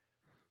back.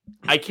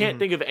 I can't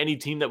think of any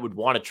team that would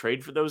want to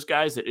trade for those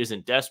guys that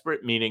isn't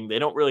desperate, meaning they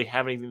don't really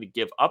have anything to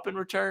give up in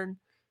return.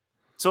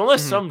 So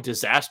unless some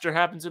disaster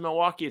happens in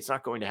Milwaukee, it's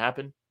not going to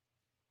happen.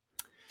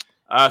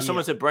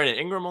 Someone said Brandon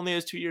Ingram only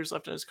has 2 years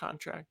left on his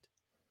contract.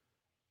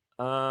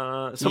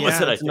 Someone said, I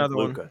that's think another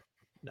one. Luka.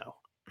 No.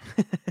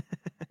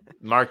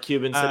 Mark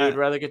Cuban said he would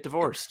rather get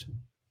divorced.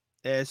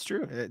 It's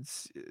true.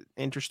 It's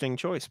interesting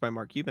choice by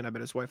Mark Cuban. I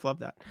bet his wife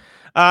loved that.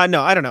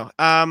 No, I don't know.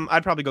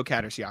 I'd probably go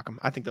Cat or Siakam.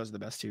 I think those are the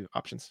best two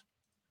options.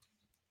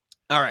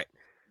 All right.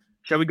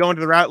 Shall we go into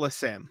the route list,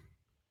 Sam?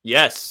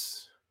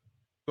 Yes.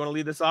 You want to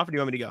lead this off, or do you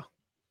want me to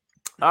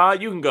go?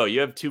 You can go. You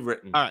have 2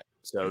 written. All right.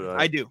 So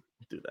I do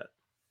that.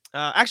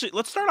 Actually,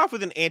 let's start off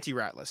with an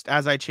anti-rat list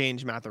as I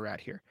change Matt the Rat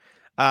here.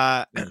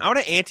 I want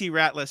an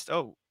anti-rat list.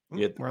 Oh,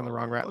 we're on the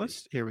wrong rat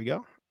list. Here we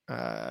go.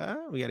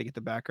 We got to get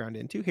the background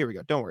in too. Here we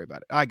go. Don't worry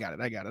about it. I got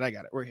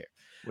it. We're here.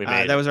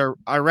 That was our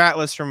rat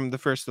list from the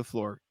first to the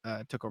floor.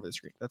 Took over the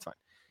screen. That's fine.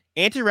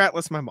 Anti-rat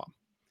list, my mom.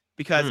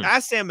 Because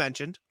as Sam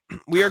mentioned,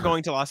 we are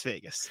going to Las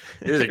Vegas.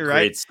 It is a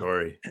great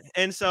story.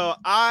 And so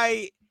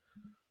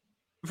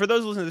for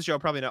those listening to the show,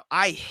 probably know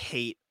I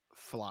hate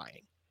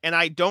flying. And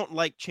I don't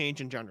like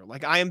change in general.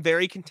 Like, I am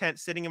very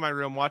content sitting in my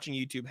room, watching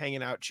YouTube,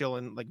 hanging out,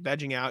 chilling, like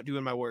vegging out,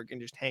 doing my work, and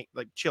just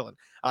chilling.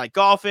 I like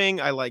golfing.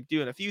 I like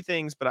doing a few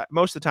things, but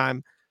most of the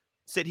time,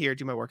 sit here,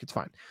 do my work. It's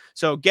fine.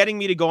 So getting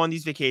me to go on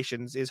these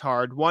vacations is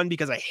hard. 1,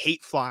 because I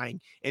hate flying,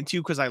 and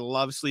 2, because I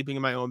love sleeping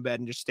in my own bed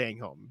and just staying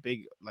home.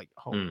 Big, like,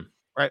 home,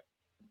 right?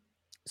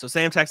 So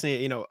Sam texted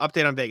me,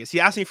 update on Vegas.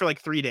 He asked me for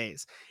like 3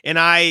 days, and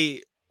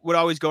I would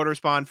always go to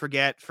respond,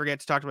 forget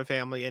to talk to my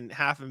family. And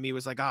half of me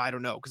was like, I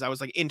don't know. Cause I was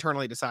like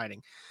internally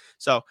deciding.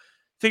 So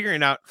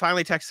figuring it out,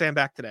 finally text Sam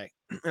back today.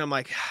 And I'm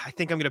like, I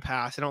think I'm going to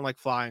pass. I don't like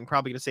flying,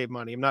 probably going to save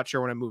money. I'm not sure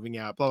when I'm moving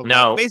out. Blah, blah,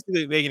 blah.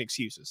 Basically making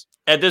excuses.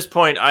 At this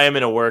point, I am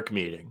in a work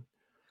meeting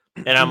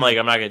and I'm like,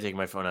 I'm not going to take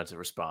my phone out to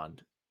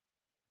respond.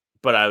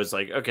 But I was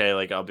like, okay,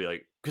 like, I'll be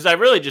like, cause I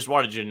really just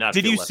wanted you to not.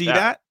 Did you see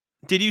that?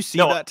 Did you see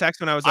that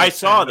text when I was? I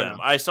saw them.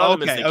 I saw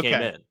them as they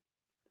came in.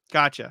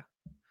 Gotcha.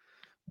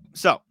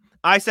 So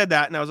I said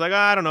that, and I was like,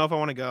 I don't know if I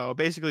want to go.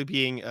 Basically,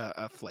 being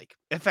a flake,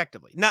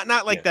 effectively.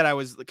 Not like that. I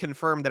was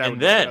confirmed that I would.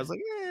 Then I was like,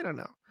 I don't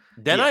know.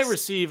 Then I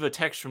receive a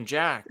text from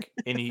Jack,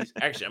 and he's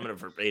actually, I'm going to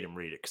verbatim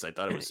read it because I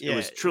thought it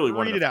was truly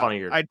one of the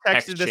funnier. I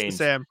texted this to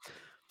Sam.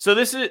 So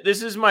this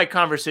is my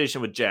conversation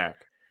with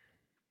Jack.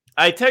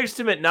 I text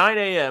him at 9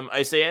 a.m.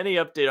 I say, any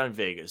update on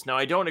Vegas? Now,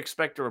 I don't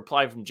expect a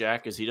reply from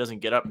Jack as he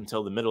doesn't get up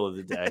until the middle of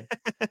the day.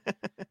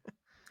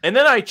 And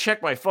then I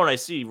check my phone. I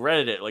see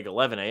Reddit at like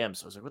 11 a.m.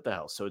 So I was like, what the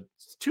hell? So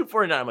it's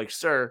 2:49. I'm like,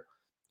 sir.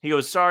 He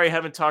goes, sorry, I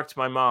haven't talked to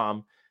my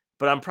mom,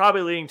 but I'm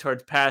probably leaning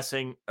towards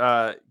passing.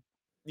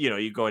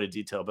 You go into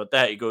detail about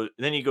that. He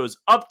goes,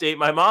 update.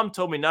 My mom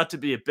told me not to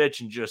be a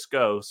bitch and just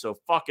go. So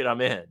fuck it, I'm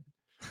in.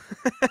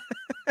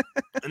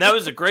 And that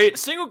was the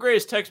single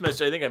greatest text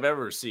message I think I've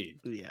ever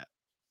received. Yeah.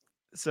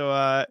 So,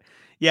 I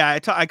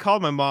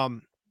called my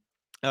mom.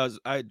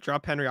 I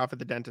dropped Henry off at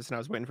the dentist and I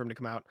was waiting for him to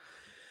come out.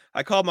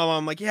 I called my mom.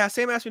 I'm like, yeah,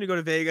 Sam asked me to go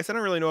to Vegas. I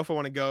don't really know if I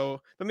want to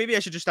go, but maybe I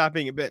should just stop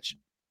being a bitch.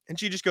 And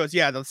she just goes,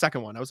 yeah, the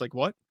second one. I was like,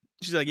 what?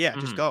 She's like, yeah,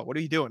 just go. What are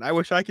you doing? I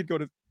wish I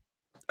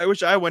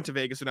went to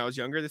Vegas when I was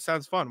younger. This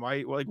sounds fun.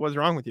 Why? Like, what's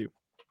wrong with you?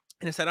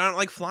 And I said, I don't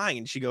like flying.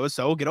 And she goes,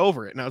 so get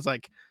over it. And I was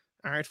like,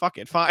 all right, fuck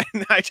it. Fine.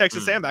 I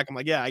texted Sam back. I'm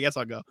like, yeah, I guess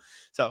I'll go.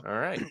 So all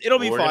right, it'll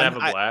be fun. We're gonna have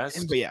a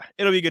blast. But yeah,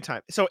 it'll be a good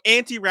time. So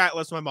anti-rat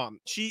list, my mom,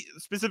 she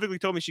specifically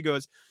told me, she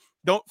goes,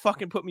 don't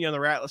fucking put me on the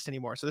rat list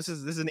anymore. So this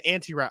is an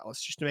anti-rat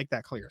list, just to make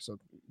that clear. So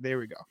there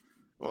we go.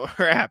 Well,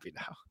 we're happy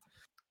now.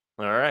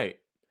 All right.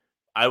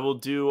 I will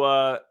do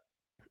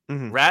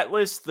rat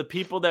list, the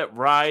people that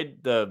ride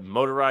the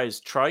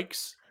motorized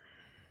trikes.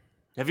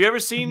 Have you ever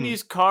seen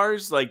these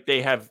cars? Like,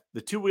 they have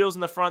the 2 wheels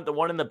in the front, the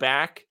one in the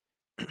back.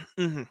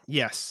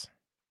 Yes.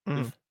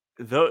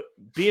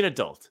 Be an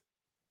adult.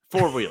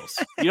 4 wheels.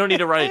 You don't need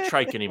to ride a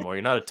trike anymore.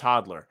 You're not a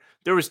toddler.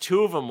 There was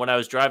 2 of them when I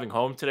was driving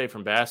home today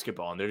from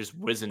basketball, and they're just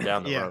whizzing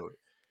down the road.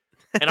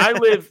 And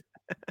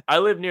I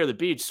live near the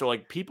beach, so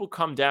like people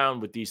come down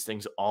with these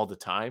things all the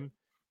time.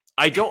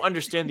 I don't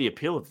understand the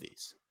appeal of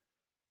these.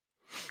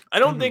 I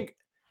don't think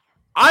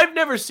I've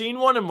never seen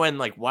one and went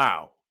like,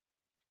 wow,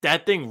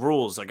 that thing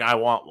rules. Like, I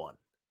want one.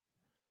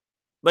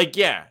 Like,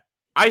 yeah,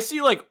 I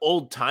see like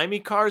old timey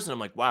cars, and I'm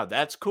like, wow,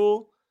 that's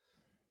cool.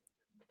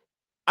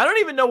 I don't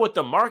even know what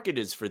the market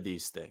is for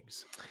these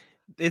things.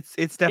 It's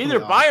definitely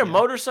either buy a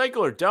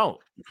motorcycle or don't.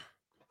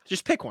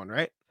 Just pick one,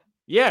 right?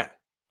 Yeah.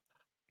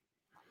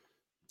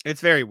 It's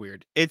very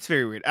weird.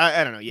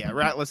 I don't know. Yeah,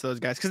 rat list those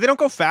guys because they don't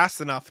go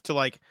fast enough to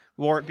like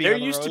warrant being. There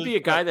used to be a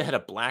guy that had a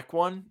black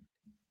one,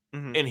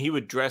 and he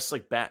would dress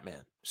like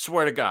Batman.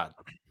 Swear to God.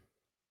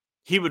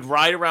 he would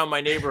ride around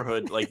my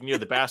neighborhood, like near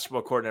the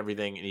basketball court and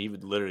everything, and he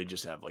would literally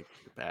just have like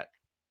the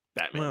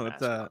Batman Well, mask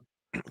it's on.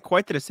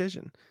 quite the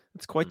decision.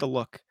 It's quite the Mm.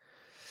 look.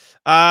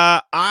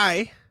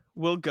 I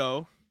will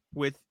go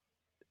with.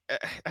 I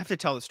have to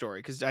tell the story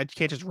because I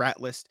can't just rat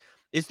list.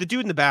 It's the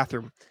dude in the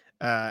bathroom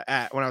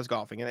at when I was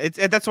golfing, and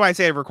that's why I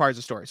say it requires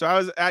a story. So I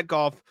was at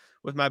golf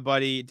with my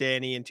buddy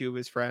Danny and two of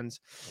his friends,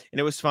 and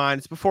it was fine.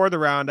 It's before the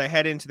round. I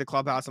head into the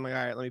clubhouse. I'm like,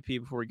 all right, let me pee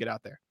before we get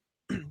out there.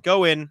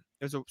 Go in.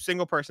 There's a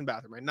single person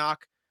bathroom. I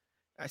knock.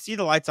 I see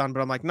the lights on,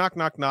 but I'm like, knock,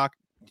 knock, knock.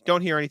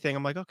 Don't hear anything.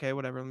 I'm like, okay,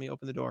 whatever. Let me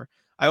open the door.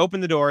 I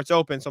open the door. It's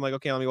open. So I'm like,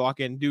 okay, let me walk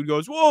in. Dude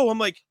goes, whoa. I'm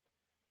like,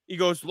 he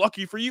goes,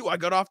 lucky for you. I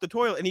got off the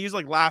toilet. And he's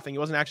like laughing. He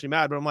wasn't actually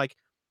mad, but I'm like,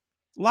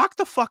 lock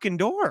the fucking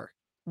door.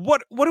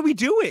 What are we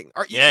doing?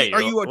 Are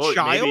you a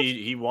child?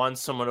 Maybe he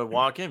wants someone to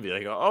walk in and be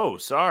like, oh,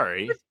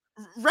 sorry.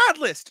 Rat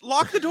list,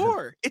 lock the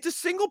door. It's a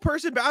single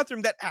person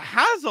bathroom that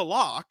has a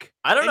lock.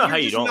 I don't know and how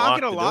you're you just don't not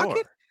lock gonna the lock door.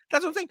 it.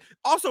 That's what I'm saying.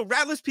 Also,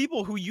 rat list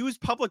people who use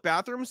public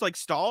bathrooms like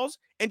stalls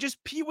and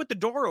just pee with the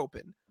door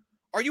open.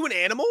 Are you an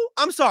animal?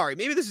 I'm sorry.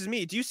 Maybe this is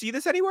me. Do you see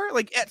this anywhere?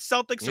 Like at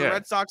Celtics or Yeah.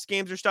 Red Sox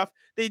games or stuff,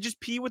 they just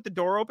pee with the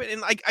door open. And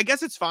like, I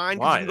guess it's fine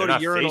because Why? you can go They're to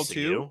not urinal facing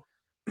too.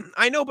 you.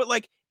 I know, but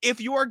like, if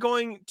you are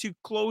going to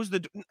close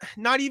the,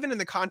 not even in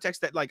the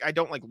context that like I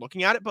don't like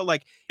looking at it, but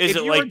like, Is if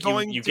it you are like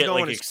going you to get go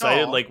like in a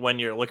excited stall, like when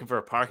you're looking for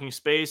a parking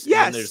space and then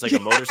yes, there's like a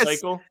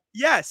motorcycle?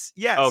 yes,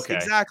 Okay.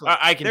 exactly.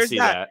 I can There's see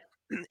that.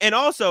 that. And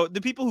also the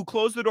people who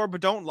close the door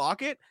but don't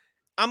lock it,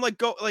 I'm like,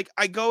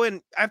 I go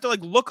in, I have to like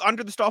look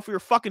under the stall for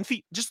your fucking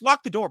feet. Just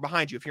lock the door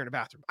behind you if you're in a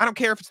bathroom. I don't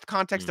care if it's the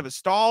context of a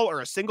stall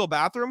or a single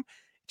bathroom.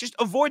 Just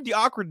avoid the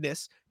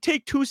awkwardness.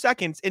 Take 2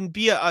 seconds and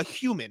be a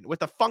human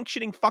with a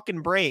functioning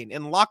fucking brain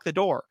and lock the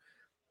door.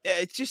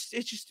 It just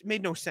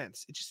made no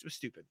sense. It just was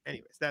stupid.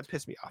 Anyways, that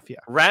pissed me off. Yeah.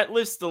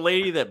 Ratless, the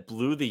lady that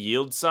blew the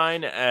yield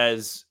sign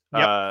as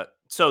Yep.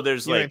 so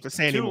there's You don't have like to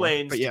say 2 anymore,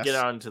 lanes but to get yes.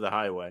 onto the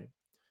highway.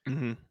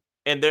 Mm-hmm.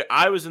 And there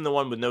I was in the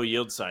one with no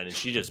yield sign and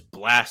she just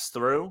blasts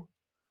through.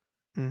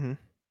 Mm-hmm.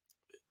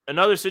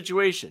 Another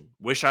situation.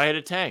 Wish I had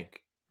a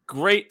tank.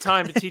 Great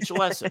time to teach a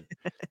lesson.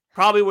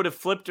 Probably would have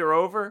flipped her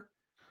over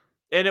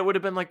and it would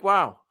have been like,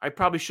 wow, I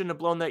probably shouldn't have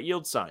blown that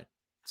yield sign.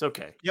 It's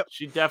okay. Yep.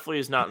 She definitely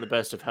is not in the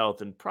best of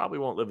health and probably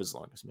won't live as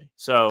long as me.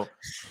 So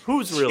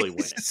who's really winning?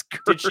 Jesus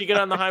Did she get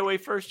on the Christ. highway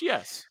first?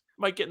 Yes.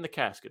 Might get in the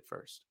casket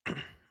first.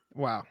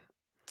 Wow.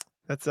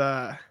 That's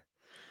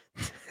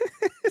it's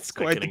Is that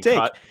quite the getting take.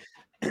 cut?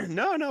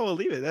 No, we'll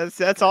leave it.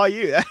 That's all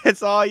you.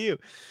 That's all you.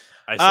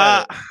 I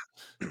said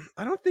it.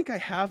 I don't think I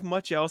have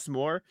much else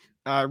more.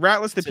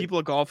 Ratless, the Said- people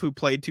at golf who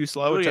played too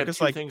slow. We It got took us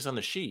 2 like, things on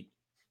the sheet.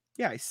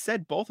 yeah, I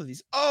said both of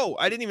these. Oh,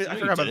 I didn't even. No, I you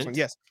forgot about this one. didn't.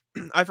 Yes,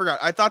 I forgot.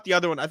 I thought the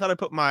other one. I thought I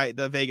put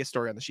the Vegas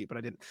story on the sheet, but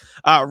I didn't.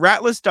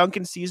 Ratless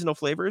Dunkin' seasonal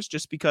flavors,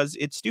 just because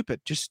it's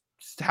stupid. Just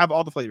have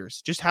all the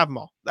flavors. Just have them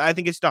all. I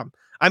think it's dumb.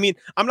 I mean,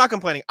 I'm not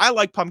complaining. I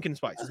like pumpkin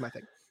spice. Is my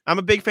thing. I'm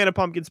a big fan of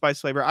pumpkin spice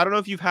flavor. I don't know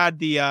if you've had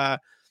the.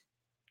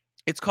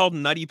 It's called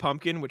Nutty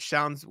Pumpkin, which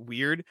sounds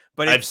weird,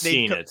 but I've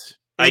seen it.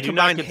 They I do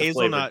not combine get the flavored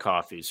hazelnut.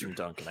 coffees from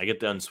Dunkin'. I get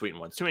the unsweetened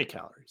ones. Too many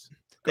calories.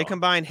 They Go on.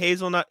 combine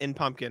hazelnut and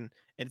pumpkin,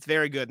 and it's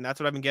very good. And that's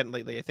what I've been getting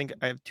lately. I think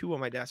I have 2 on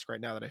my desk right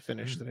now that I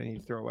finished that I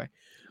need to throw away.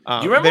 Do you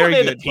remember when very they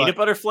had the good, peanut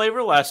butter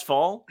flavor last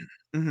fall?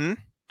 Mm-hmm.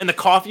 And the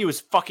coffee was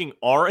fucking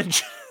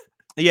orange?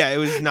 Yeah, it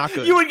was not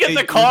good. You would get It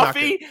the was not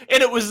coffee,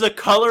 and it was the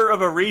color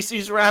of a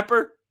Reese's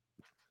wrapper?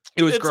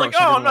 It was It's gross. like,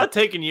 I oh, I'm didn't like not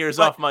taking years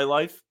But- off my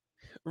life.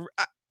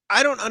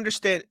 I don't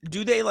understand.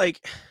 Do they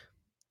like?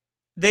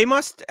 They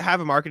must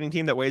have a marketing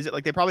team that weighs it.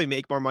 Like they probably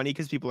make more money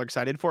because people are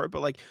excited for it.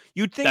 But like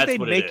you'd think That's they'd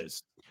what make. it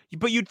is.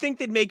 But you'd think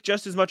they'd make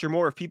just as much or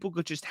more if people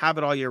could just have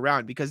it all year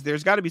round. Because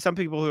there's got to be some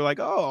people who are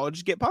like, oh, I'll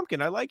just get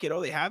pumpkin. I like it. Oh,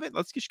 they have it.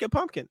 Let's just get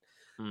pumpkin.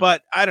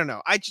 But I don't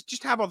know. I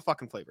just have all the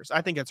fucking flavors.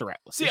 I think it's a rat.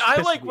 See,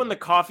 I like when the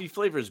coffee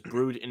flavor is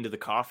brewed into the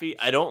coffee.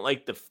 I don't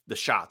like the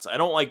shots. I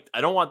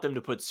don't want them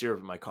to put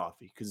syrup in my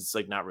coffee because it's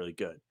like not really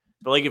good.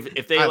 But like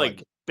if they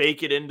like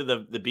bake it into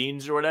the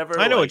beans or whatever,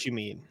 I know like, what you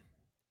mean.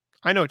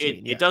 I know what you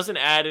mean. Yeah. It doesn't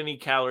add any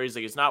calories.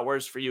 Like it's not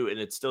worse for you, and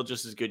it's still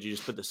just as good. You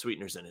just put the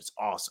sweeteners in. It's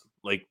awesome.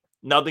 Like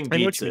nothing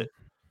beats it.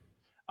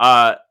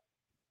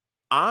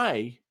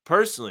 I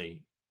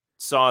personally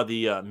saw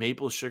the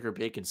maple sugar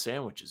bacon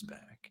sandwiches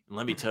back, and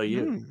let me tell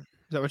you, Is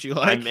that what you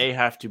like? I may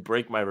have to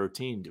break my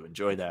routine to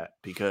enjoy that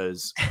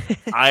because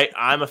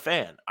I'm a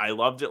fan. I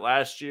loved it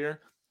last year.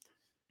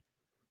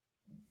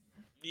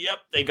 Yep,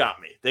 they got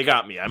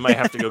me. I might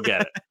have to go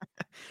get it.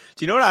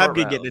 Do you know what I'd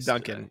be Short getting at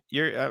rallies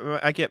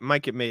Dunkin'?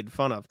 Might get made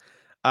fun of.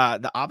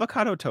 The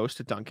avocado toast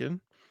at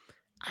Dunkin',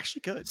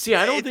 actually good. See,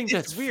 I don't think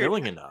that's weird.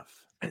 filling enough.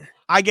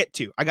 I got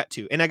two,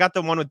 and I got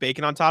the one with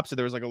bacon on top, so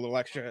there was like a little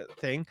extra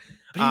thing.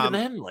 But even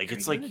then, like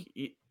it's like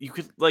you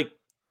could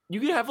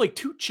have like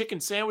 2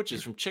 chicken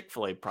sandwiches from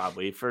Chick-fil-A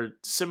probably for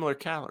similar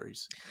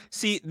calories.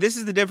 See, this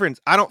is the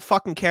difference. I don't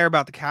fucking care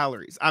about the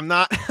calories. I'm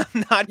not.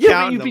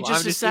 Yeah, but you'd be them.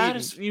 just as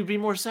satisfied. You'd be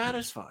more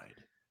satisfied.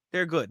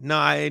 They're good. No,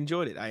 I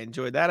enjoyed it. I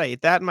enjoyed that. I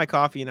ate that in my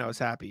coffee, and I was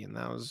happy, and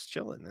I was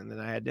chilling. And then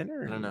I had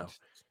dinner. I don't know.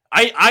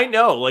 I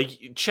know, like,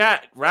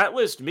 chat, rat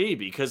list me,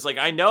 because, like,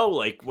 I know,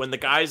 like, when the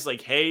guy's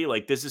like, hey,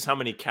 like, this is how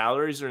many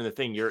calories are in the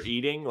thing you're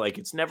eating, like,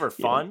 it's never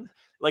Yeah. fun.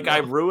 Like,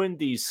 I No. ruined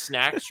these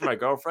snacks for my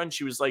girlfriend.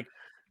 She was like,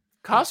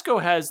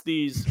 Costco has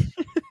these,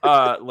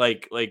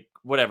 like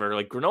whatever,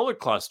 like granola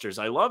clusters.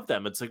 I love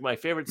them. It's like my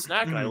favorite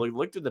snack. And I like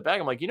looked at the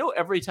bag. I'm like,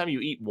 every time you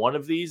eat one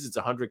of these, it's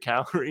 100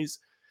 calories.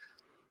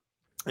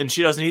 And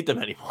she doesn't eat them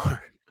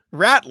anymore.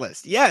 Rat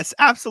list. Yes,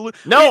 absolutely.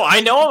 No,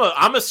 I know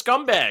I'm a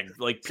scumbag,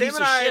 like Sam piece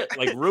and of I- shit,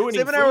 like ruining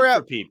Sam and I were food at-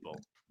 for people.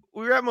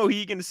 We were at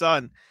Mohegan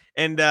Sun,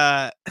 and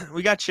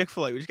we got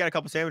Chick-fil-A. We just got a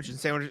couple sandwiches.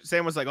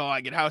 Sam was like, "Oh,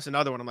 I get House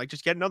another one." I'm like,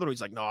 "Just get another one."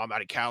 He's like, "No, I'm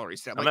out of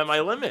calories." I'm at my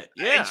limit.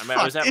 Yeah, It's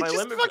I was at fucked. my It's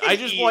just limit. fucking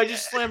I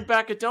just slammed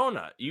back a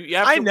donut. You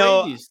have I to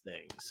know. weigh these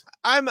things.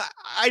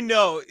 I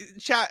know.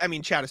 Chat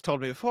has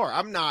told me before.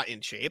 I'm not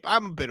in shape.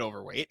 I'm a bit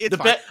overweight. It's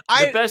The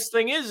fine. the best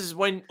thing is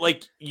when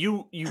like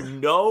you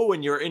know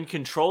and you're in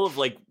control of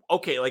like,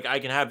 okay, like I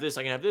can have this.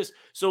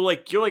 So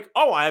like you're like,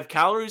 oh, I have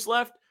calories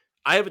left.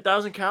 I have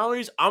 1,000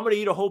 calories. I'm gonna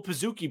eat a whole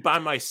Pizookie by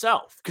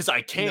myself because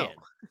I can. No.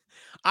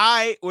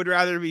 I would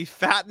rather be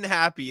fat and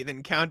happy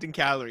than counting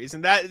calories,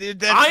 and that's I am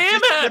just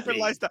a happy. different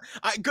lifestyle.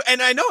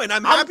 I know, and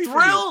I'm I'm happy.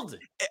 thrilled. For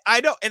you. I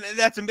know, and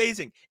that's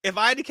amazing. If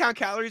I had to count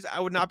calories, I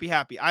would not be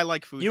happy. I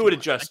like food. You would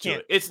adjust to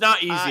it. It's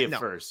not easy at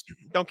first.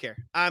 Don't care.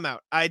 I'm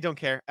out. I don't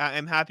care.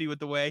 I'm happy with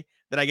the way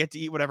that I get to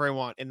eat whatever I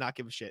want and not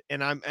give a shit.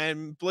 And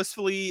I'm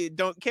blissfully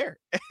don't care.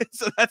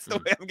 So that's the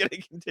way I'm going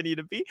to continue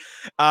to be.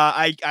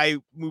 I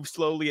move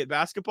slowly at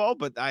basketball,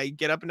 but I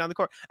get up and down the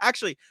court.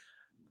 Actually,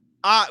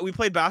 we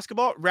played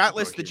basketball.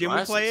 Ratless, the gym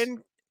we play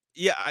in.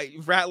 Yeah,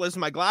 Ratless,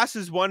 my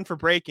glasses won for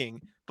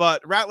breaking,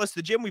 but Ratless,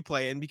 the gym we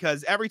play in,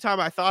 because every time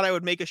I thought I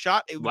would make a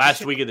shot, it would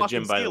last week at the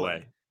gym, by the ceiling.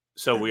 way.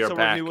 So we are So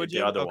back at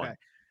the other one.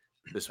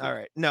 This week. All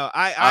right. No,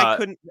 I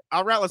couldn't.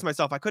 I'll Ratless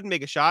myself. I couldn't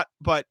make a shot,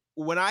 but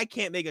when I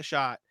can't make a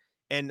shot,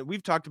 and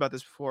we've talked about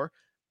this before,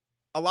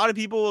 a lot of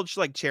people will just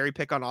like cherry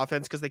pick on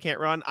offense because they can't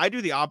run. I do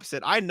the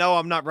opposite. I know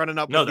I'm not running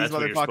up with these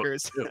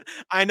motherfuckers.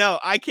 I know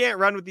I can't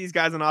run with these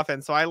guys on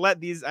offense. So I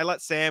let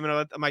Sam and I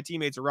let my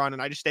teammates run,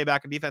 and I just stay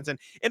back on defense. And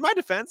in my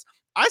defense,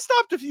 I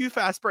stopped a few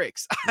fast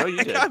breaks. No, you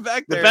did. I got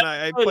back there and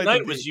I played.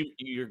 Night was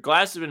your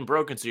glasses have been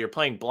broken, so you're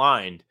playing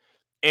blind.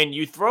 And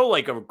you throw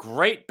like a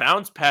great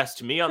bounce pass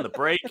to me on the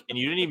break, and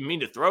you didn't even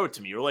mean to throw it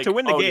to me. You're like, to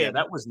win the game. Yeah,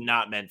 that was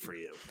not meant for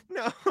you.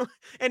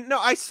 No,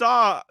 I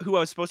saw who I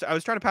was supposed to. I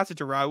was trying to pass it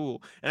to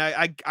Raul,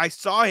 and I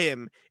saw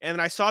him, and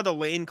then I saw the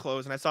lane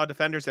close, and I saw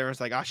defenders there. I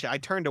was like, oh shit! I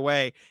turned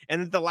away,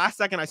 and at the last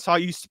second, I saw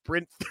you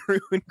sprint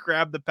through and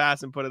grab the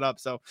pass and put it up.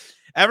 So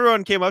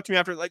everyone came up to me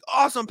after like,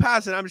 awesome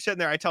pass, and I'm just sitting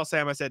there. I tell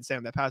Sam, I said,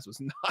 Sam, that pass was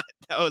not.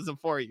 That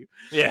wasn't for you.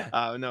 Yeah.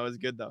 No, it was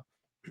good though.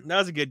 That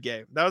was a good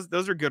game.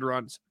 Those were good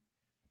runs.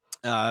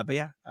 But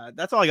yeah,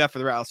 that's all I got for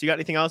the Rattles. You got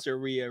anything else, or are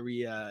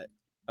we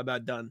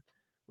about done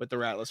with the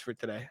Rattles for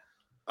today?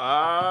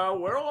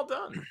 We're all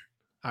done.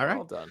 All right,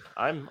 all done.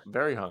 I'm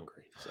very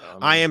hungry. So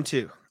I am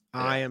too.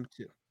 Yeah. I am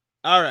too.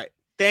 All right.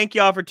 Thank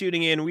y'all for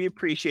tuning in. We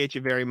appreciate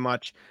you very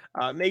much.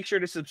 Make sure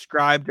to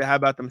subscribe to How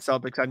About Them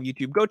Celtics on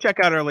YouTube. Go check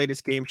out our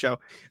latest game show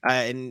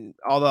and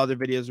all the other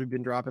videos we've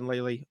been dropping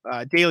lately.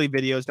 Daily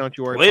videos, don't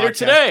you worry. Later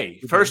today,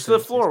 First to the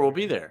Floor will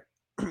be there.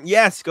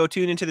 Yes, go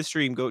tune into the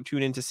stream. Go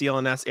tune into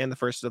CLNS and the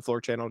First to the Floor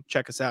channel.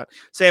 Check us out.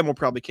 Sam will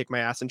probably kick my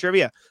ass in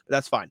trivia, but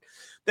that's fine.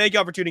 Thank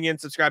y'all for tuning in.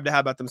 Subscribe to How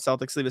About Them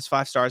Celtics. Leave us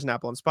 5 stars on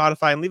Apple and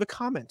Spotify, and leave a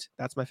comment.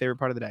 That's my favorite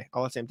part of the day.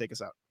 I'll let Sam take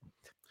us out.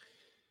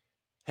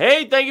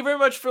 Hey, thank you very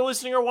much for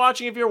listening or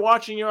watching. If you're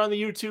watching, you're on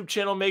the YouTube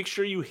channel. Make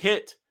sure you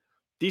hit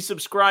the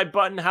subscribe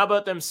button. How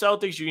About Them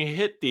Celtics? You can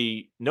hit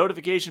the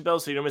notification bell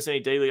so you don't miss any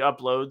daily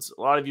uploads.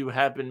 A lot of you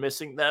have been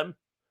missing them,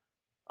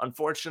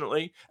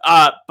 unfortunately.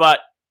 But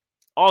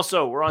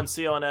also, we're on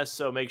CLNS,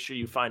 so make sure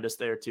you find us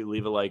there too.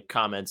 Leave a like,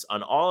 comments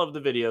on all of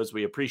the videos.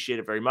 We appreciate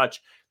it very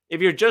much.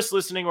 If you're just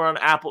listening, we're on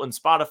Apple and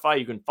Spotify.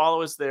 You can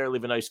follow us there.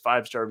 Leave a nice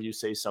 5-star review.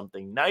 Say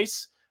something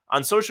nice.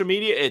 On social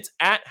media, it's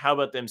at How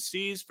About Them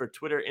C's for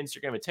Twitter,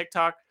 Instagram, and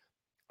TikTok.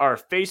 Our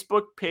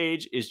Facebook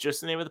page is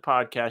just the name of the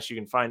podcast. You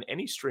can find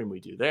any stream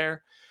we do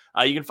there.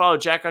 You can follow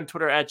Jack on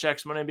Twitter at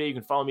JackSmonNBA. You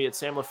can follow me at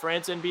Sam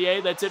LaFrance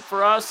NBA. That's it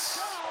for us.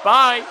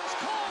 Bye.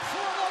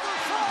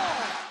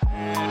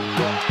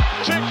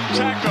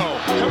 Tic-tac-toe.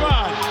 Come on.